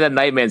they had that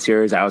Nightman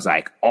series, I was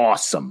like,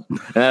 awesome.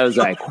 And I was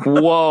like,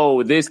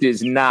 whoa, this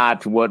is a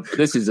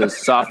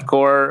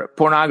softcore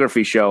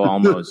pornography show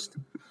almost.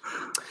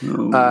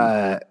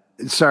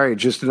 Sorry,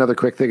 just another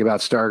quick thing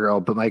about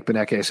Stargirl, but Mike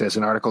Beneke says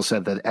an article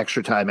said that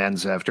extra time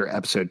ends after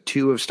episode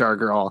 2 of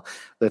Stargirl.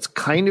 That's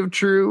kind of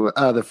true.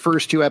 The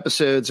first 2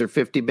 episodes are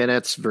 50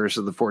 minutes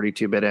versus the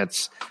 42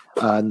 minutes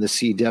in the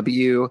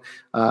CW.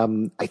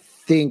 I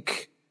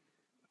think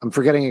I'm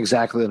forgetting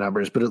exactly the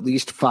numbers, but at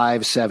least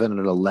 5, 7,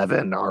 and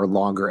 11 are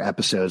longer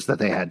episodes that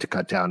they had to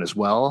cut down as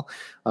well.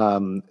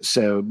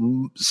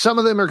 So some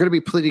of them are going to be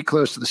pretty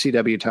close to the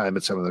CW time,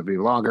 but some of them will be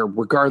longer.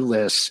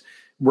 Regardless,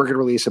 we're going to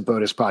release a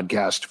bonus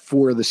podcast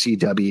for the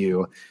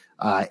CW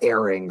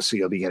airing, so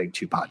you'll be getting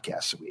 2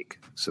 podcasts a week.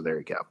 So there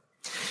you go.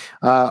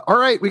 All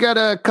right, we got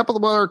a couple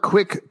of more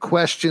quick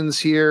questions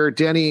here.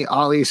 Denny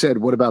Ollie said,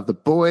 what about The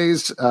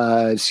Boys?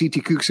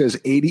 CT Kook says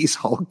 80s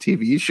Hulk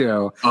TV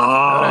show.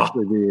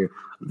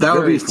 That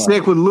would be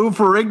sick with Lou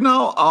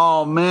Ferrigno.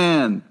 Oh,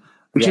 man.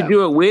 We should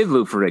do it with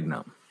Lou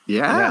Ferrigno.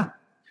 Yeah.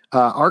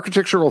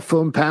 Architectural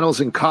foam panels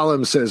and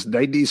columns says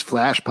 90s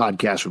Flash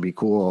podcast would be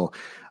cool.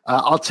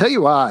 I'll tell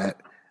you what.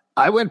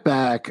 I went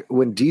back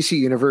when DC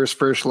Universe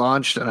first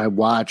launched and I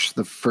watched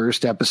the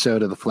first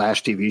episode of the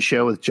Flash TV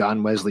show with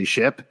John Wesley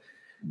Shipp.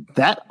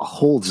 That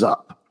holds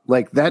up.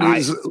 Like that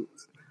is.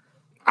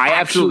 I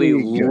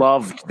absolutely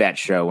loved that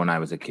show when I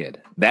was a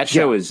kid. That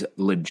show is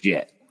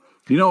legit.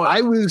 You know, I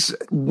was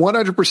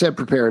 100%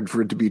 prepared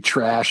for it to be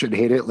trash and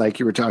hate it like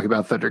you were talking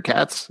about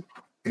Thundercats.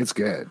 It's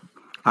good.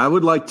 I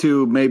would like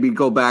to maybe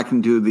go back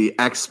and do the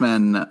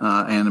X-Men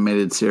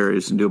animated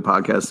series and do a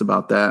podcast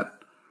about that.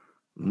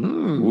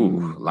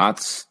 Ooh,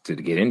 lots to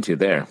get into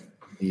there.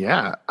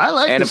 Yeah, I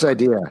like this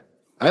idea.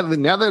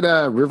 Now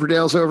that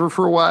Riverdale's over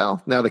for a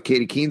while, now that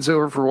Katie Keene's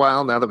over for a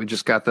while, now that we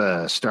just got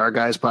the Star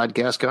Guys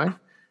podcast going,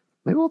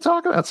 maybe we'll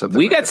talk about something.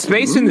 We got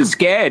space in the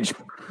schedule,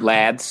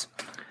 lads.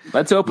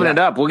 Let's open it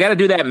up. We got to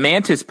do that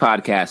Mantis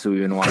podcast that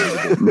we've been wanting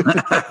to do.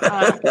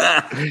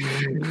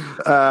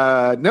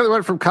 Another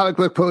one from Comic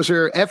Book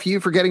Poser. F you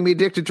for getting me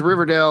addicted to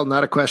Riverdale.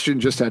 Not a question,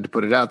 just had to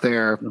put it out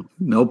there.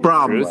 No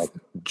problem.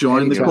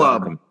 Join the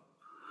club.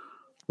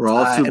 We're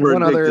all super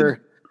addicted.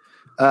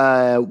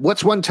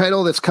 What's one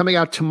title that's coming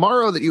out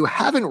tomorrow that you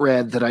haven't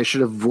read that I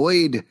should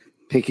avoid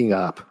picking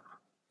up?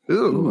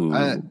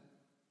 Like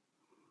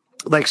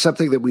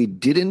something that we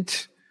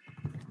didn't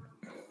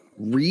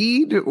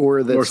read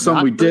or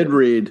some we did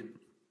read.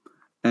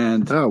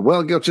 And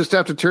you'll just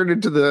have to turn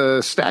into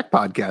the Stack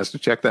podcast to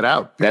check that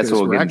out. That's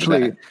what we're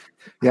actually.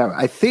 Yeah,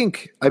 I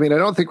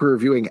don't think we're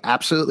reviewing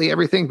absolutely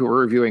everything, but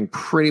we're reviewing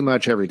pretty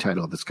much every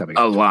title that's coming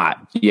out. A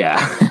lot.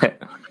 Yeah.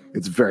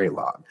 It's very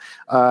long.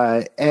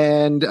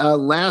 And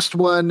last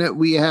one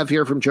we have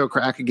here from Joe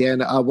Crack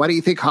again. Why do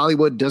you think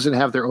Hollywood doesn't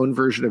have their own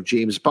version of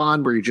James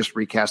Bond where you just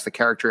recast the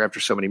character after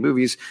so many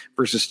movies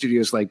versus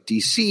studios like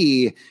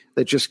DC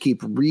that just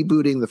keep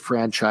rebooting the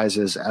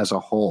franchises as a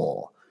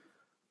whole?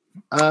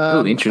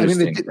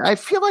 Interesting. I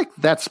feel like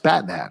that's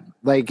Batman.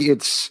 Like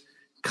it's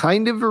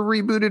kind of a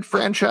rebooted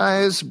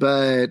franchise,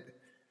 but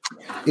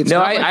it's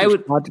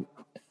not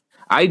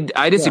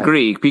I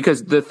disagree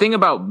because the thing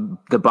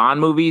about the Bond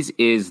movies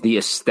is the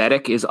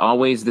aesthetic is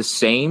always the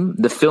same.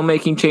 The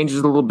filmmaking changes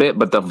a little bit,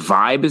 but the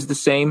vibe is the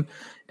same.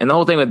 And the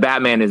whole thing with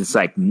Batman is it's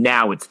like,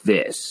 now it's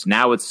this.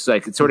 Now it's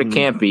like, it's sort of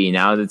campy.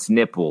 Now it's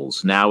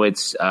nipples. Now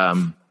it's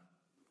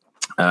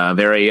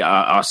very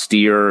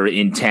austere,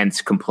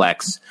 intense,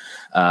 complex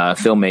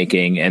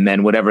filmmaking. And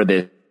then whatever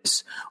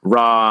this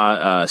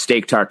raw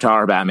steak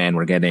tartare Batman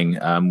we're getting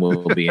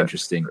will be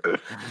interesting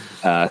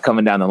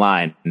coming down the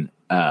line.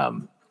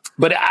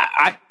 But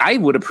I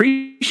would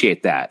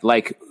appreciate that.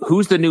 Like,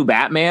 who's the new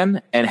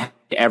Batman? And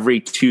every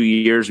 2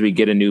 years we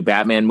get a new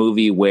Batman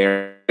movie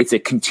where it's a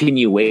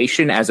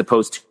continuation as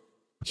opposed to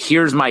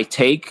here's my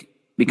take.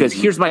 Because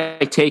here's my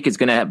take is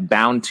going to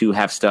bound to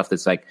have stuff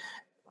that's like,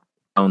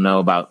 I don't know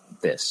about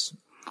this.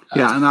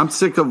 Yeah, and I'm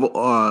sick of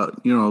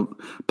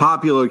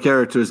popular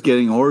characters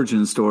getting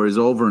origin stories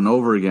over and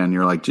over again.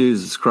 You're like,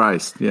 Jesus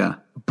Christ, yeah.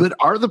 But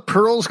are the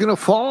pearls going to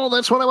fall?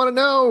 That's what I want to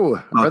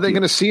know. Are they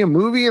going to see a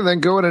movie and then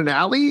go in an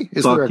alley?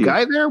 Is there a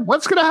guy there?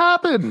 What's going to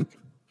happen?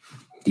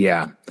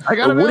 Yeah, I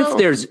got to know. What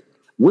if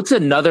what's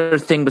another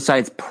thing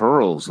besides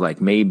pearls?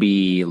 Like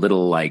maybe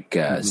little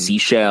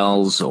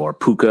seashells or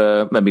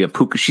puka. Maybe a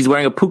puka. She's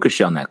wearing a puka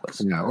shell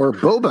necklace. Yeah, or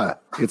boba.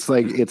 It's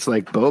like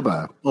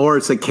boba. Or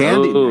it's a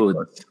candy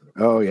necklace.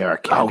 Oh yeah, our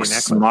candy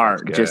necklace.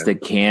 Smart. Just a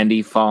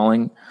candy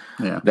falling.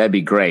 Yeah, that'd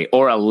be great.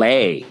 Or a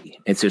lei.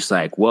 It's just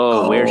like,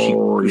 whoa, where's she?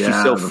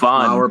 She's so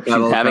fun.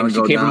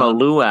 She came from a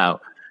luau.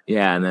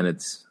 Yeah, and then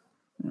it's.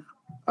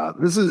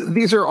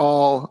 These are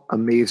all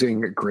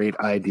amazing, great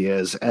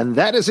ideas, and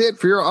that is it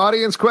for your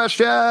audience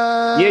questions.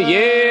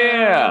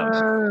 Yeah.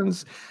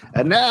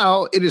 And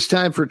now it is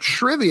time for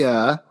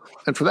trivia,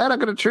 and for that, I'm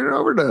going to turn it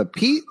over to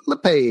Pete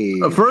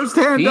LePage. The first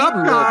hand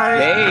up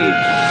guy.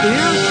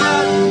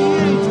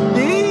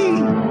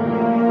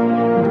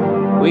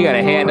 We got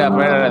a hand up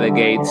right out of the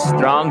gate.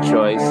 Strong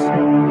choice.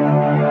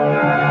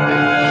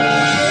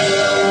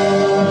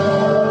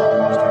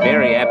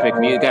 Very epic.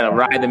 You got to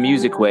ride the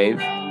music wave.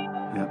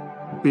 Yeah.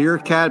 Beer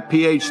Cat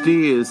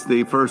PhD is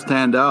the first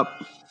hand up.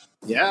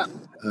 Yeah.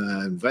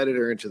 Invited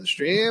her into the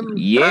stream.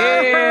 Yeah.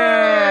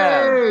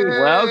 Hey!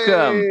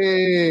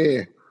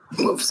 Welcome.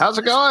 How's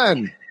it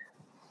going?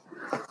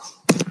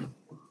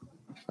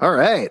 All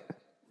right.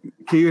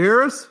 Can you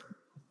hear us?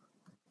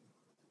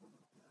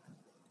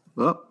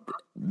 Well,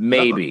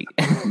 Maybe.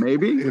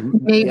 maybe.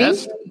 Maybe.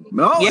 Yes.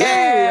 No. Yeah.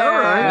 Hey, all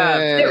right.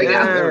 There we go.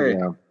 There we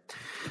go.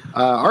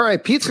 All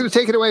right, Pete's going to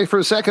take it away for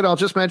a second. I'll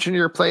just mention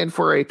you're playing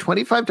for a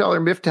 $25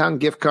 Mifftown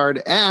gift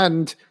card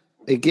and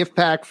a gift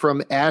pack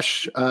from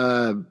Ash.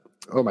 Oh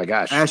my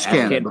gosh,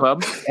 Ashcan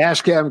Pub.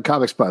 Ashcan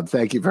Comics Pub.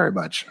 Thank you very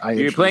much.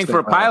 You're playing for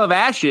a pile of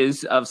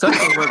ashes of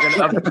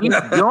something of Pete's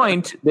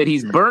joint that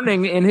he's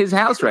burning in his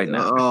house right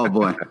now. Oh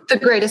boy. The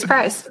greatest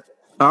prize.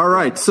 All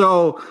right.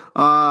 So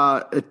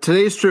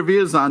today's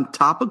trivia is on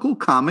topical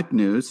comic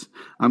news.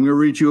 I'm going to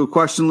read you a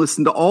question.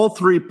 Listen to all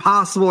three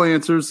possible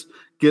answers.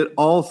 Get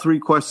all three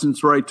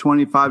questions right.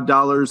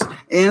 $25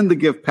 and the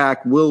gift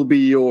pack will be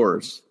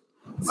yours.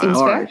 Seems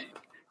All fair. right.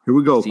 Here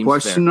we go. Seems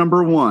Question fair.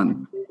 number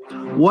 1.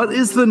 What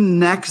is the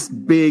next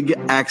big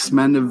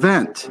X-Men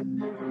event?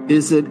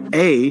 Is it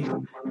A,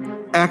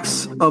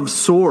 X of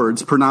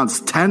Swords,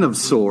 pronounced 10 of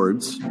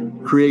Swords,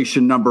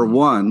 creation number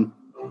 1?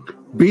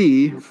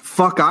 B,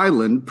 Fuck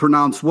Island,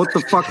 pronounced what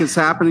the fuck is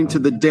happening to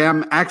the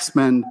damn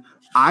X-Men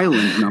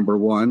Island number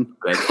 1?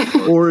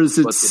 Or is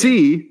it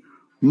C,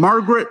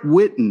 Margaret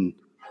Whitten?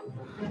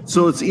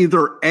 So it's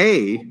either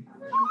A,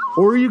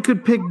 or you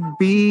could pick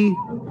B,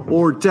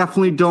 or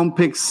definitely don't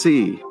pick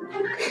C.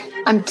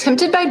 I'm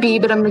tempted by B,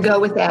 but I'm going to go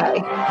with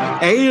A.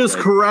 A is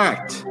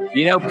correct.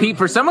 You know, Pete,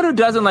 for someone who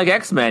doesn't like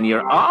X-Men,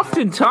 you're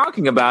often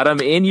talking about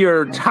them in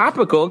your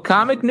topical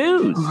comic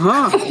news.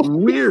 Huh,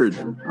 weird.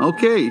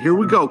 Okay, here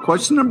we go.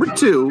 Question number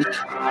 2.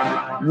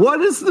 What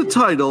is the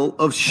title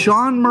of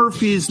Sean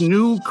Murphy's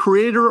new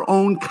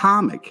creator-owned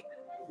comic?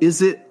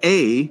 Is it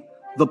A,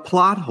 The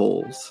Plot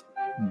Holes,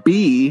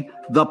 B,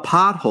 The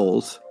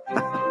Potholes,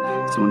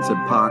 someone said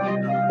pot,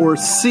 or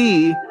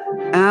C,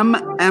 M.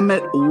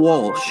 Emmett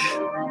Walsh?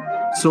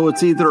 So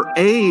it's either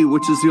A,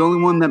 which is the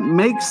only one that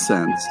makes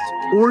sense,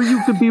 or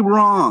you could be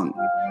wrong.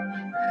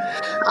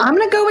 I'm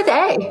going to go with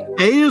A.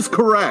 A is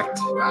correct.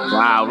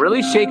 Wow,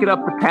 really shaking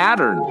up the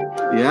pattern.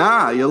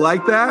 Yeah, you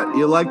like that?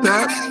 You like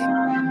that?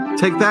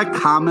 Take that,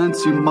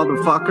 comments, you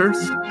motherfuckers.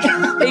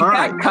 Take All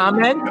that right.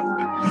 comment.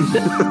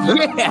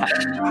 Yeah.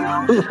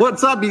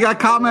 What's up? You got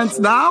comments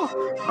now?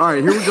 All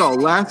right, here we go.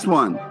 Last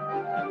one.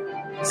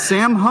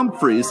 Sam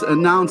Humphries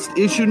announced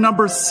issue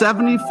number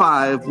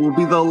 75 will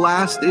be the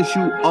last issue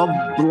of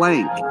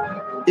blank.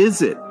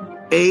 Is it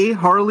A,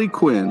 Harley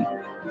Quinn,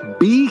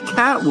 B,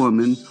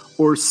 Catwoman,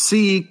 or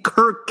C,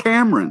 Kirk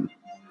Cameron?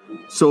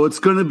 So it's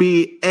going to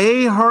be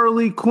A,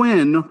 Harley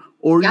Quinn,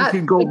 or Yeah, you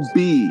can go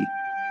B.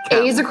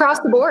 A's across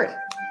the board.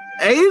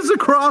 A's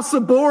across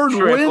the board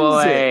Triple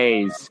wins it.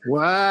 A's.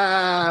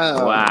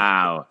 Wow.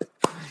 Wow.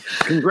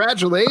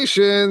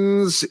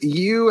 Congratulations.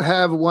 You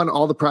have won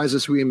all the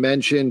prizes we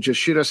mentioned. Just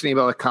shoot us an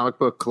email at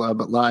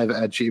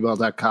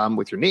comicbookclublive@gmail.com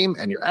with your name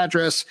and your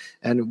address,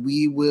 and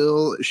we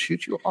will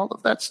shoot you all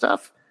of that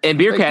stuff. And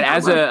Beer Thank Cat, you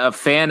as very much. a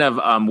fan of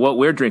what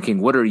we're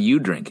drinking, what are you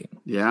drinking?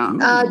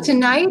 Yeah.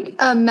 Tonight,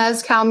 a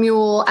Mezcal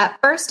Mule at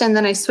first, and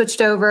then I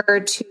switched over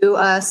to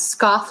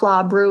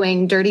Scofflaw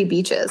Brewing Dirty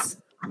Beaches.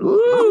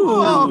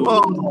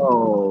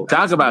 Oh,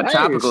 Talk about nice.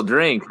 topical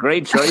drink.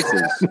 Great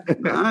choices.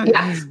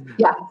 nice.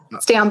 Yeah,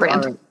 stay on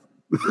brand. All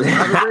right.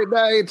 Have a great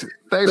night.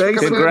 Thanks for Thanks coming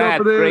for Congrats.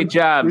 jumping in. Great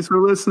job. Thanks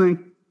for listening.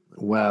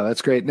 Wow,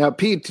 that's great. Now,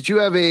 Pete, did you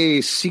have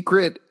a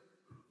secret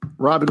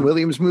Robin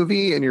Williams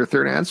movie in your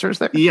third answers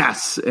there?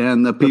 Yes,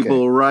 and the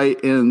people write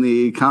in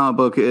the comic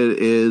book it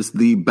is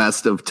the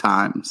best of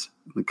times.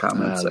 The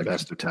comment The section.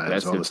 best of times.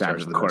 That's all the the stars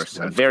times, of of the course. best A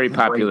of times. very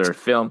popular Great.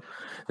 film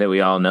that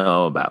we all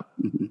know about.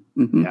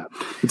 Yeah.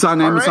 It's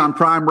on All Amazon right.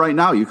 Prime right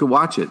now. You can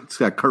watch it. It's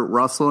got Kurt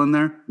Russell in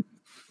there.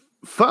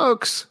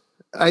 Folks,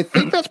 I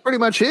think that's pretty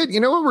much it. You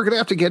know what we're going to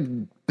have to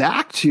get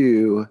back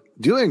to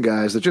doing,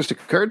 guys, that just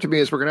occurred to me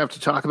is we're going to have to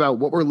talk about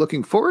what we're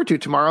looking forward to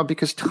tomorrow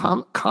because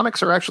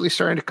comics are actually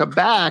starting to come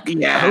back.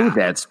 Oh,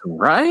 that's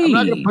right. I'm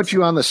not going to put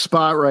you on the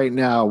spot right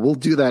now. We'll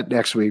do that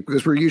next week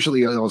because we're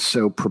usually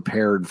also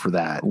prepared for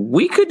that.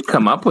 We could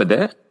come up with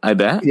it, I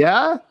bet.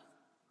 Yeah?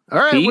 All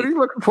right. Pete? What are you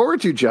looking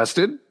forward to,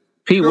 Justin?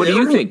 Pete, what do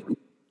you think?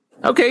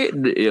 Okay.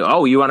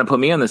 Oh, you want to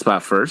put me on the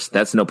spot first?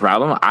 That's no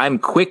problem. I'm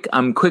quick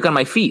on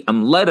my feet.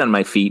 I'm light on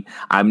my feet.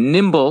 I'm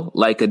nimble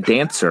like a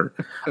dancer.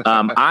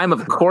 I'm,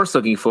 of course,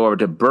 looking forward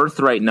to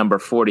Birthright number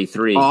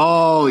 43.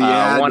 Oh,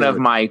 yeah. One dude. of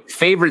my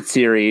favorite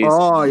series.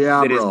 Oh,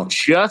 yeah, that bro. is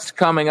just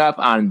coming up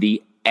on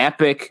the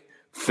epic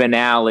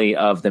finale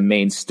of the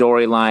main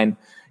storyline.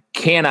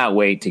 Cannot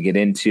wait to get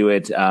into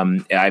it.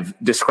 I've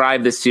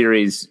described this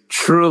series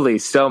truly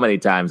so many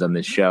times on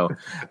this show,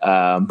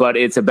 but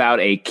it's about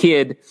a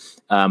kid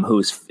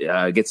who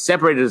gets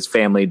separated his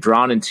family,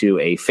 drawn into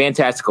a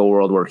fantastical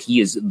world where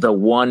he is the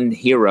one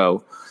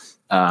hero.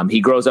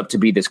 He grows up to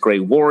be this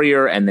great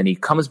warrior, and then he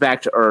comes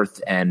back to Earth,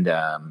 and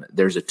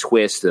there's a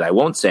twist that I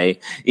won't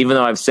say, even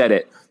though I've said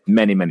it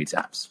many, many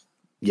times.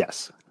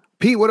 Yes.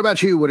 Pete, what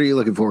about you? What are you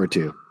looking forward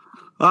to?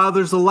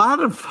 There's a lot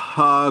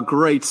of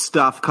great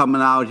stuff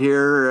coming out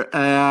here,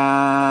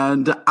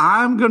 and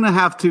I'm going to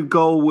have to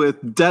go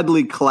with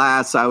Deadly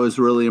Class. I was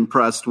really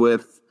impressed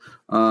with.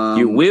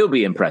 You will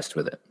be impressed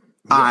with it.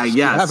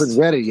 Yes. I haven't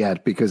read it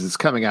yet because it's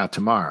coming out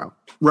tomorrow.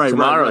 Right.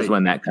 Tomorrow is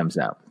when that comes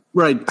out.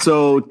 Right.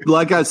 So,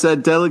 like I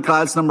said, Deadly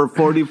Class number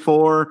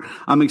 44.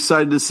 I'm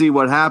excited to see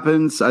what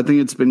happens. I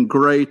think it's been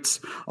great.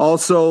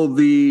 Also,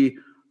 the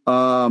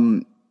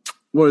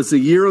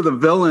Year of the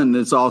Villain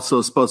is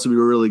also supposed to be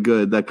really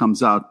good. That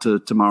comes out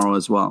tomorrow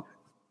as well.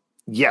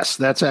 Yes,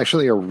 that's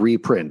actually a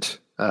reprint.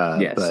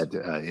 Yes. But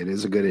it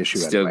is a good issue.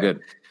 Still anyway.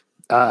 good.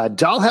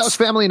 Dollhouse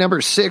Family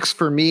number 6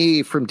 for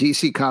me from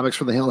DC Comics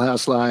from the Hill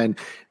House line.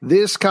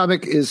 This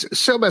comic is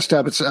so messed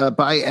up. It's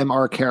by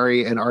M.R.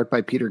 Carey and art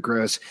by Peter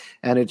Gross.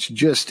 And it's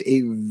just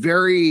a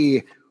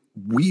very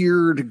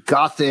weird,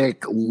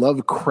 gothic,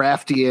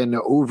 Lovecraftian,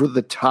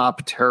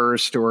 over-the-top terror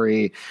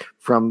story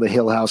from the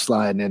Hill House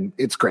line. And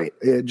it's great.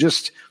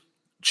 Just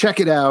check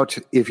it out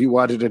if you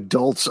want an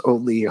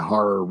adults-only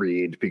horror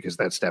read, because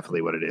that's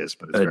definitely what it is.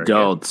 But it's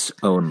Adults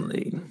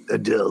only.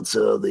 Adults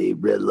only.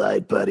 Red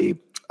light, buddy.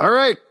 All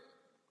right.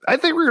 I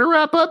think we're going to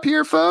wrap up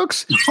here,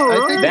 folks.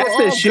 That's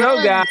the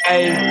show, guys.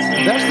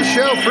 That's the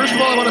show. First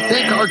of all, I want to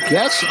thank our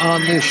guests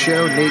on this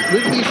show, Nate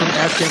Livney from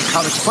Ashcan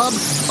Comics Pub,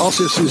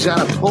 also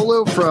Susanna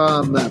Polo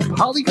from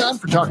Polygon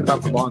for talking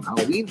about The Long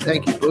Halloween.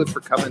 Thank you both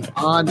for coming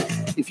on.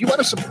 If you want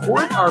to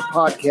support our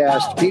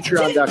podcast,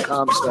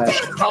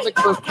 patreon.com/Comic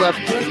Book Club.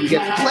 You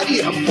get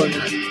plenty of fun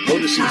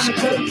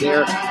bonuses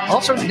there.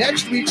 Also,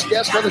 next week's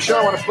guest on the show,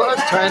 I want to plug,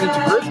 tying into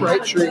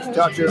Birthright. Sure, you can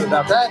talk to him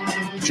about that.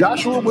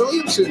 Joshua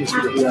Williamson is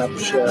going to be on the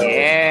show.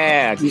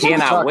 Yeah,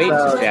 cannot wait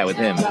to chat with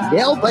him.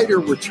 Nailbiter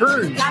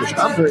Returns, which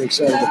I'm very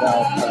excited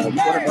about. One of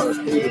our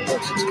favorite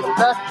books is coming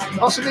back.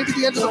 Also, maybe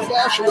the end of The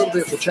Flash a little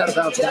bit. We'll chat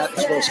about that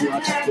as well as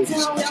lots of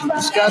things to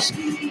discuss.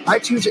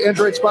 iTunes,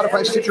 Android,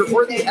 Spotify, Stitcher,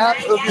 or the app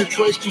of your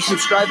choice to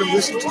subscribe and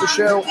listen to the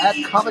show at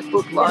Comic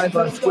Book Live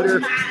on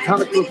Twitter,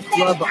 Comic Book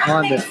Club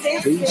on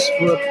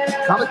Facebook,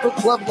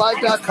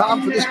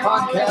 comicbookclublive.com for this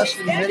podcast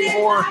and many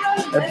more.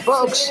 And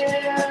folks,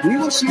 we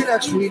will see you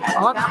next week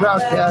on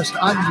Crowdcast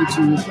on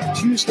YouTube,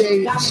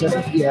 Tuesday,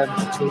 7 p.m.,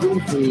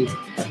 totally free.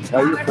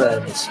 Tell your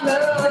friends.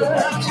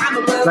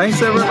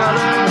 Thanks, everybody.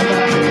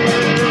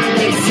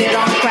 They sit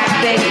on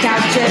crack-baked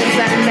couches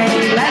and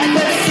they let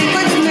the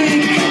secrets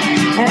leak.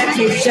 And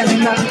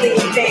occasionally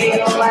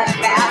they'll let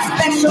that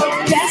special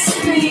guest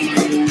speak.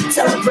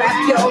 So grab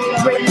your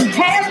written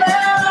hammer,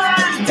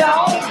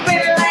 don't be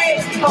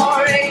late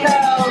for it,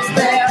 'cause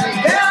their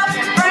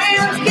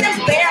girlfriends can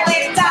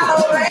barely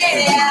tolerate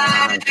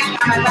it.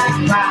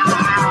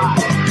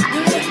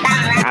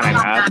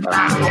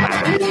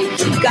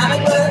 Gotta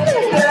go.